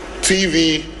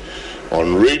TV,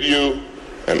 on radio,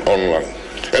 and online.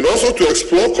 And also to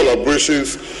explore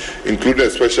collaborations, including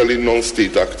especially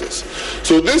non-state actors.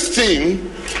 So this team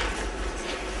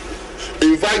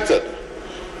invited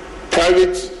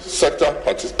private sector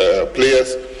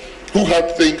players who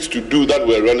had things to do that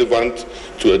were relevant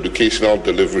to educational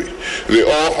delivery. They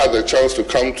all had a chance to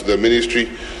come to the ministry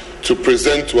to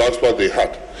present to us what they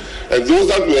had. And those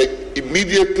that were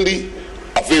immediately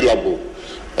available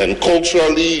and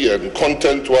culturally and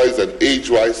content-wise and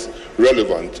age-wise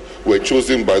relevant were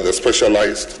chosen by the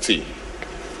specialized team.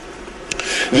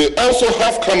 They also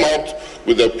have come out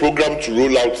with a program to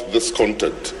roll out this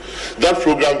content. That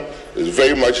program is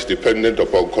very much dependent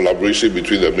upon collaboration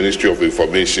between the Ministry of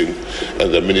Information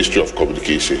and the Ministry of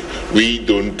Communication. We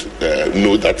don't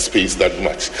know that space that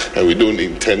much, and we don't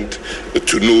intend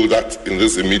to know that in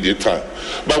this immediate time.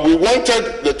 But we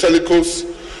wanted the telecoms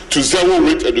to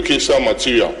zero-rate educational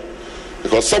material,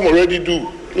 because some already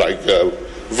do, like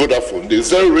Vodafone. They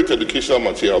zero-rate educational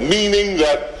material, meaning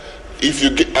that if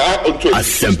you are onto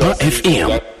Asempa FM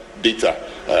that data,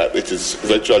 it is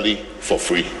virtually for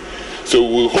free. So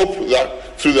we hope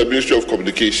that through the Ministry of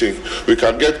Communication, we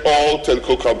can get all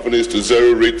telco companies to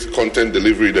zero-rate content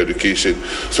delivery in education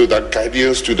so that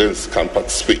Ghanaian students can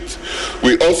participate.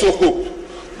 We also hope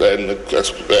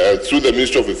that through the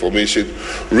Ministry of Information,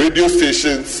 radio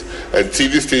stations and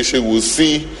TV stations will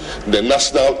see the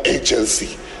national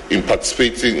agency in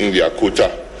participating in their quota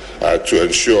to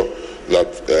ensure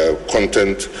that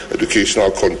educational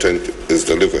content is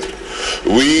delivered.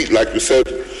 We, like we said,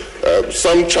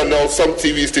 some channels, some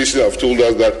TV stations have told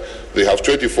us that they have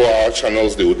 24-hour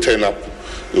channels they will turn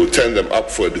them up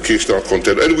for educational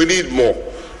content, and we need more.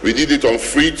 We need it on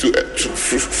free-to-air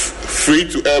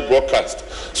broadcast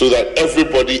so that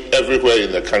everybody, everywhere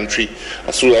in the country,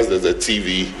 as soon as there's a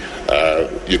TV,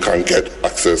 you can get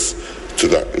access to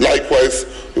that. Likewise,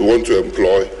 we want to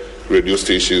employ radio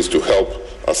stations to help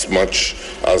as much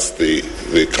as they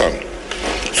can.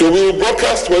 So we will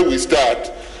broadcast when we start,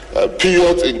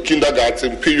 periods in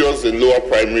kindergarten, periods in lower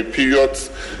primary, periods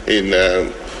in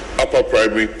upper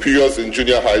primary, periods in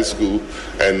junior high school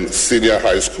and senior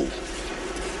high school.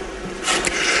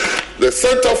 The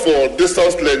Center for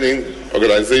Distance Learning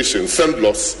Organization,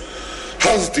 CENDLOS,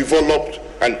 has developed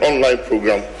an online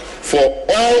program for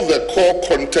all the core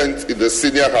content in the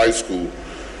senior high school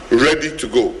ready to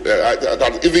go.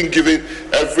 I'm even giving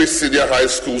every senior high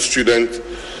school student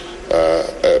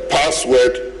a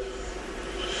password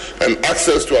and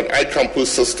access to an iCampus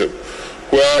system,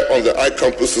 where on the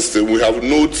iCampus system we have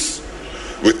notes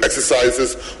with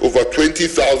exercises, over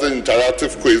 20,000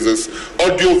 interactive quizzes,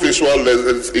 audio-visual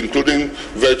lessons, including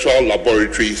virtual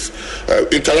laboratories,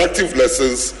 interactive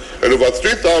lessons, and over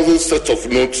 3,000 sets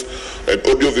of notes and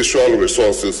audio-visual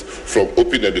resources from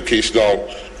Open Educational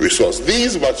Resource.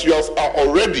 These materials are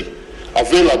already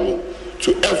available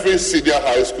to every senior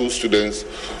high school student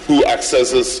who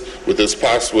accesses with his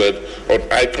password on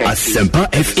iCampus. Asempa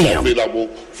FM. Available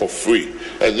for free.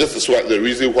 And this is the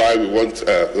reason why we want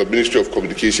the Ministry of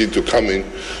Communication to come in,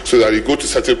 so that you go to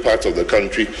certain parts of the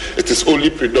country, it is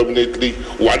only predominantly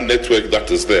one network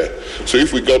that is there. So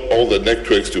if we got all the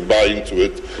networks to buy into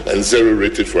it and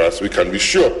zero-rate it for us, we can be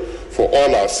sure for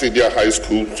all our senior high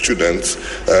school students,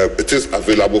 it is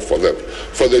available for them.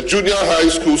 For the junior high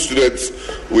school students,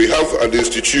 we have an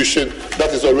institution that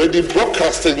is already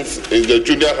broadcasting in the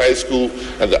junior high school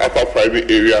and the upper primary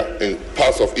area in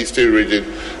parts of Eastern region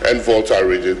and Volta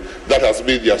region that has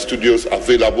made their studios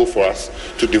available for us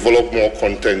to develop more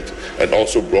content and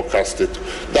also broadcast it.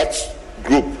 That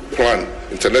group, Plan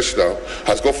International,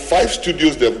 has got 5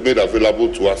 studios they've made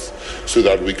available to us so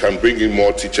that we can bring in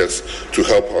more teachers to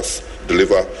help us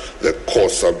deliver the core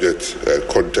subject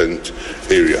content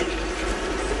area.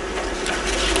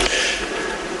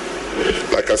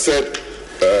 Like I said,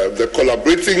 the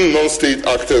collaborating non-state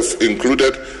actors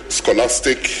included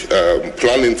Scholastic,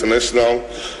 Plan International,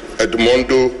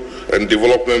 Edmondo, and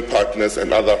development partners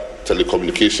and other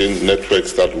telecommunication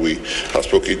networks that we have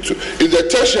spoken to. In the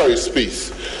tertiary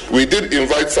space, we did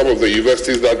invite some of the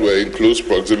universities that were in close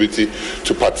proximity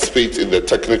to participate in the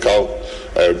technical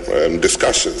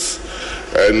discussions.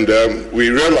 And we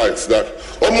realized that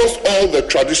almost all the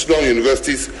traditional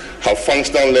universities have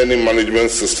functional learning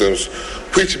management systems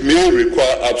which may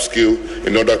require upskill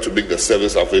in order to make the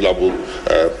service available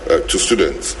to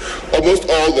students. Almost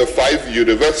all the 5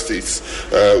 universities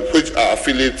which are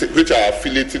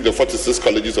affiliating the 46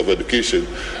 colleges of education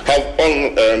have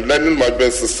learning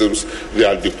management systems they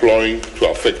are deploying to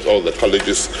affect all the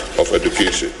colleges of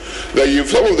education.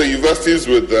 Some of the universities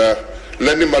with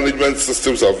learning management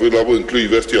systems available include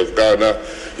University of Ghana,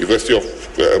 University of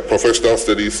Professional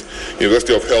Studies,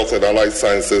 University of Health and Allied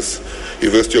Sciences,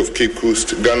 University of Cape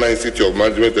Coast, Ghana Institute of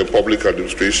Management and Public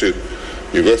Administration,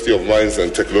 University of Mines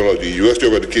and Technology, University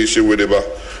of Education, Winneba,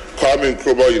 Kwame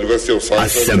Nkrumah University of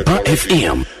Science and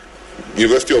Technology,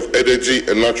 University of Energy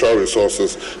and Natural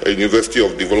Resources, and University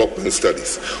of Development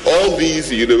Studies. All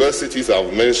these universities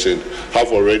I've mentioned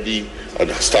have already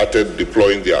started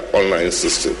deploying their online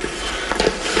system.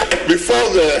 Before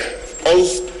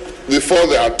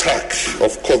the attack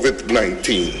of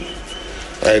COVID-19,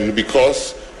 and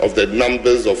because of the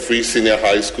numbers of free senior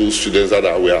high school students that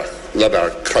are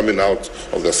coming out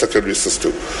of the secondary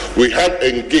system, we had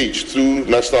engaged through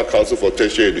National Council for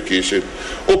Tertiary Education,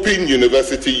 Open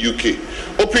University UK.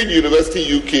 Open University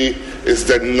UK is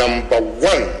the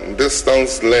 #1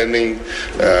 distance learning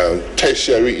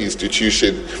tertiary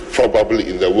institution probably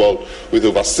in the world, with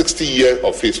over 60 years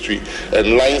of history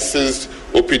and licensed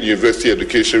Open University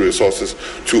education resources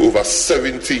to over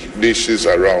 70 nations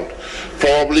around.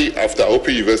 Probably after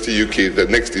Open University UK, the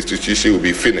next institution will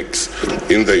be Phoenix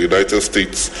in the United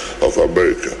States of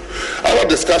America. Our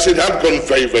discussion has gone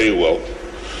very, very well.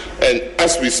 And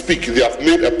as we speak, they have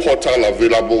made a portal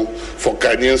available for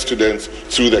Ghanaian students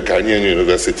through the Ghanaian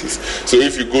universities. So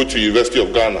if you go to University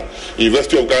of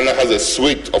Ghana has a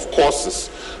suite of courses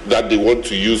that they want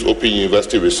to use Open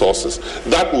University resources.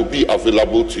 That will be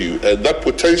available to you, and that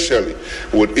potentially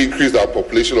would increase our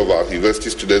population of our university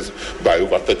students by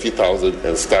over 30,000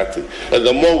 and starting. And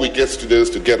the more we get students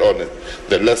to get on it,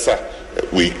 the lesser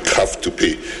we have to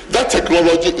pay. That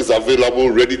technology is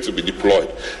available, ready to be deployed,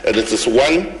 and it is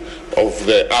one of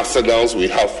the arsenals we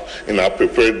have in our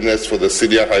preparedness for the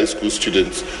senior high school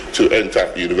students to enter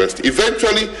university.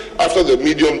 Eventually, after the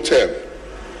medium term,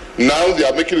 now they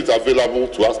are making it available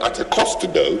to us at a cost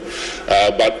though,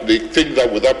 but they think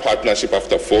that with that partnership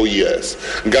after 4 years,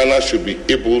 Ghana should be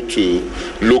able to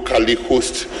locally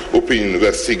host Open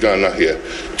University Ghana here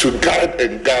to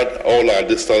guard all our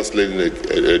distance learning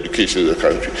education in the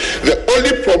country. The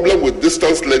only problem with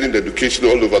distance learning education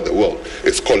all over the world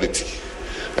is quality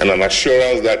and an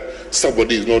assurance that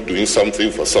somebody is not doing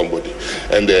something for somebody.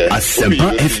 And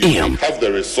FM have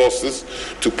the resources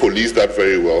to police that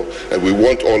very well, and we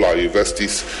want all our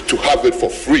universities to have it for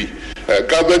free.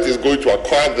 Government is going to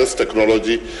acquire this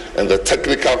technology and the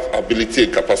technical ability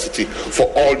and capacity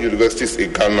for all universities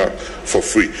in Ghana for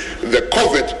free. The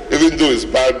COVID, even though it's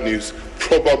bad news,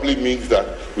 probably means that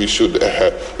we should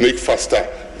make faster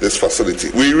this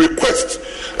facility. We request,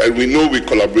 and we know we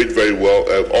collaborate very well,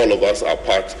 all of us are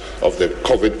part of the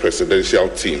COVID presidential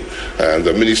team, and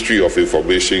the Ministry of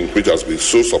Information, which has been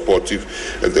so supportive,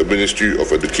 and the Ministry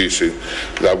of Education,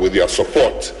 that with their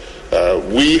support,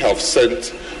 we have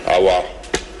sent our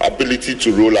ability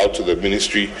to roll out to the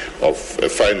Ministry of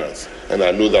Finance, and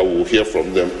I know that we'll hear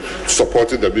from them,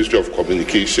 supporting the Ministry of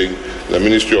Communication, the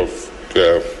Ministry of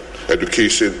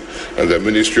Education, and the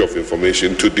Ministry of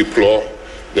Information to deploy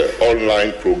the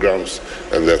online programs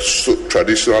and the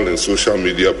traditional and social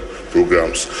media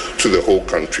programs to the whole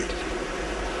country.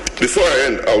 Before I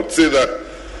end, I would say that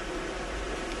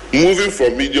moving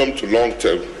from medium to long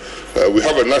term, we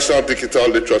have a national digital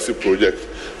literacy project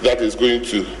that is going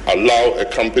to allow a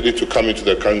company to come into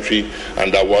the country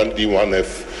under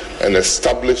 1D1F and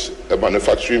establish a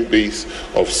manufacturing base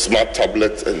of smart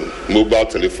tablets and mobile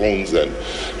telephones and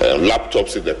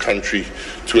laptops in the country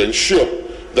to ensure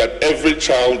that every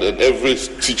child and every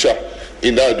teacher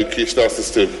in our educational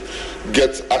system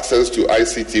gets access to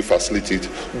ICT facilities,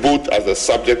 both as a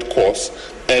subject course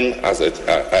and as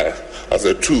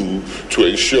a tool to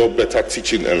ensure better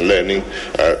teaching and learning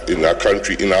in our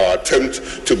country, in our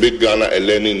attempt to make Ghana a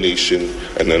learning nation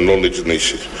and a knowledge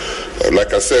nation.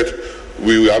 Like I said,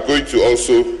 we are going to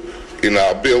also, in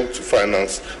our bill to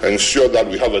finance, ensure that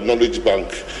we have a knowledge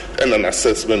bank and an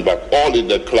assessment bank, all in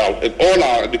the cloud, and all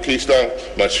our educational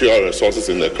material resources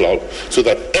in the cloud, so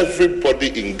that everybody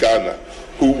in Ghana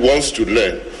who wants to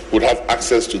learn would have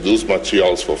access to those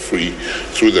materials for free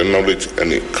through the knowledge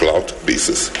and a cloud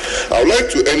basis. I would like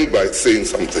to end by saying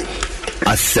something.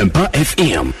 Asempa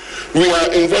FM. We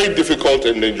are in very difficult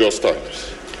and dangerous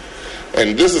times.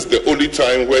 And this is the only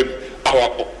time when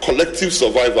our collective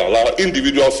survival, our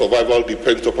individual survival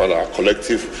depends upon our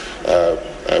collective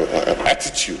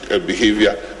attitude and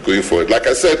behavior going forward. Like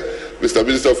I said, Mr.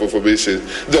 Minister for Information,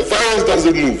 the virus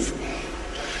doesn't move.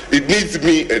 It needs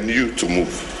me and you to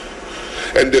move.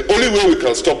 And the only way we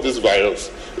can stop this virus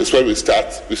is when we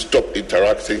stop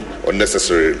interacting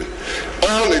unnecessarily.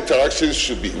 All interactions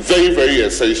should be very, very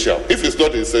essential. If it's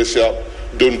not essential,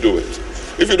 don't do it.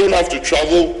 If you don't have to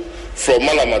travel from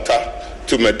Malamata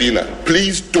to Medina,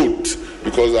 please don't,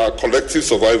 because our collective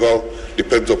survival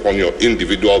depends upon your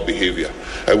individual behavior.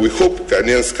 And we hope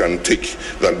Ghanaians can take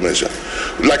that measure.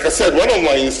 Like I said, one of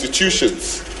my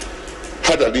institutions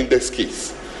had an index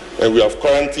case, and we have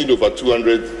quarantined over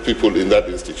 200 people in that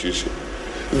institution.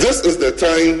 This is the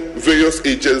time various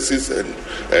agencies and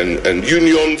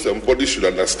unions and bodies should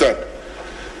understand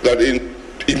that in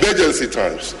emergency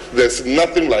times, there's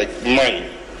nothing like mine.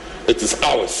 It is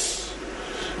ours.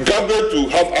 Government will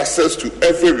have access to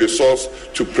every resource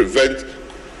to prevent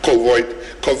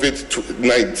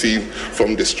COVID-19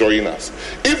 from destroying us.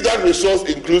 If that resource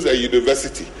includes a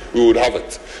university, we would have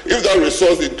it. If that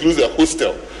resource includes a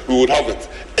hostel, we would have it.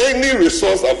 Any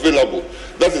resource available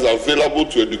that is available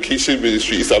to Education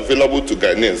Ministry is available to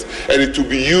Ghanaians, and it will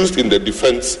be used in the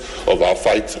defense of our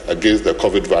fight against the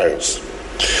COVID virus.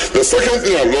 The second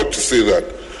thing I'd like to say that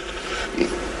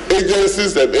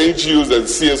agencies and NGOs and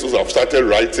CSOs have started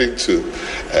writing to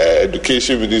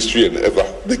Education Ministry and ever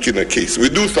making a case. We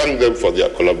do thank them for their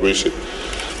collaboration,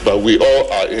 but we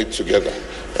all are in it together,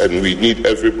 and we need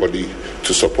everybody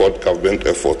to support government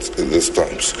efforts in these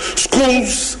times.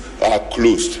 Schools are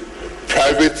closed,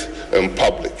 private and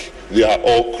public. They are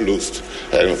all closed,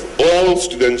 and all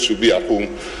students should be at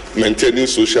home maintaining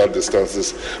social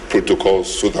distances protocols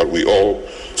so that we all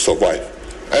survive.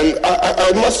 And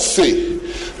I must say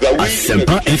that we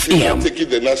are taking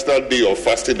the National Day of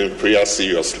Fasting and Prayer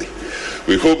seriously.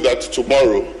 We hope that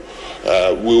tomorrow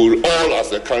we will all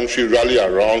as a country rally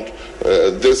around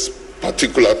this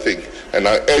particular thing. And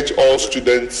I urge all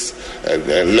students and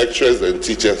lecturers and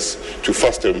teachers to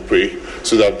fast and pray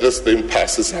so that this thing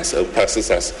passes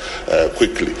us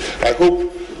quickly. I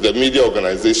hope the media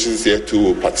organizations here too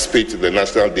will participate in the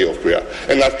National Day of Prayer.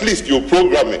 And at least your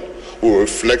programming will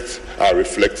reflect our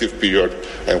reflective period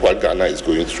and what Ghana is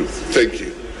going through. Thank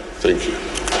you. Thank you.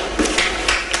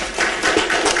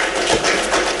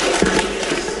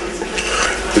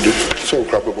 So,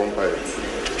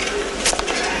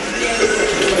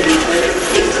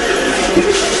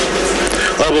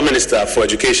 Honourable Minister for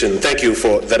Education, thank you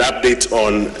for that update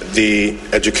on the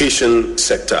education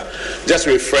sector. Just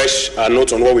to refresh our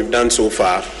notes on what we've done so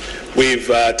far. We've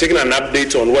taken an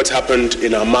update on what happened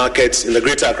in our markets, in the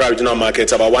Greater Accra Regional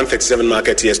Markets, about 137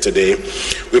 markets yesterday.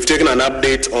 We've taken an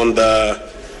update on the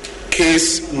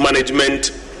case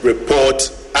management report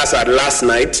as at last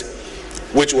night,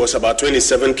 which was about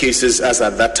 27 cases as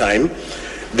at that time.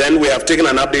 Then we have taken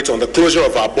an update on the closure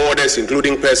of our borders,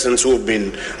 including persons who have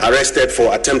been arrested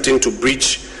for attempting to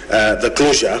breach the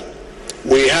closure.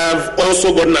 We have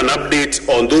also gotten an update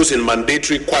on those in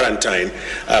mandatory quarantine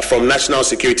from National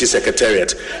Security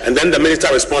Secretariat. And then the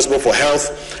Minister responsible for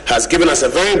Health has given us a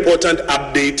very important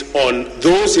update on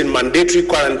those in mandatory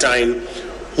quarantine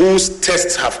whose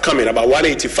tests have come in, about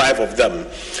 185 of them.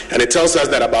 And it tells us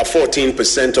that about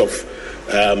 14% of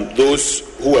those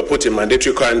who were put in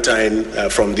mandatory quarantine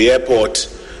from the airport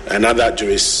and other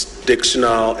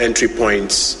jurisdictional entry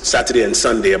points Saturday and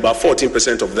Sunday, about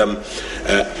 14% of them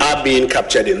are being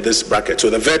captured in this bracket. So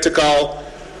the vertical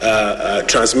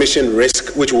transmission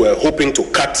risk, which we were hoping to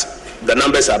cut, the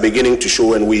numbers are beginning to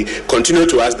show, and we continue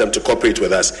to ask them to cooperate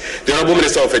with us. The Honourable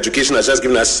Minister of Education has just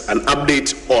given us an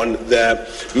update on the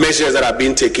measures that are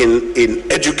being taken in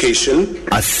education.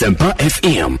 Asempa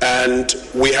FM. And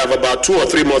we have about 2 or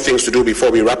 3 more things to do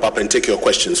before we wrap up and take your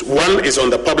questions. One is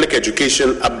on the public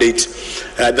education update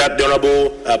that the Honourable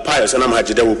Pius Anam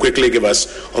Hajida will quickly give us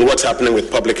on what's happening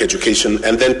with public education.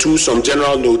 And then 2, some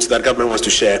general notes that government wants to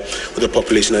share with the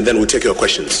population. And then we'll take your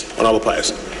questions. Honourable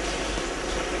Pius.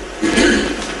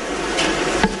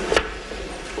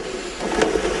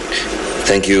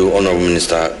 Thank you, Honourable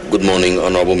Minister. Good morning,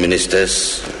 Honourable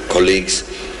Ministers, colleagues.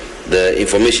 The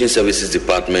Information Services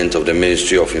Department of the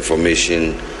Ministry of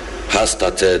Information has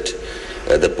started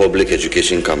the public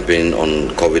education campaign on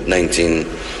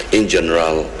COVID-19 in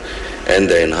general and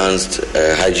the enhanced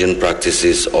hygiene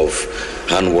practices of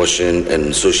hand washing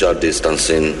and social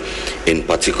distancing in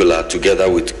particular, together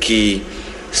with key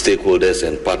stakeholders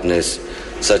and partners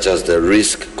such as the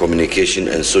Risk Communication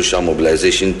and Social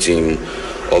Mobilization Team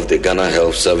of the Ghana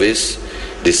Health Service,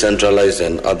 decentralized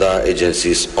and other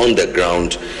agencies on the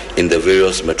ground in the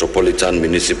various metropolitan,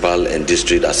 municipal and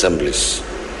district assemblies.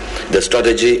 The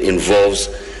strategy involves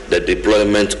the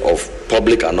deployment of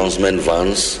public announcement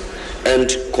vans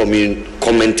and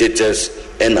commentators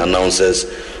and announcers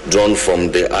drawn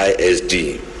from the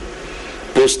ISD,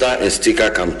 poster and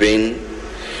sticker campaign,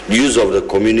 use of the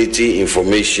community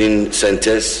information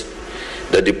centers,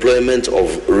 the deployment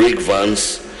of rig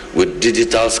vans with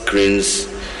digital screens,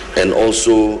 and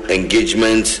also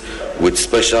engagement with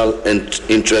special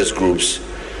interest groups,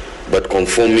 but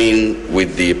conforming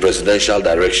with the presidential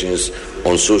directions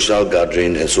on social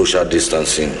gathering and social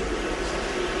distancing.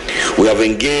 We have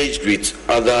engaged with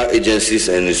other agencies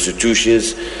and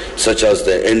institutions such as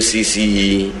the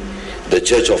NCCE, the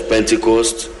Church of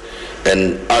Pentecost,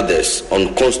 and others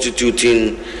on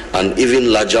constituting an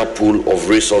even larger pool of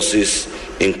resources,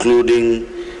 including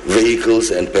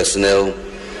vehicles and personnel,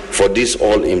 for this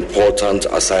all-important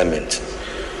assignment.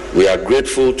 We are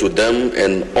grateful to them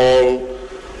and all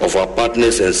of our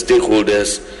partners and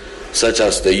stakeholders, such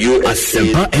as the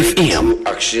USAID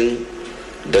Action,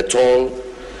 the Toll,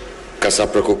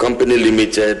 Casapreco Company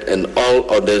Limited, and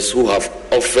all others who have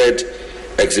offered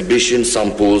exhibition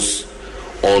samples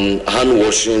on hand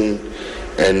washing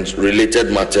and related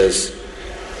matters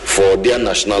for their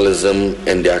nationalism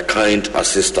and their kind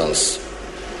assistance.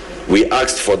 We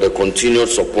asked for the continued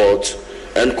support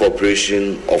and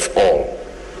cooperation of all.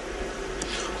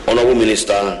 Honorable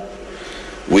Minister,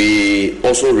 we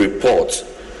also report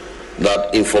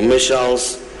that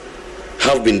infomercials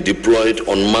have been deployed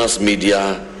on mass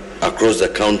media across the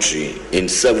country in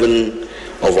 7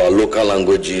 of our local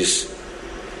languages,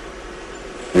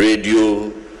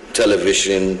 radio,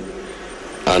 television,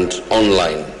 and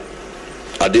online.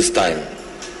 At this time,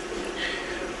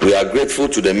 we are grateful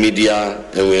to the media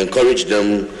and we encourage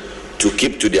them to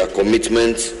keep to their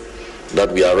commitment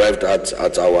that we arrived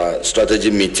at our strategy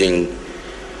meeting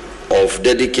of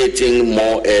dedicating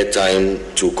more airtime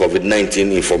to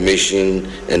COVID-19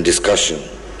 information and discussion.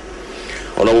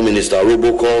 Honorable Minister,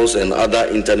 robocalls and other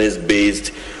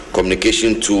internet-based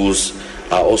communication tools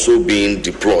are also being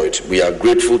deployed. We are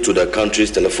grateful to the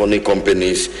country's telephonic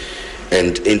companies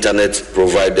and internet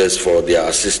providers for their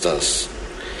assistance.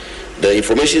 The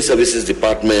Information Services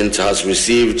Department has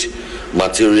received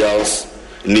materials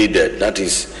needed, that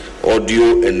is,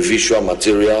 audio and visual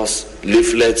materials,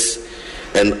 leaflets,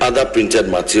 and other printed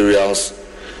materials,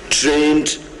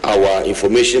 trained our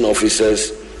information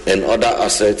officers and other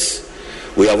assets.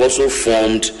 We have also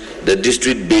formed the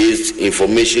district-based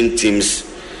information teams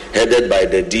headed by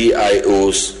the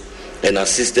DIOs and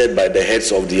assisted by the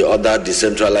heads of the other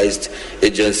decentralized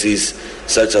agencies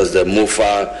such as the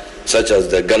MOFA, such as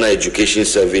the Ghana Education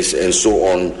Service, and so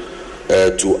on,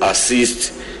 to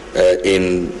assist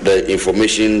in the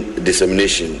information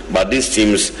dissemination. But these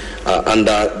teams are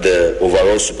under the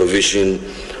overall supervision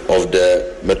of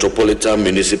the metropolitan,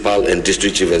 municipal, and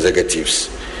district chief executives.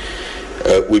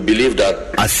 We believe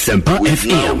that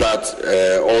now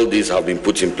that all these have been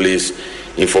put in place,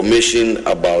 information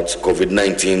about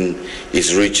COVID-19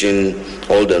 is reaching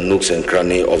all the nooks and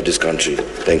crannies of this country.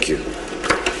 Thank you.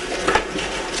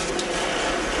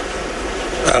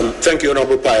 Thank you,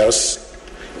 Honorable Pius.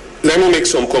 Let me make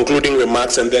some concluding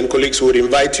remarks, and then colleagues would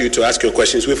invite you to ask your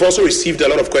questions. We've also received a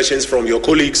lot of questions from your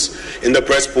colleagues in the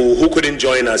press pool who couldn't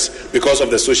join us because of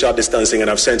the social distancing and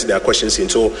have sent their questions in.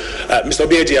 So, Mr.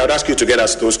 Obiaji, I would ask you to get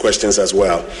us those questions as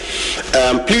well.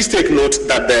 Please take note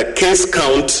that the case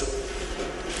count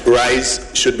rise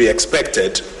should be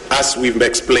expected. As we've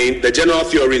explained, the general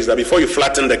theory is that before you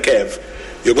flatten the curve,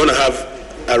 you're going to have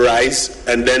a rise,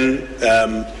 and then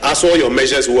as all your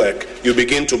measures work, you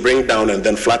begin to bring down and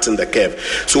then flatten the curve.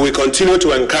 So we continue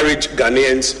to encourage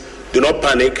Ghanaians, do not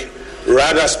panic,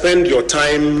 rather spend your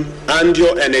time and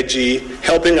your energy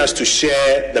helping us to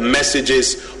share the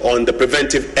messages on the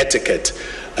preventive etiquette.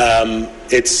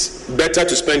 It's better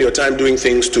to spend your time doing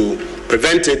things to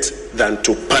prevent it than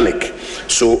to panic.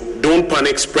 So don't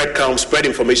panic, spread calm, spread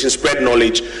information, spread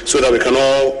knowledge, so that we can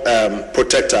all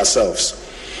protect ourselves.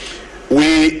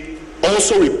 We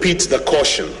also repeat the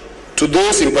caution to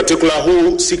those in particular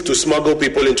who seek to smuggle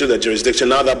people into the jurisdiction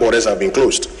now that borders have been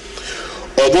closed,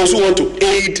 or those who want to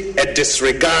aid a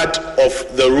disregard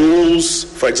of the rules,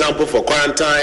 for example, for quarantine